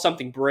hard to call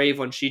something brave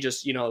when she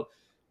just, you know,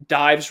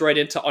 dives right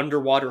into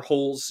underwater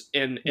holes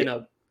in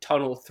a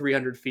tunnel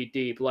 300 feet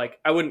deep. Like,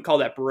 I wouldn't call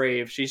that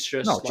brave. She's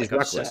just she's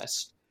obsessed.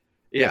 reckless.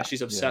 Yeah,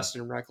 she's obsessed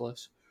and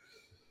reckless.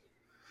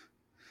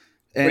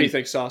 And what do you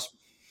think, Sauce?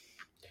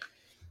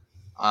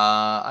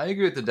 I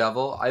agree with the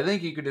devil. I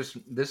think you could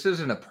this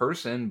isn't a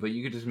person, but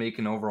you could just make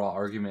an overall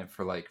argument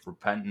for like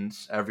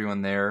repentance.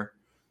 Everyone there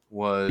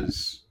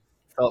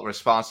felt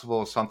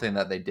responsible for something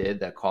that they did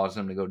that caused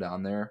them to go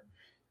down there.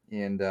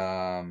 And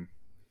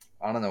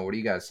I don't know. What do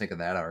you guys think of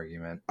that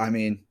argument? I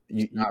mean,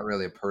 not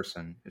really a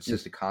person. It's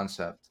just a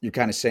concept. You're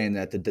kind of saying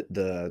that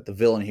the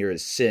villain here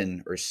is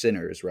sin or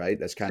sinners, right?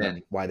 That's kind of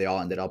why they all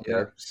ended up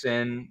there.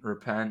 Sin,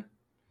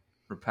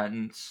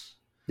 repentance.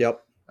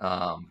 Yep.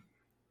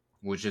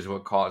 Which is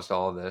what caused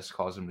all of this,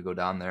 caused them to go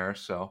down there.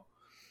 So,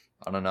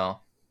 I don't know.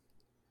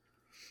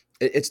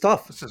 It's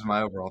tough. This is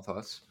my overall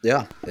thoughts.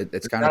 Yeah,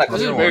 it's kind of.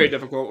 This is a very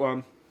difficult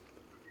one.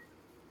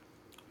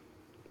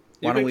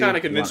 You can kind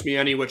of convince me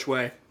any which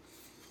way.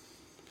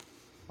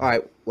 All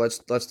right, let's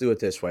do it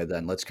this way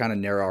then. Let's kind of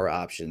narrow our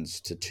options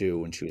to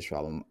two and choose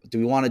from them. Do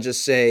we want to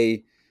just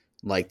say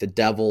like the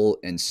devil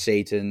and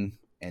Satan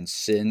and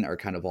sin are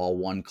kind of all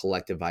one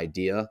collective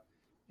idea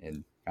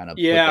and kind of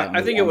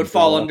I think it would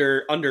fall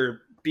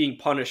under being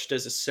punished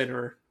as a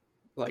sinner.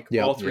 Like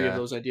all three of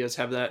those ideas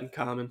have that in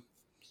common.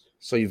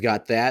 So you've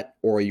got that,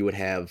 or you would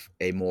have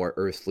a more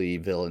earthly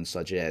villain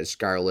such as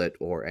Scarlet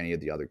or any of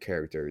the other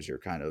characters or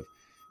kind of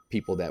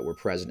people that were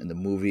present in the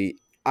movie.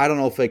 I don't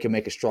know if they can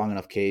make a strong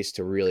enough case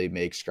to really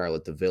make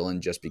Scarlet the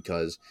villain just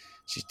because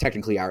she's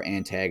technically our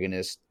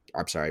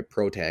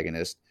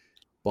protagonist.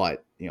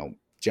 But, you know,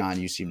 John,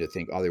 you seem to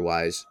think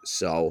otherwise.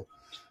 So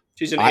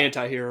she's an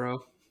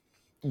anti-hero.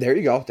 There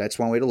you go. That's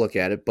one way to look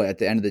at it. But at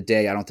the end of the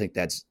day, I don't think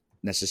that's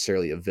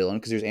necessarily a villain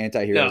because there's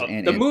anti-heroes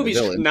and the movie's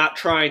not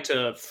trying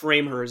to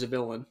frame her as a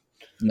villain.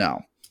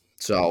 No.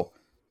 So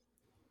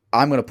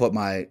I'm going to put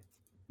my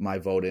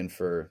vote in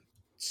for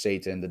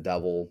Satan, the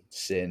devil,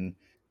 sin,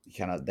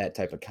 kind of that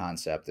type of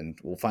concept, and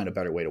we'll find a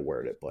better way to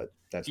word it, but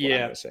that's what I'm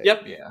going to say.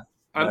 Yep. Yeah.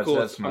 I'm cool.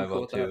 That's my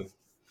vote too.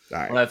 All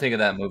right. When I think of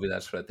that movie,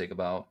 that's what I think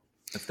about.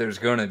 If there's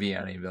going to be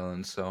any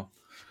villains, so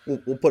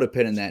we'll put a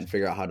pin in that and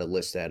figure out how to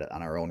list that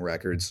on our own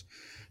records.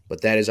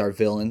 But that is our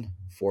villain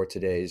for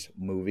today's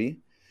movie.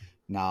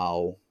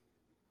 Now,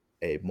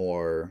 a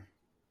more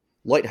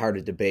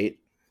lighthearted debate,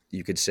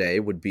 you could say,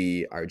 would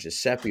be our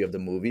Giuseppe of the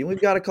movie. And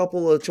we've got a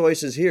couple of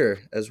choices here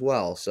as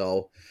well.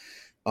 So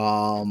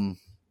the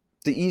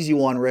easy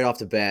one right off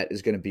the bat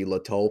is going to be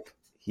Latope.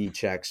 He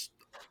checks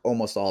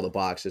almost all the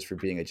boxes for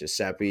being a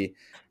Giuseppe.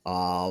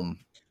 I'll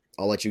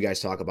let you guys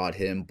talk about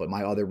him, but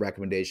my other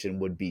recommendation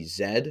would be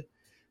Zed.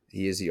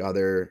 He is the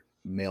other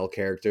male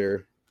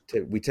character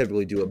we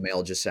typically do a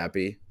male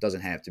Giuseppe.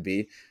 Doesn't have to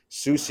be.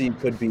 Susie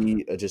could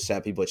be a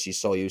Giuseppe, but she's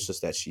so useless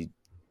that she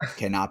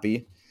cannot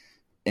be.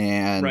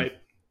 And Right.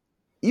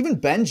 even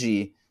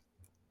Benji,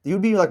 he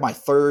would be like my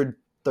third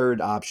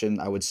option,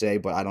 I would say,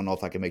 but I don't know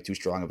if I can make too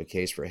strong of a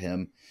case for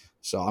him.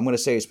 So I'm going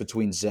to say it's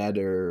between Zed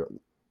or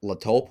La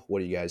Taupe. What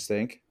do you guys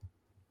think?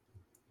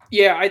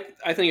 Yeah,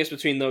 I think it's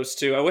between those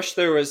two. I wish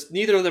there was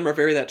neither of them are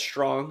very that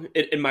strong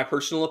in my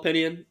personal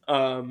opinion.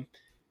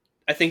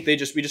 I think we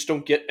just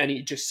don't get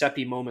any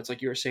Giuseppe moments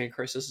like you were saying,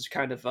 Chris. This is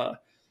kind of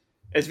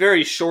it's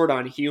very short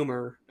on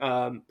humor,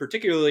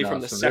 particularly from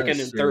the it's a second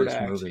very and third serious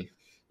act. movie.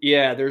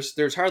 Yeah,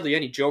 there's hardly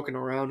any joking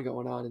around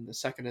going on in the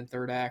second and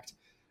third act.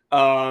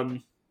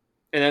 And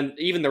then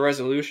even the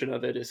resolution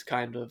of it is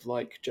kind of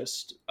like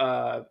just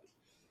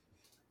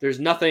there's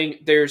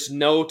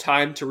no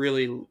time to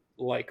really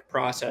like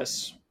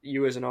process.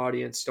 You as an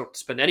audience don't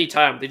spend any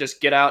time. They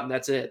just get out and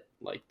that's it.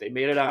 Like they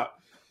made it out.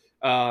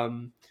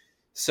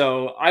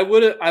 So I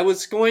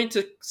was going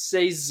to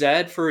say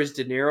Zed for his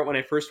De Niro when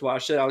I first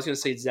watched it. I was going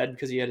to say Zed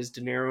because he had his De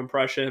Niro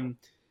impression.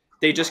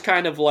 They just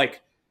kind of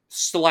like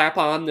slap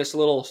on this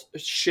little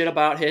shit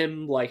about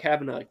him, like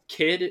having a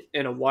kid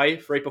and a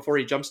wife right before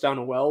he jumps down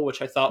a well,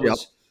 which I thought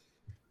was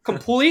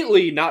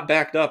completely not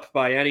backed up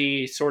by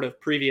any sort of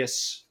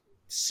previous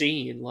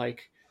scene.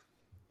 Like,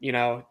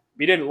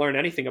 we didn't learn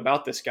anything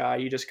about this guy.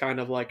 He just kind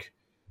of like,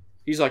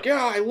 he's like,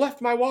 yeah, I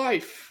left my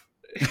wife.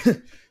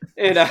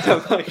 And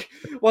I'm like,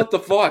 what the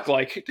fuck?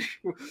 Like,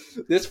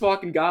 this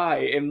fucking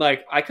guy. And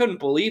like, I couldn't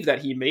believe that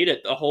he made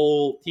it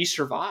he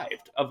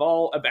survived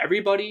of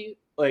everybody.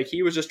 Like,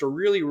 he was just a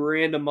really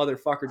random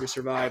motherfucker to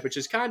survive, which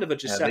is kind of a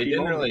Giuseppe They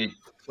didn't moment. really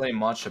play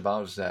much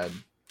about Zed.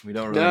 We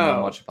don't really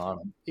know much about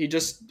him.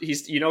 He's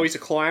he's a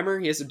climber.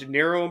 He has a De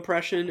Niro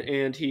impression,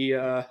 and he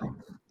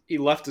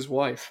left his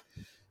wife.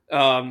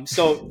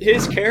 So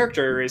his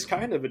character is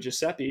kind of a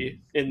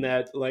Giuseppe in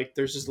that, like,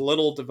 there's just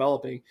little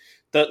developing.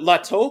 The La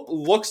Taupe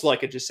looks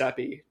like a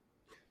Giuseppe,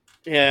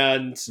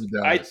 and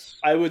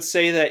I would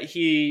say that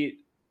he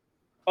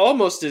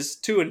almost is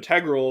too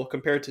integral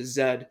compared to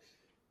Zed.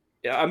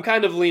 Yeah, I'm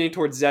kind of leaning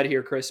towards Zed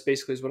here, Chris.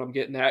 Basically, is what I'm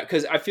getting at,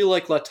 because I feel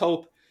like La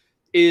Taupe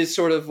is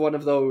sort of one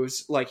of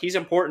those, like, he's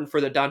important for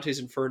the Dante's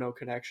Inferno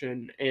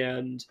connection,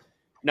 and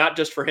not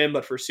just for him,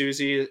 but for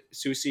Susie,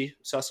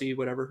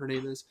 whatever her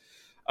name is.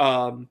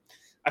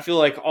 I feel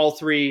like all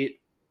three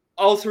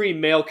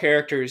male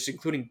characters,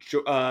 including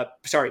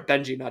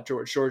Benji, not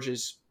George. George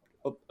is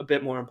a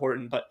bit more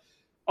important, but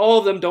all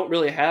of them don't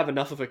really have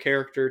enough of a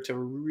character to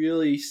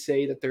really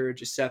say that they're a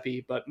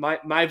Giuseppe. But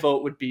my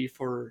vote would be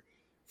for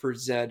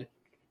Zed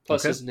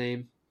plus his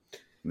name.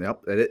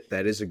 Yep,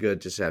 that is a good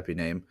Giuseppe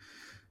name.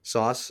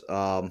 Sauce,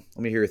 let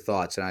me hear your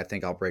thoughts, and I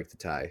think I'll break the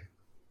tie.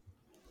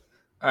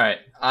 All right,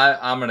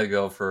 I'm going to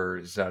go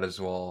for Zed as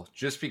well,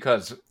 just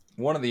because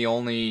one of the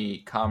only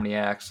comedy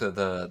acts of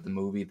the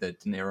movie, the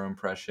De Niro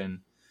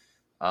impression.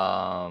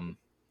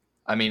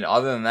 I mean,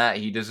 other than that,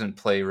 he doesn't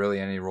play really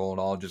any role at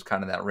all, just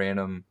kind of that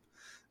random,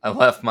 I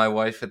left my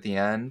wife at the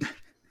end.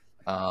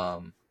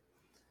 I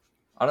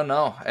don't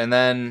know. And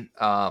then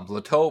La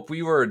Taupe,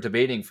 we were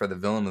debating for the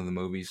villain of the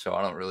movie, so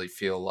I don't really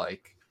feel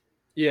like...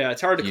 Yeah,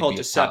 it's hard to call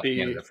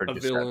Giuseppe a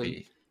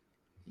villain.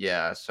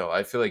 Yeah, so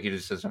I feel like he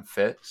just doesn't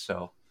fit,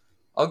 so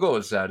I'll go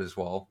with Zed as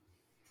well.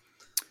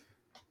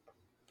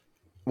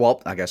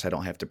 Well, I guess I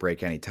don't have to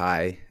break any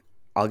tie.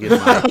 I'll give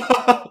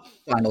my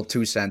final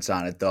 2 cents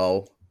on it,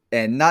 though.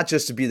 And not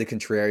just to be the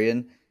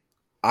contrarian,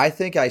 I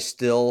think I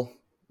still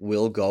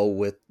will go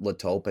with La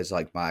Taupe as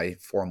like my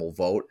formal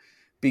vote,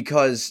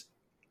 because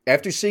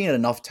after seeing it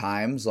enough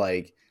times,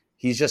 like,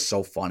 he's just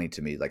so funny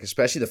to me. Like,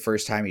 especially the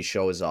first time he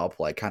shows up,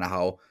 like, kind of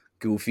how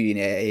goofy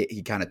and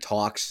he kind of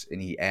talks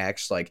and he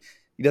acts. Like,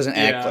 he doesn't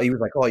act like he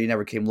was like, oh, you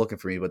never came looking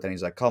for me, but then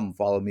he's like, come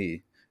follow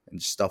me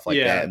and stuff like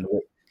that. And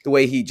the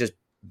way he just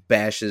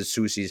bashes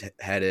Susie's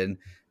head in,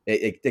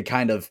 it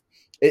kind of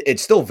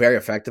it's still very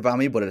effective on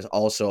me, but it's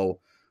also,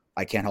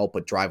 I can't help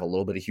but drive a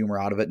little bit of humor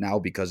out of it now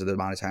because of the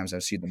amount of times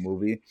I've seen the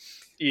movie.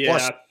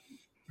 Yeah.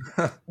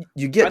 Plus,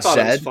 you get I thought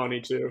Zed. It was funny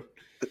too.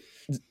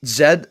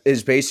 Zed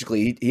is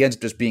basically, he ends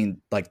up just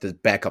being like the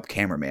backup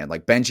cameraman.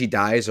 Like, Benji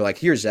dies, they're like,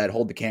 here's Zed,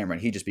 hold the camera,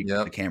 and he just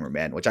becomes the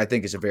cameraman, which I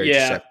think is a very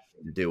deceptive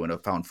thing to do in a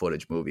found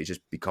footage movie,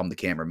 just become the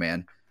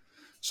cameraman.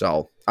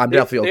 So I'm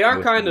definitely they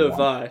are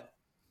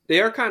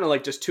kind of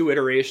like just two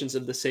iterations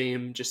of the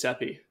same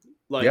Giuseppe.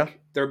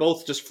 Like, they're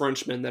both just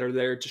Frenchmen that are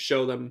there to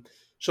show them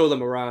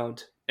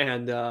around.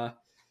 And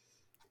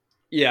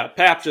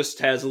Pap just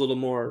has a little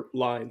more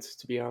lines,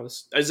 to be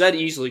honest. Zed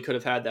easily could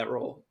have had that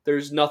role.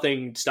 There's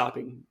nothing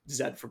stopping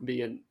Zed from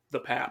being the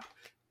Pap.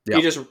 Yep.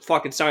 He just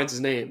fucking signs his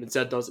name, and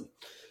Zed doesn't.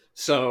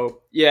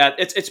 So yeah,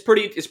 it's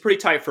pretty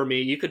tight for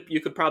me. You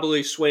could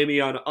probably sway me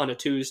on a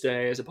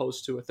Tuesday as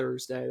opposed to a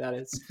Thursday.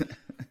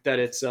 That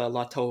it's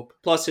La Taupe.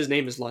 Plus, his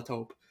name is La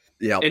Taupe.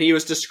 Yeah, and he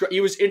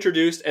was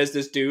introduced as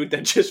this dude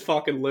that just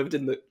fucking lived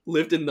in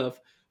the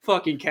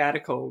fucking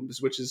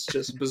catacombs, which is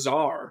just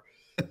bizarre.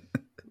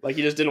 Like,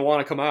 he just didn't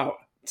want to come out.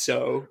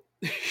 So,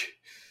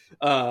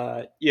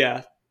 I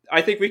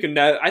think we can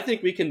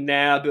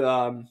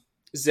nab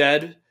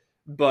Zed,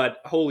 but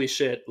holy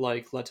shit,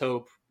 like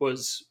Latope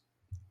was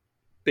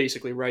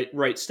basically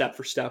right step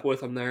for step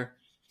with him there.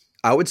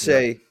 I would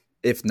say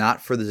if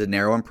not for the De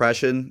Niro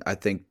impression, I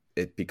think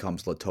it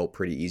becomes Latope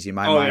pretty easy in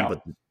my mind. Yeah.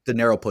 But De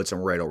Niro puts him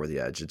right over the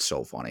edge. It's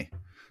so funny.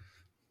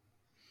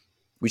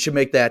 We should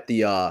make that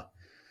the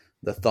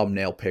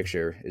thumbnail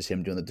picture is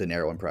him doing the De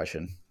Niro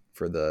impression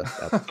for the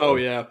episode. Oh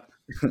yeah,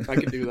 I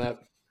could do that.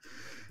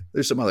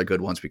 There's some other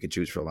good ones we could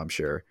choose from, I'm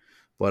sure.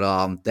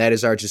 But that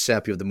is our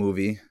Giuseppe of the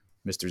movie,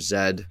 Mr.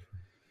 Zed,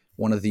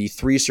 one of the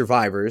 3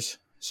 survivors.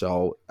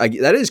 So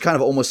that is kind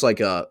of almost like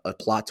a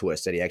plot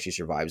twist that he actually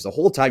survives. The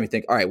whole time you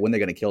think, all right, when are they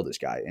going to kill this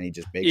guy? And he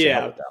just makes it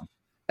out with them.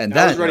 And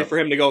then I was ready for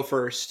him to go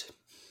first.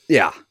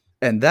 Yeah.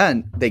 And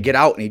then they get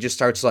out and he just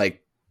starts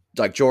like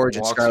George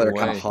and Skyler are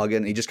kind of hugging.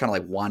 And he just kind of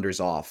like wanders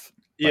off.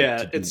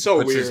 Yeah, it's so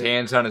weird. Puts his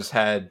hands on his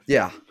head.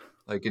 Yeah.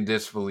 Like in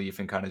disbelief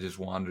and kind of just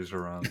wanders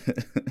around.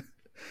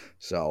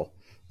 So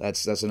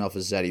that's enough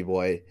of Zeddy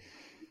boy.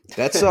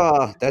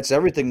 That's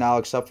everything now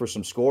except for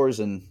some scores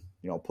and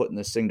putting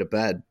this thing to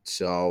bed.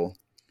 So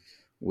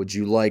would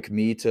you like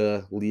me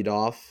to lead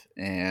off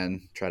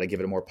and try to give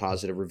it a more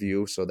positive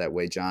review so that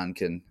way John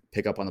can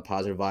pick up on the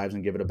positive vibes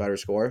and give it a better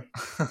score?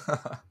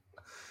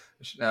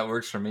 That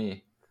works for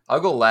me. I'll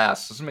go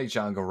last. Let's make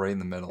John go right in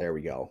the middle. There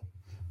we go.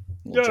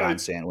 Little John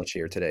sandwich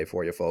here today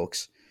for you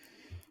folks.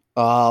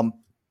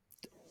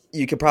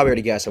 You could probably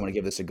already guess I'm going to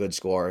give this a good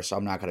score, so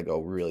I'm not going to go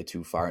really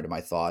too far into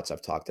my thoughts.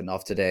 I've talked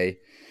enough today.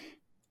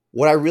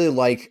 What I really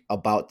like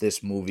about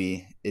this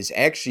movie is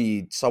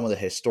actually some of the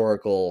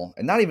historical,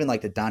 and not even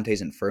like the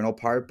Dante's Inferno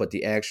part, but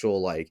the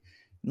actual like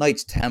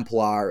Knights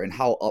Templar and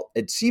how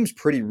it seems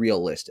pretty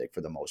realistic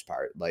for the most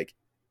part. Like,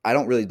 I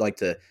don't really like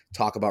to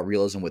talk about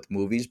realism with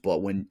movies,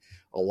 but when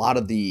a lot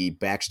of the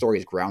backstory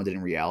is grounded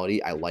in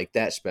reality, I like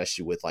that,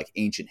 especially with like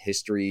ancient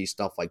history,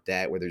 stuff like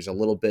that, where there's a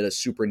little bit of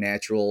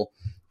supernatural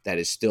that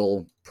is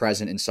still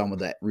present in some of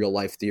the real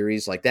life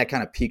theories. Like that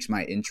kind of piques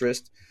my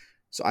interest.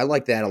 So I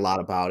like that a lot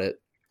about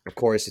it. Of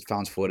course, it's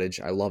found footage.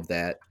 I love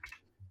that.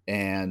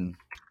 And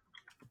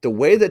the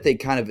way that they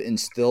kind of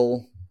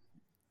instill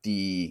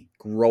the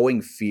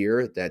growing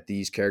fear that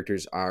these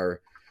characters are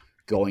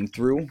going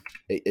through,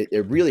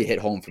 it really hit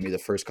home for me the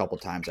first couple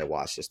times I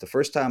watched this. The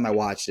first time I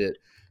watched it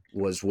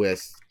was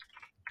with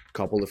a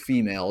couple of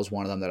females,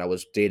 one of them that I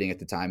was dating at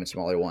the time and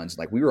some other ones.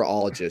 Like we were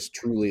all just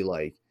truly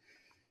like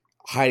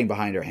hiding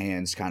behind our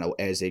hands kind of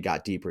as they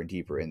got deeper and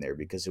deeper in there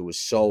because it was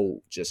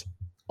so just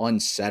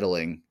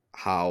unsettling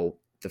how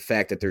the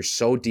fact that they're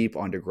so deep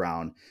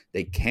underground,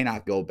 they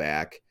cannot go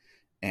back.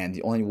 And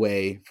the only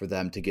way for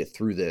them to get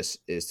through this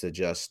is to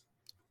just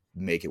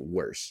make it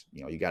worse.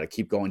 You got to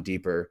keep going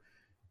deeper.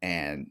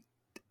 And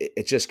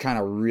it just kind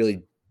of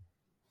really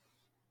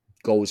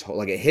goes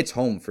like it hits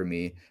home for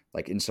me,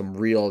 like in some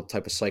real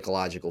type of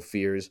psychological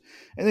fears.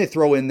 And they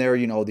throw in there,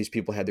 these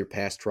people had their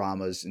past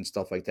traumas and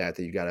stuff like that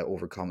you got to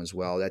overcome as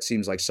well. That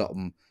seems like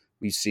something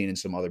we've seen in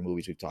some other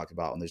movies we've talked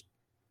about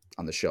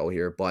on the show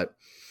here. But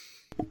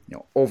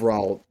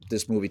overall,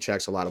 this movie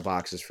checks a lot of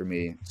boxes for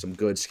me. Some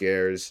good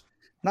scares,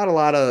 not a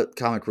lot of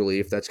comic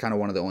relief. That's kind of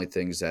one of the only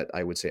things that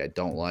I would say I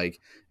don't like.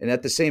 And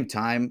at the same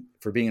time,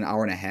 for being an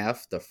hour and a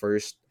half, the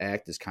first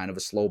act is kind of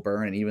a slow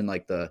burn. And even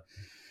like they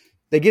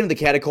get into the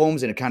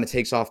catacombs and it kind of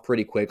takes off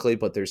pretty quickly,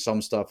 but there's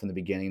some stuff in the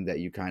beginning that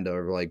you kind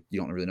of like, you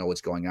don't really know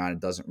what's going on. It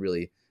doesn't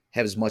really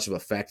have as much of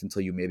effect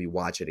until you maybe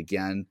watch it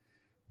again.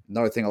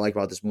 Another thing I like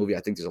about this movie,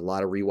 I think there's a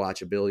lot of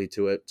rewatchability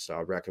to it. So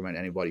I recommend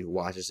anybody who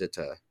watches it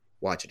to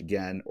watch it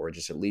again, or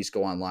just at least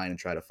go online and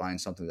try to find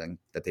something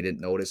that they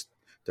didn't notice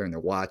during their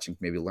watch and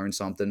maybe learn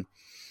something.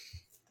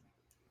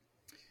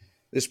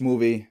 This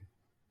movie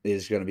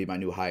is going to be my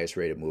new highest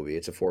rated movie.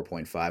 It's a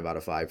 4.5 out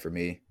of 5 for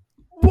me.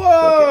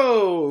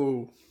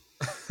 Whoa!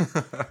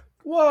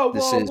 Whoa!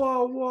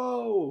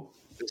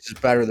 This is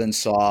better than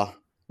Saw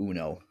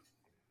Uno.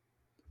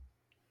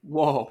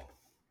 Whoa.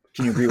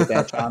 Can you agree with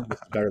that, John? This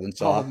is better than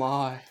Saw. Oh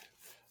my.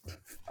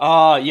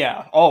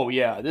 Yeah. Oh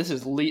yeah. This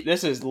is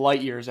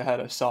light years ahead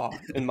of Saw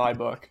in my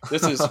book.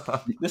 This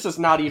is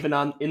not even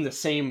in the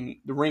same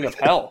ring of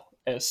hell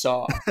as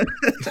Saw.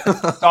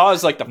 Saw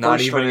is like the not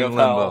first even ring in of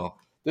limbo. hell.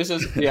 This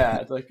is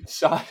like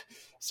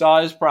Saw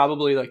is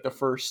probably like the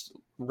first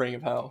ring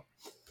of hell.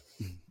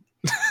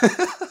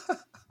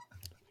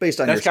 Based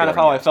on that's kind of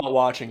how I felt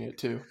watching it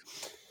too.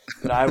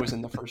 That I was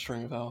in the first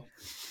ring of hell.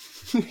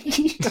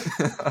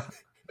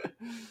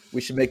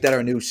 We should make that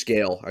our new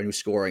scale. Our new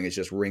scoring is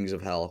just rings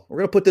of hell. We're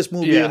gonna put this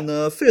movie in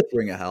the 5th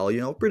ring of hell.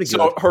 Pretty good.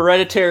 So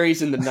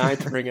Hereditary's in the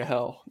 9th ring of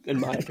hell, in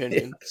my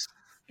opinion. Yes.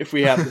 If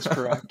we have this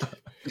correct,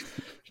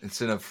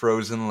 it's in a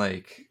frozen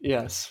lake.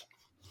 Yes.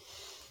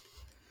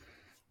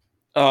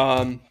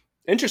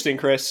 Interesting,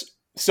 Chris.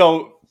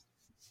 So,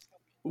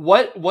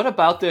 what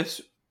about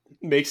this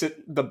makes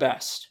it the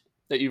best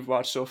that you've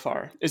watched so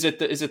far? Is it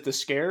the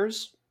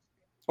scares?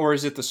 Or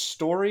is it the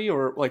story,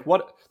 or like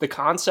what the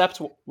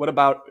concept? What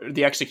about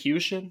the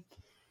execution?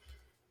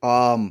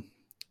 So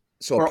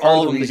or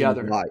all of them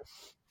together.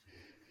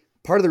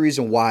 Part of the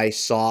reason why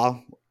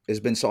Saw has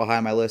been so high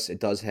on my list. It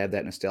does have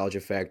that nostalgia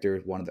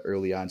factor. One of the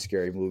early on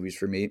scary movies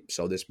for me.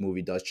 So this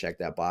movie does check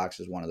that box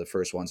as one of the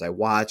first ones I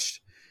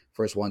watched,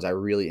 first ones I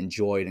really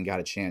enjoyed and got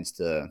a chance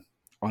to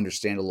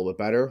understand a little bit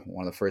better.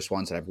 One of the first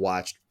ones that I've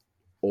watched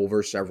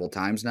over several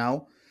times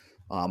now.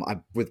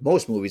 With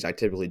most movies, I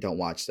typically don't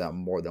watch them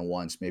more than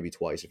once, maybe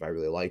twice if I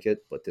really like it.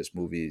 But this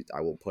movie,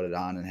 I will put it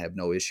on and have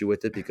no issue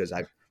with it because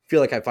I feel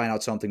like I find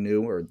out something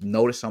new or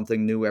notice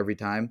something new every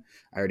time.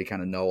 I already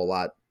kind of know a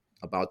lot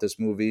about this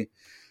movie.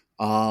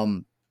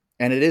 And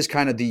it is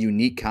kind of the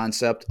unique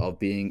concept of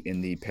being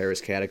in the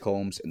Paris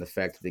catacombs and the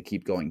fact that they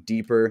keep going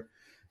deeper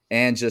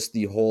and just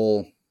the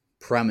whole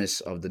premise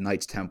of the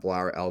Knights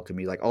Templar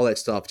alchemy, like all that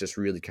stuff just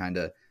really kind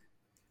of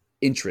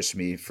interests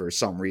me for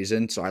some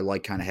reason. So I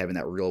like kind of having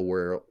that real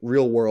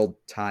world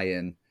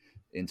tie-in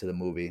into the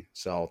movie.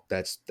 So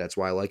that's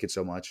why I like it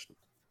so much.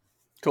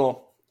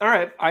 Cool. All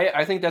right.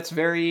 I think that's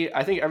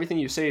I think everything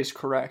you say is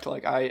correct.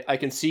 Like I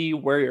can see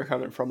where you're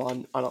coming from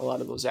on a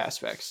lot of those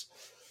aspects.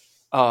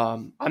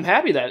 I'm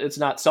happy that it's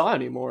not Saw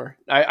anymore.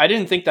 I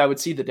didn't think that would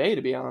see the day,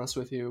 to be honest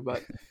with you,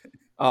 but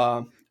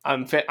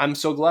I'm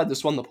so glad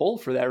this won the poll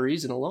for that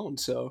reason alone.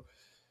 So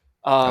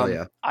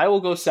Yeah. I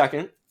will go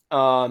second.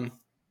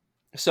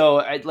 So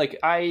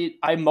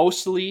I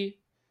mostly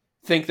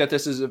think that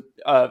this is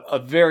a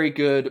very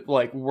good,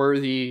 like,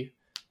 worthy,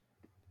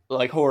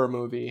 like, horror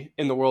movie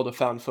in the world of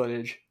found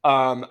footage.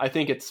 I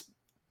think it's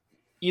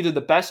either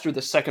the best or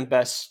the second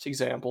best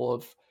example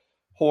of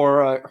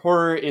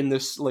horror in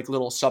this, like,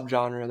 little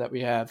subgenre that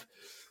we have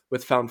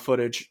with found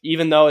footage,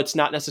 even though it's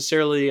not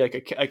necessarily like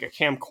a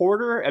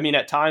camcorder. I mean,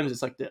 at times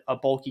it's like a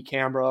bulky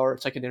camera or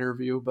it's like an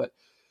interview, but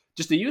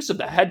just the use of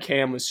the head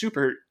cam was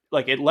super,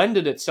 like, it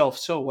lended itself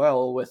so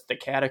well with the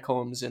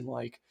catacombs and,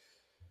 like,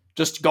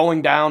 just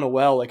going down a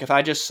well. Like, if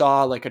I just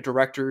saw, like, a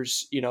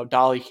director's,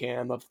 dolly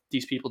cam of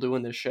these people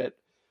doing this shit,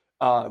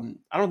 I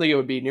don't think it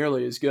would be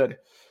nearly as good.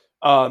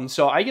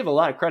 So I give a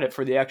lot of credit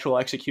for the actual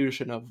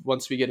execution of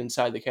once we get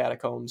inside the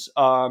catacombs.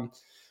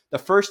 The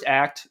first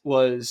act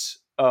was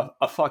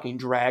a fucking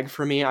drag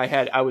for me.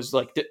 I was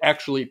like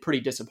actually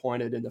pretty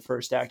disappointed in the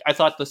first act. I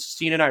thought the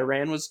scene in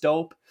Iran was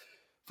dope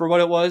for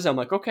what it was. I'm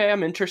like, okay,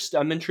 I'm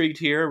intrigued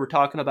here. We're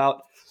talking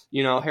about,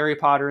 Harry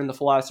Potter and the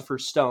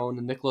Philosopher's Stone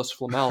and Nicholas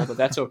Flamel, but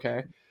that's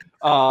okay.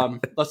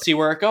 Let's see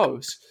where it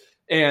goes.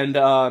 And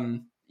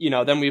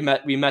then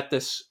we met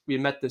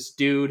this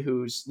dude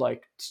who's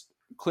like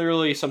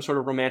clearly some sort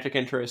of romantic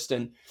interest,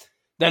 and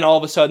then all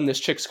of a sudden this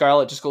chick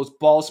Scarlett just goes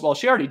balls. Well,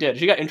 she already did.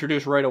 She got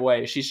introduced right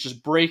away. She's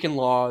just breaking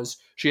laws.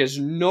 She has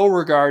no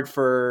regard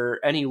for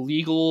any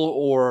legal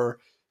or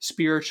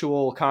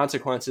spiritual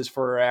consequences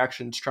for her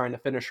actions trying to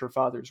finish her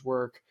father's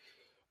work.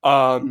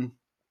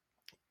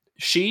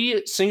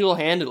 She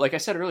single-handed, like I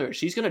said earlier,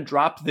 she's going to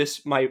drop the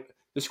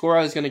score.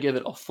 I was going to give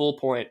it a full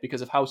point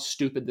because of how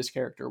stupid this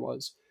character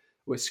was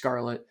with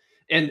Scarlett.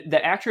 And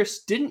the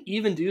actress didn't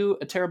even do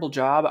a terrible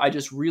job. I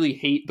just really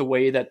hate the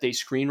way that they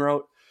screen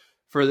wrote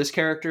for this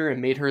character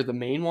and made her the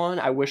main one.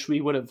 I wish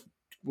we would have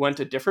went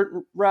a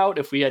different route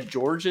if we had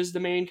George as the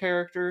main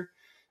character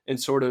and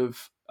sort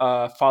of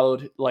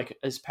followed like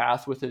his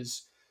path with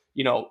his,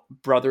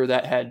 brother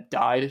that had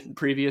died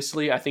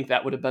previously. I think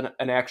that would have been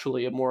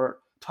actually a more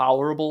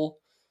tolerable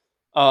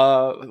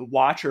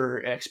watch or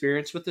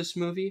experience with this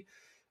movie.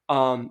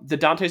 The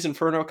Dante's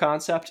Inferno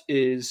concept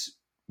is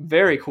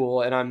very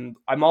cool, and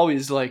I'm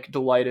always like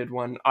delighted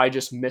when I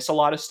just miss a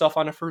lot of stuff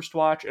on a first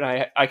watch,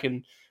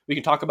 and we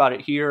can talk about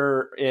it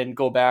here and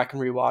go back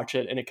and rewatch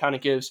it, and it kind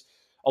of gives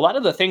a lot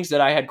of the things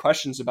that I had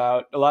questions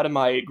about. A lot of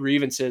my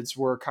grievances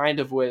were kind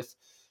of with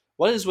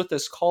what is with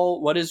this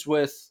cult, what is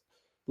with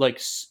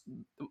like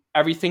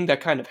everything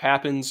that kind of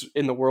happens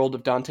in the world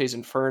of Dante's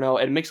Inferno.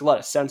 And it makes a lot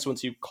of sense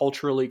once you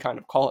culturally kind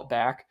of call it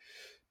back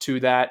to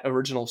that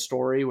original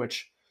story,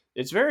 which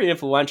it's very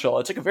influential.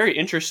 It's like a very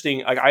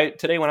interesting, like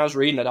today when I was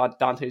reading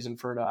Dante's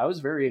Inferno, I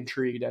was very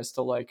intrigued as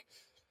to like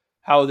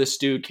how this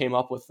dude came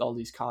up with all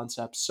these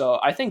concepts. So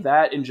I think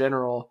that in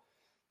general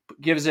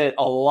gives it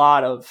a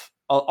lot of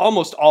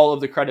almost all of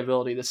the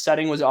credibility. The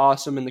setting was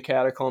awesome in the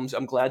catacombs.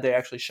 I'm glad they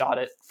actually shot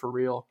it for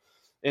real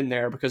in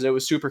there because it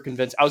was super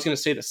convincing. I was going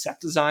to say the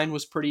set design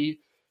was pretty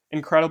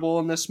incredible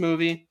in this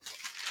movie.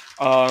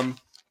 I'm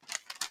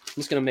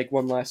just going to make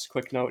one last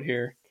quick note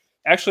here.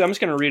 Actually, I'm just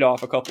going to read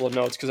off a couple of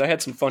notes because I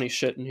had some funny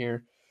shit in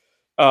here.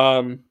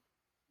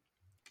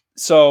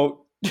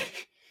 So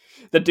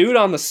the dude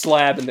on the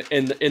slab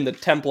in the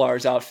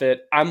Templar's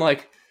outfit,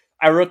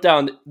 I wrote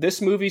down, this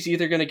movie's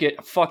either going to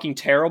get fucking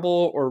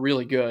terrible or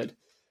really good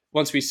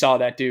once we saw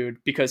that dude,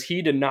 because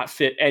he did not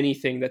fit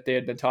anything that they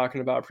had been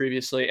talking about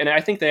previously. And I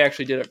think they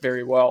actually did it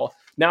very well.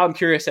 Now I'm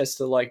curious as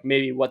to like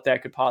maybe what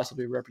that could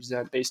possibly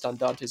represent based on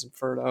Dante's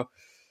Inferno.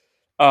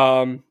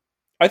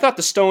 I thought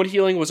the stone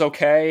healing was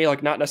okay,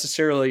 like not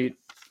necessarily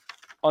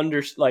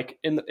like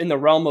in the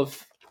realm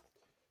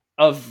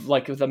of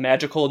like the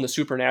magical and the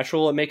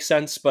supernatural. It makes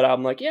sense, but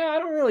I'm like, yeah, I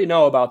don't really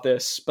know about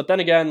this. But then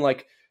again,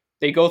 like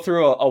they go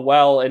through a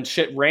well and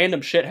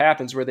random shit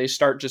happens where they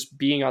start just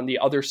being on the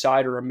other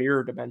side or a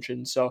mirror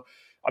dimension. So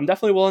I'm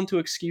definitely willing to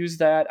excuse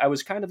that. I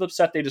was kind of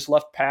upset they just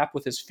left Pap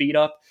with his feet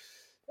up.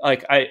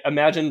 Like, I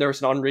imagine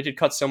there's an unrated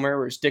cut somewhere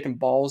where his dick and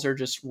balls are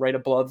just right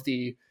above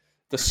the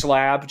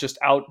slab, just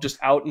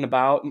out and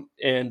about,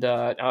 and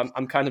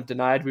I'm kind of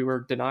denied. We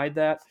were denied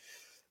that.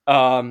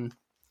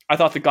 I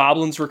thought the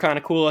goblins were kind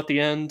of cool at the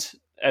end.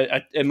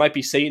 It might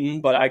be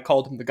Satan, but I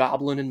called him the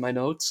Goblin in my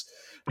notes.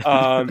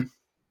 I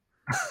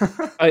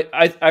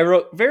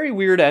wrote very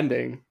weird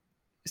ending,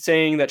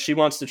 saying that she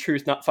wants the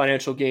truth, not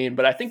financial gain.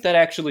 But I think that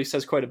actually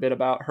says quite a bit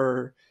about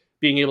her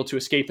being able to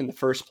escape in the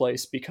first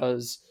place,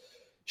 because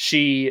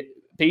she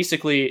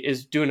basically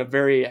is doing a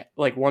very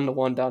like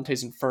one-to-one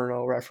Dante's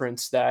Inferno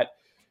reference that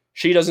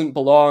she doesn't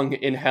belong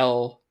in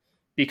hell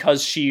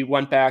because she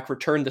went back,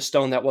 returned the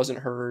stone that wasn't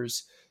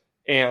hers,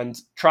 and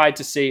tried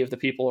to save the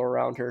people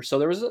around her. So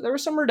there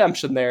was some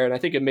redemption there, and I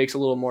think it makes a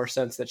little more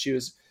sense that she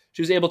was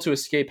able to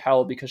escape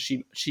hell because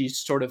she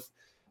sort of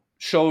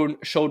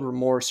showed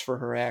remorse for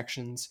her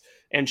actions,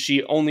 and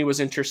she only was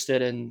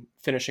interested in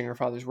finishing her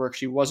father's work.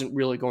 She wasn't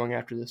really going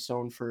after the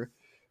stone for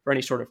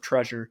any sort of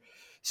treasure.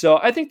 So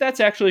I think that's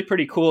actually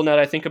pretty cool now that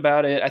I think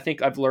about it. I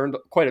think I've learned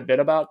quite a bit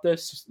about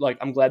this. Like,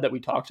 I'm glad that we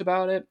talked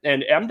about it,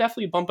 and I'm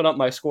definitely bumping up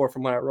my score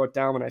from what I wrote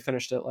down when I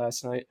finished it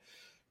last night.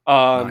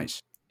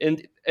 Nice.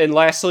 And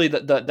lastly,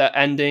 the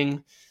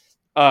ending,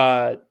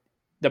 the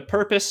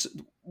purpose,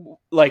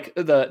 like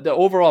the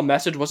overall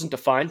message wasn't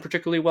defined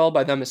particularly well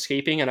by them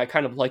escaping, and I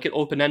kind of like it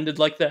open-ended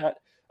like that.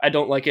 I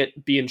don't like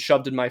it being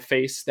shoved in my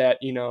face that,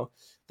 you know,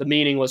 the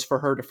meaning was for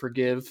her to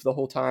forgive the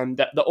whole time.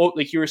 That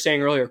like you were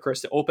saying earlier,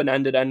 Chris, the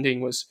open-ended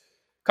ending was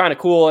kind of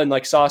cool. And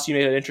like Sauce, you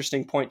made an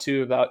interesting point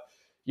too about,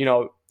 you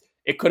know,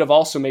 it could have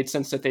also made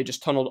sense that they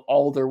just tunneled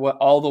all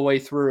the way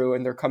through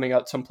and they're coming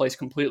out someplace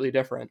completely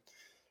different.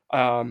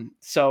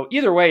 So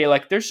either way,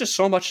 like there's just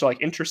so much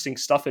like interesting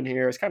stuff in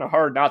here. It's kind of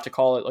hard not to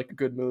call it like a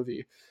good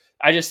movie.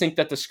 I just think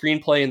that the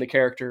screenplay and the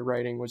character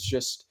writing was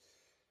just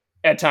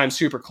at times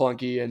super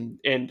clunky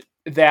and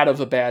that of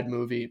a bad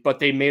movie, but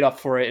they made up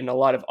for it in a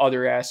lot of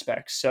other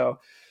aspects. So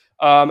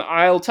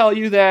I'll tell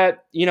you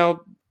that, you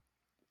know,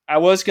 I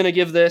was going to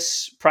give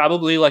this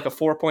probably like a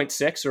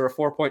 4.6 or a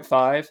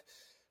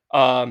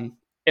 4.5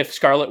 if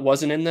Scarlett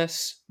wasn't in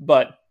this,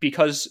 but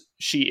because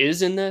she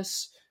is in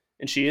this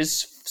and she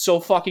is so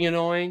fucking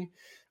annoying,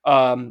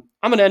 I'm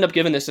going to end up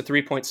giving this a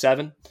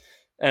 3.7.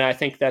 And I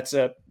think that's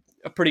a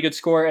pretty good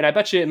score. And I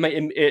bet you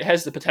it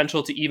has the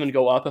potential to even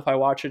go up if I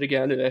watch it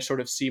again and I sort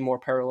of see more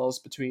parallels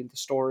between the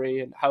story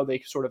and how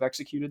they sort of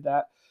executed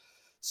that.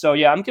 So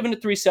yeah, I'm giving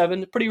it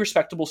 3.7, pretty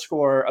respectable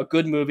score, a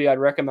good movie. I'd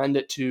recommend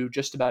it to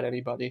just about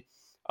anybody.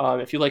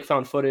 If you like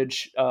found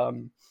footage,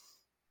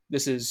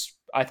 this is,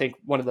 I think,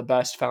 one of the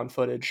best found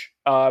footage.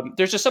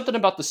 There's just something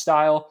about the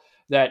style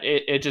that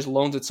it just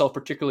loans itself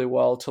particularly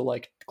well to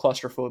like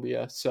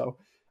claustrophobia. So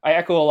I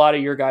echo a lot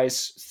of your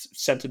guys'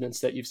 sentiments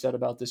that you've said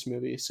about this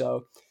movie.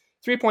 So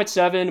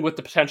 3.7 with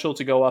the potential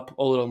to go up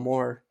a little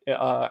more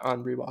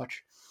on rewatch.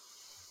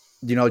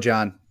 You know,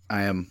 John,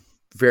 I am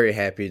very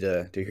happy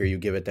to hear you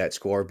give it that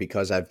score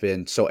because I've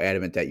been so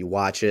adamant that you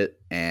watch it,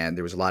 and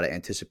there was a lot of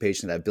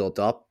anticipation that I built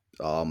up.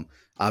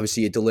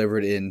 Obviously, it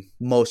delivered in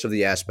most of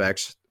the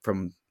aspects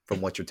from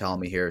what you're telling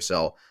me here,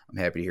 so I'm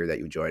happy to hear that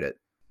you enjoyed it.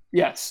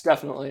 Yes,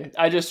 definitely.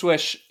 I just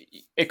wish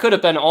it could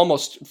have been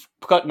almost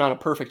cutting on a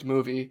perfect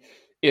movie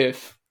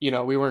if, you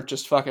know, we weren't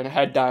just fucking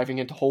head diving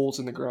into holes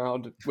in the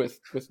ground with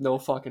no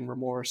fucking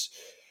remorse.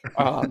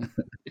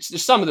 It's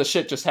just some of the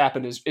shit just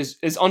happened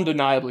is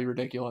undeniably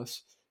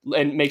ridiculous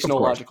and makes no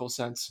logical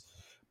sense.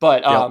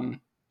 But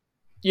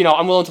you know,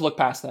 I'm willing to look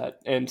past that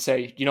and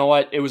say, you know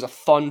what, it was a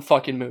fun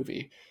fucking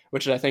movie,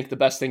 which is I think the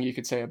best thing you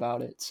could say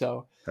about it.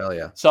 So hell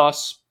yeah.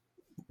 Sauce,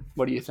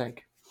 what do you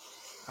think?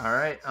 All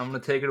right, I'm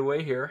going to take it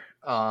away here.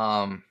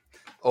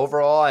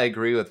 Overall, I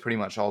agree with pretty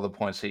much all the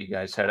points that you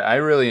guys said. I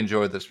really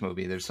enjoyed this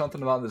movie. There's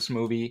something about this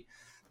movie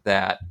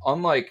that,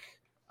 unlike,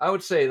 I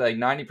would say, like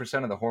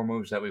 90% of the horror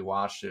movies that we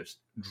watched, just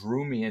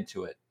drew me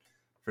into it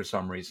for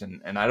some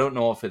reason. And I don't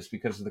know if it's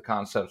because of the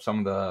concept, some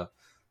of the,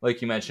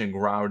 like you mentioned,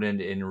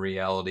 grounded in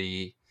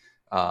reality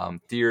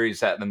theories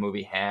that the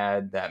movie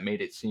had that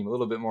made it seem a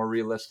little bit more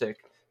realistic.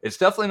 It's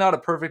definitely not a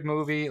perfect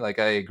movie. Like,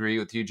 I agree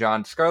with you,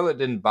 John. Scarlett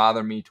didn't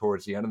bother me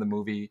towards the end of the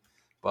movie,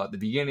 but the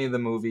beginning of the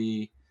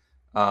movie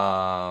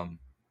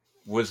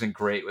wasn't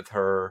great with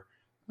her.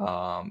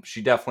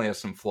 She definitely has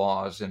some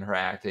flaws in her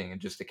acting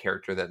and just the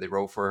character that they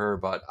wrote for her,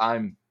 but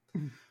I'm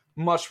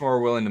much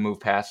more willing to move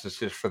past this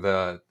just for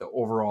the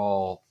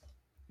overall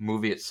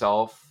movie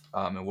itself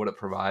and what it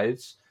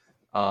provides.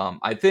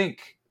 I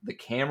think the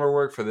camera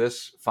work for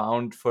this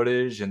found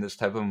footage and this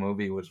type of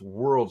movie was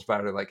worlds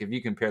better. Like, if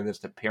you compare this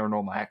to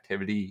Paranormal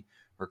Activity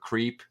or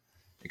Creep,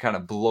 it kind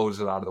of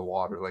blows it out of the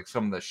water. Like,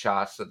 some of the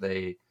shots that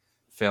they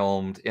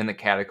filmed in the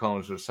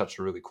catacombs was such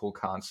a really cool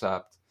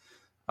concept.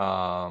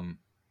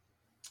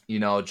 You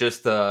know,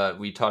 just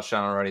we touched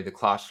on already, the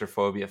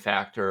claustrophobia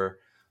factor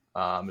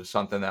is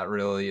something that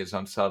really is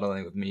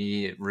unsettling with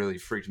me. It really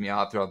freaked me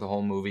out throughout the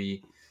whole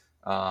movie.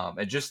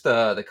 And just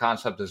the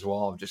concept as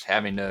well of just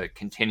having to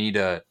continue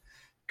to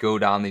go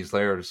down these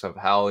layers of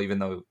hell, even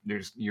though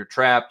you're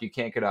trapped, you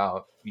can't get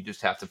out. You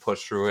just have to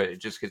push through it. It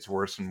just gets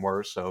worse and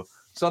worse. So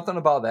something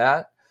about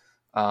that.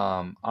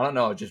 I don't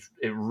know.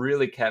 It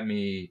really kept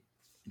me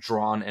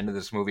drawn into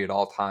this movie at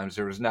all times.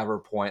 There was never a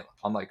point,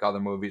 unlike other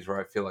movies, where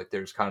I feel like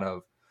there's kind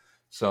of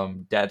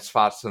some dead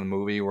spots in the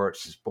movie where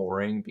it's just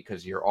boring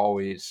because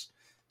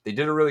they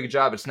did a really good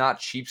job. It's not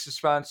cheap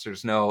suspense.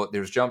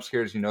 There's jump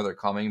scares, they're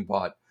coming,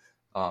 but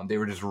they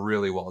were just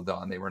really well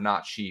done. They were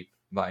not cheap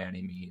by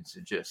any means.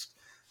 It just,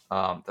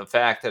 the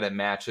fact that it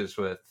matches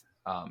with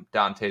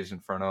Dante's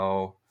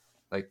Inferno,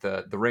 like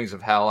the Rings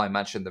of Hell, I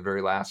mentioned the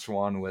very last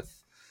one with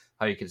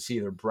how you can see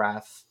their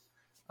breath.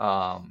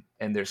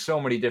 And there's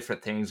so many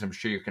different things I'm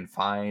sure you can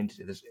find.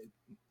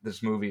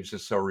 This movie is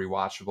just so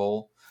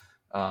rewatchable.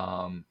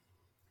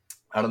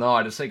 I don't know.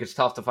 I just think it's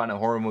tough to find a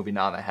horror movie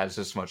now that has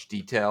this much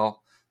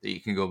detail that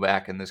you can go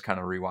back in this kind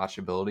of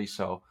rewatchability.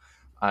 So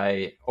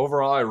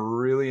overall, I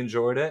really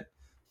enjoyed it.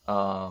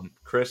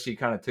 Chris, you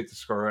kind of took the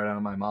score right out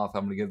of my mouth.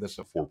 I'm going to give this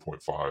a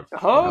 4.5.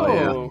 Oh, I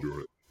yeah. really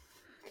enjoyed it.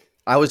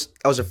 I was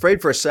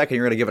afraid for a second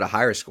you were going to give it a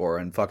higher score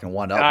and fucking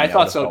one up. I me.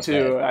 thought so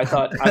too. I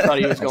thought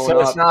he was going so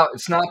up.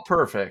 it's not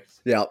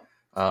perfect. Yeah.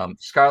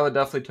 Scarlett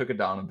definitely took it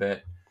down a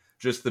bit,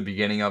 just the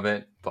beginning of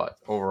it, but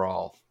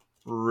overall,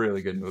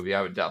 really good movie.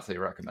 I would definitely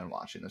recommend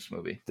watching this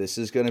movie. This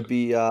is going to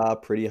be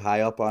pretty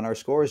high up on our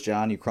scores,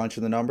 John. You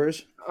crunching the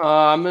numbers?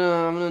 I'm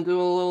gonna do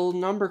a little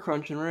number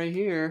crunching right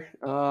here.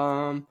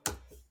 Boom,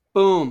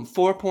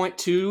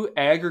 4.2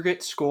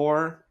 aggregate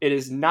score. It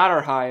is not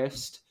our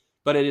highest,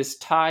 but it is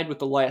tied with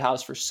The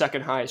Lighthouse for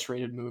second highest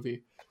rated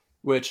movie,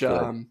 which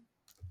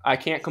I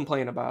can't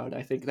complain about.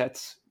 I think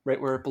that's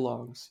right where it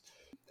belongs.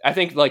 I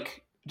think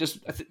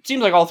it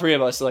seems like all three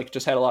of us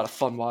just had a lot of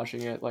fun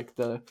watching it. Like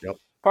the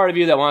part of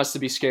you that wants to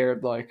be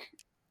scared,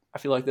 I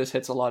feel like this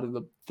hits a lot of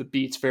the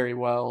beats very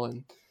well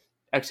and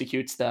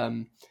executes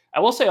them. I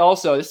will say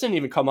also, this didn't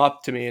even come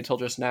up to me until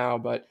just now,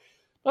 but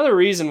another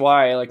reason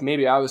why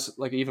maybe I was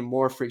even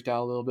more freaked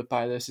out a little bit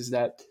by this is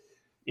that,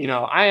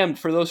 I am,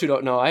 for those who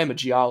don't know, I am a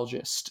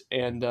geologist,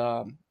 and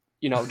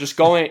just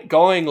going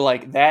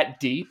that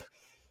deep,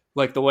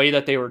 the way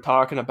that they were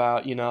talking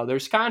about,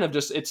 there's kind of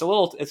just, it's a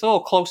little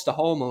close to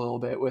home a little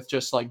bit with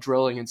just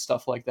drilling and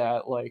stuff like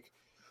that.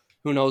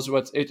 Who knows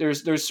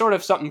there's sort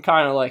of something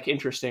kind of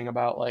interesting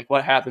about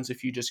what happens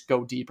if you just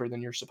go deeper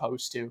than you're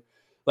supposed to.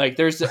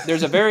 There's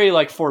a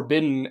very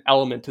forbidden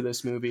element to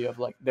this movie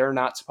of they're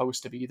not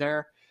supposed to be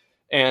there.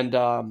 And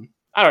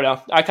I don't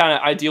know.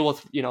 I deal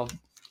with,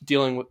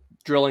 dealing with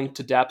drilling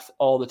to depth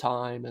all the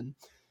time. And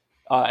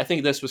I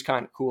think this was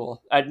kind of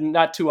cool.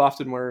 Not too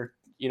often where,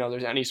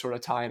 there's any sort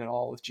of tie in at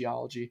all with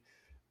geology.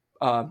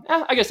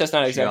 I guess that's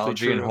not exactly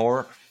geology true. and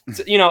horror.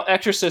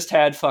 Exorcist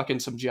had fucking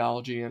some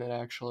geology in it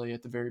actually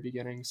at the very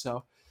beginning.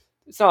 So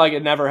it's not like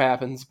it never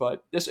happens,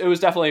 but it was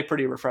definitely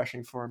pretty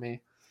refreshing for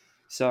me.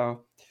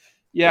 So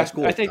yeah,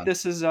 Cool, I think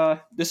this is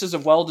a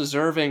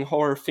well-deserving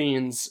Horror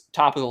Fiends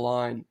top of the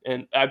line,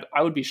 and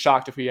I would be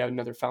shocked if we had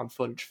another found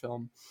footage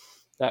film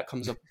that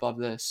comes up above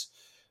this.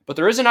 But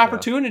there is an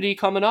opportunity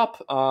coming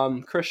up.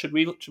 Chris, should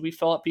we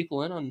fill up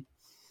people in on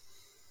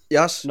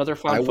Yes, another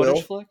found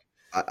footage flick?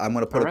 I'm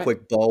going to put a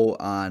quick bow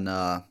on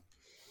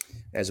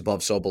As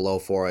Above, So Below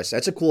for us.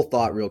 That's a cool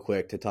thought real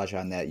quick to touch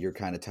on that. You're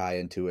kind of tie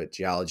into it,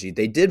 geology.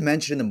 They did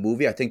mention in the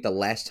movie, I think the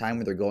last time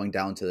when they're going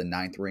down to the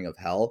 9th ring of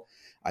hell,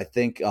 I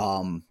think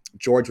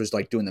George was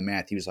doing the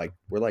math. He was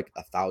we're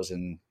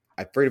 1,000.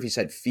 I forget if he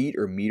said feet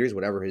or meters,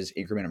 whatever his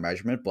increment of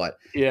measurement. But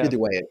either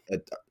way,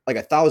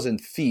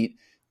 1,000 feet,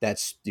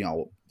 that's,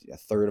 a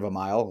third of a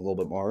mile, a little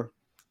bit more.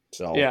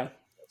 So yeah,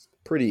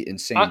 pretty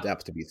insane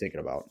depth to be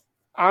thinking about.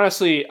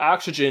 Honestly,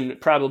 oxygen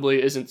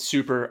probably isn't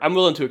super. I'm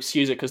willing to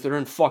excuse it because they're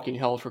in fucking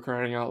hell for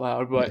crying out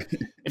loud. But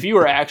if you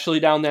were actually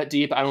down that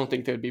deep, I don't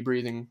think they'd be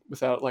breathing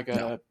without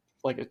a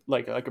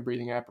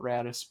breathing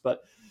apparatus.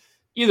 But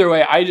either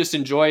way, I just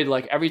enjoyed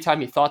every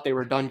time you thought they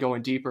were done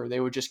going deeper, they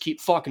would just keep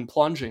fucking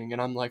plunging,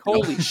 and I'm like,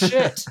 holy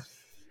shit!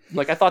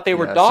 I thought they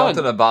were done.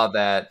 Something about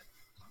that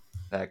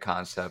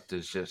concept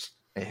is just,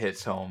 it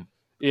hits home.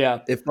 Yeah.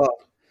 If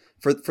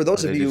for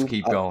those of you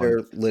keep out going.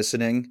 there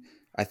listening,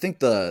 I think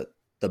the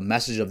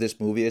message of this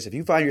movie is if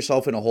you find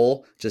yourself in a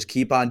hole, just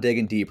keep on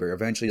digging deeper.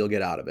 Eventually, you'll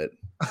get out of it.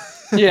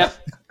 Yeah.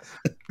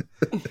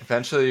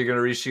 Eventually, you're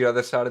gonna reach the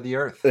other side of the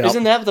earth. Yep.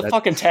 Isn't that the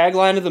fucking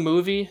tagline of the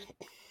movie?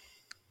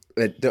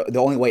 The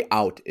only way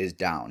out is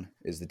down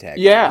is the tag.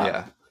 Yeah.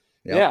 Yeah.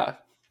 Yep. Yeah.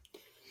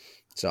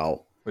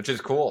 So, Which is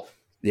cool.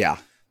 yeah.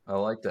 I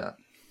like that.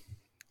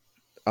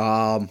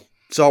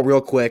 So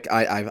real quick,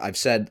 I've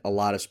said a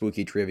lot of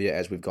spooky trivia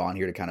as we've gone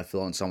here to kind of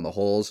fill in some of the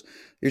holes.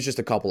 Here's just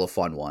a couple of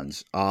fun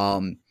ones.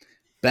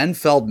 Ben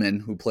Feldman,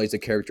 who plays the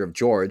character of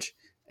George,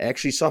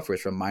 actually suffers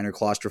from minor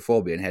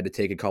claustrophobia and had to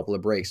take a couple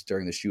of breaks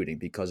during the shooting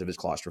because of his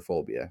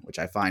claustrophobia, which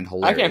I find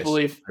hilarious. I can't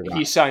believe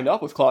he signed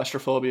up with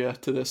claustrophobia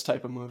to this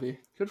type of movie.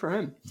 Good for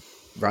him.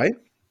 Right?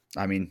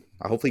 I mean,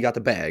 I hopefully got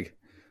the bag.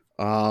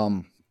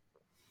 So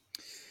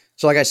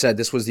like I said,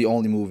 this was the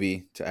only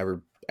movie to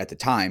ever, at the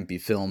time, be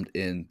filmed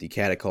in the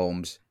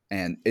catacombs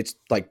And it's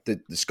like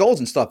the skulls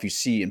and stuff you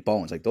see in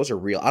Bones, like those are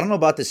real. I don't know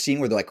about the scene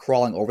where they're like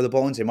crawling over the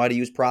bones. They might have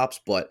used props,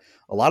 but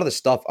a lot of the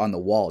stuff on the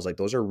walls, like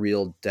those are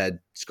real dead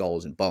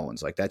skulls and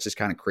bones. Like that's just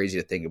kind of crazy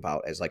to think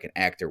about as like an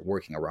actor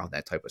working around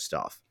that type of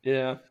stuff.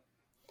 Yeah.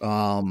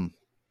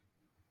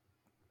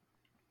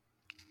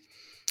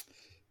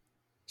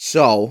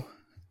 So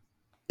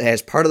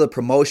as part of the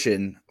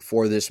promotion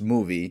for this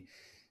movie,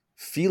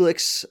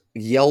 Felix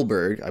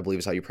Yelberg, I believe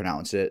is how you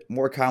pronounce it,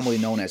 more commonly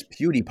known as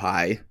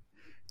PewDiePie,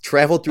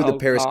 traveled through the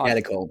Paris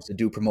catacombs to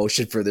do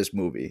promotion for this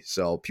movie.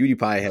 So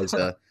PewDiePie has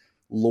a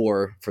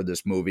lore for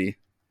this movie.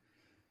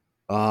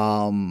 There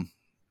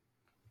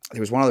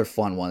was one other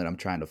fun one that I'm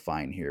trying to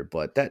find here,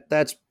 but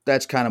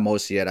that's kind of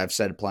mostly it. I've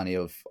said plenty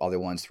of other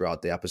ones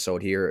throughout the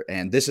episode here,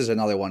 and this is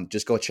another one.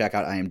 Just go check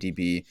out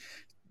IMDb.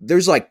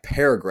 There's like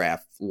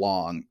paragraph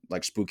long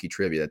like spooky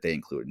trivia that they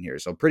include in here,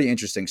 so pretty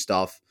interesting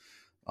stuff.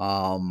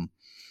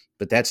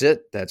 But that's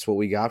it. That's what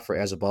we got for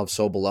As Above,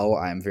 So Below.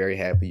 I'm very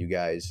happy you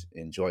guys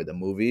enjoyed the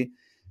movie.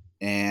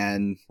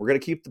 And we're going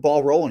to keep the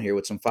ball rolling here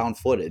with some found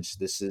footage.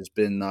 This has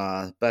been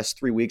the best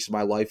 3 weeks of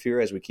my life here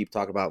as we keep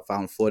talking about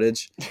found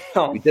footage.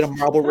 We did a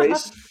marble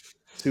race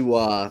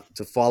to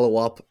follow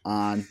up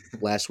on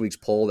last week's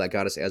poll that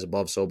got us As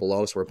Above, So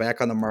Below. So we're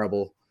back on the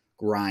marble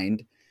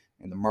grind.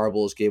 And the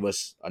marbles gave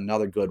us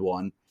another good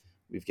one.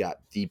 We've got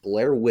the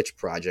Blair Witch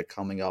Project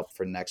coming up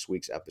for next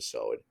week's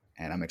episode.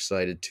 And I'm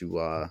excited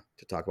to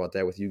talk about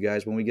that with you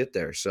guys when we get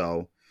there.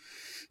 So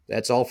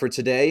that's all for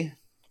today.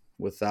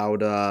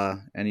 Without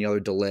any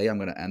other delay, I'm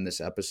going to end this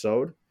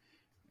episode.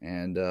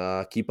 And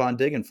keep on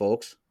digging,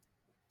 folks.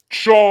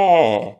 Shaw!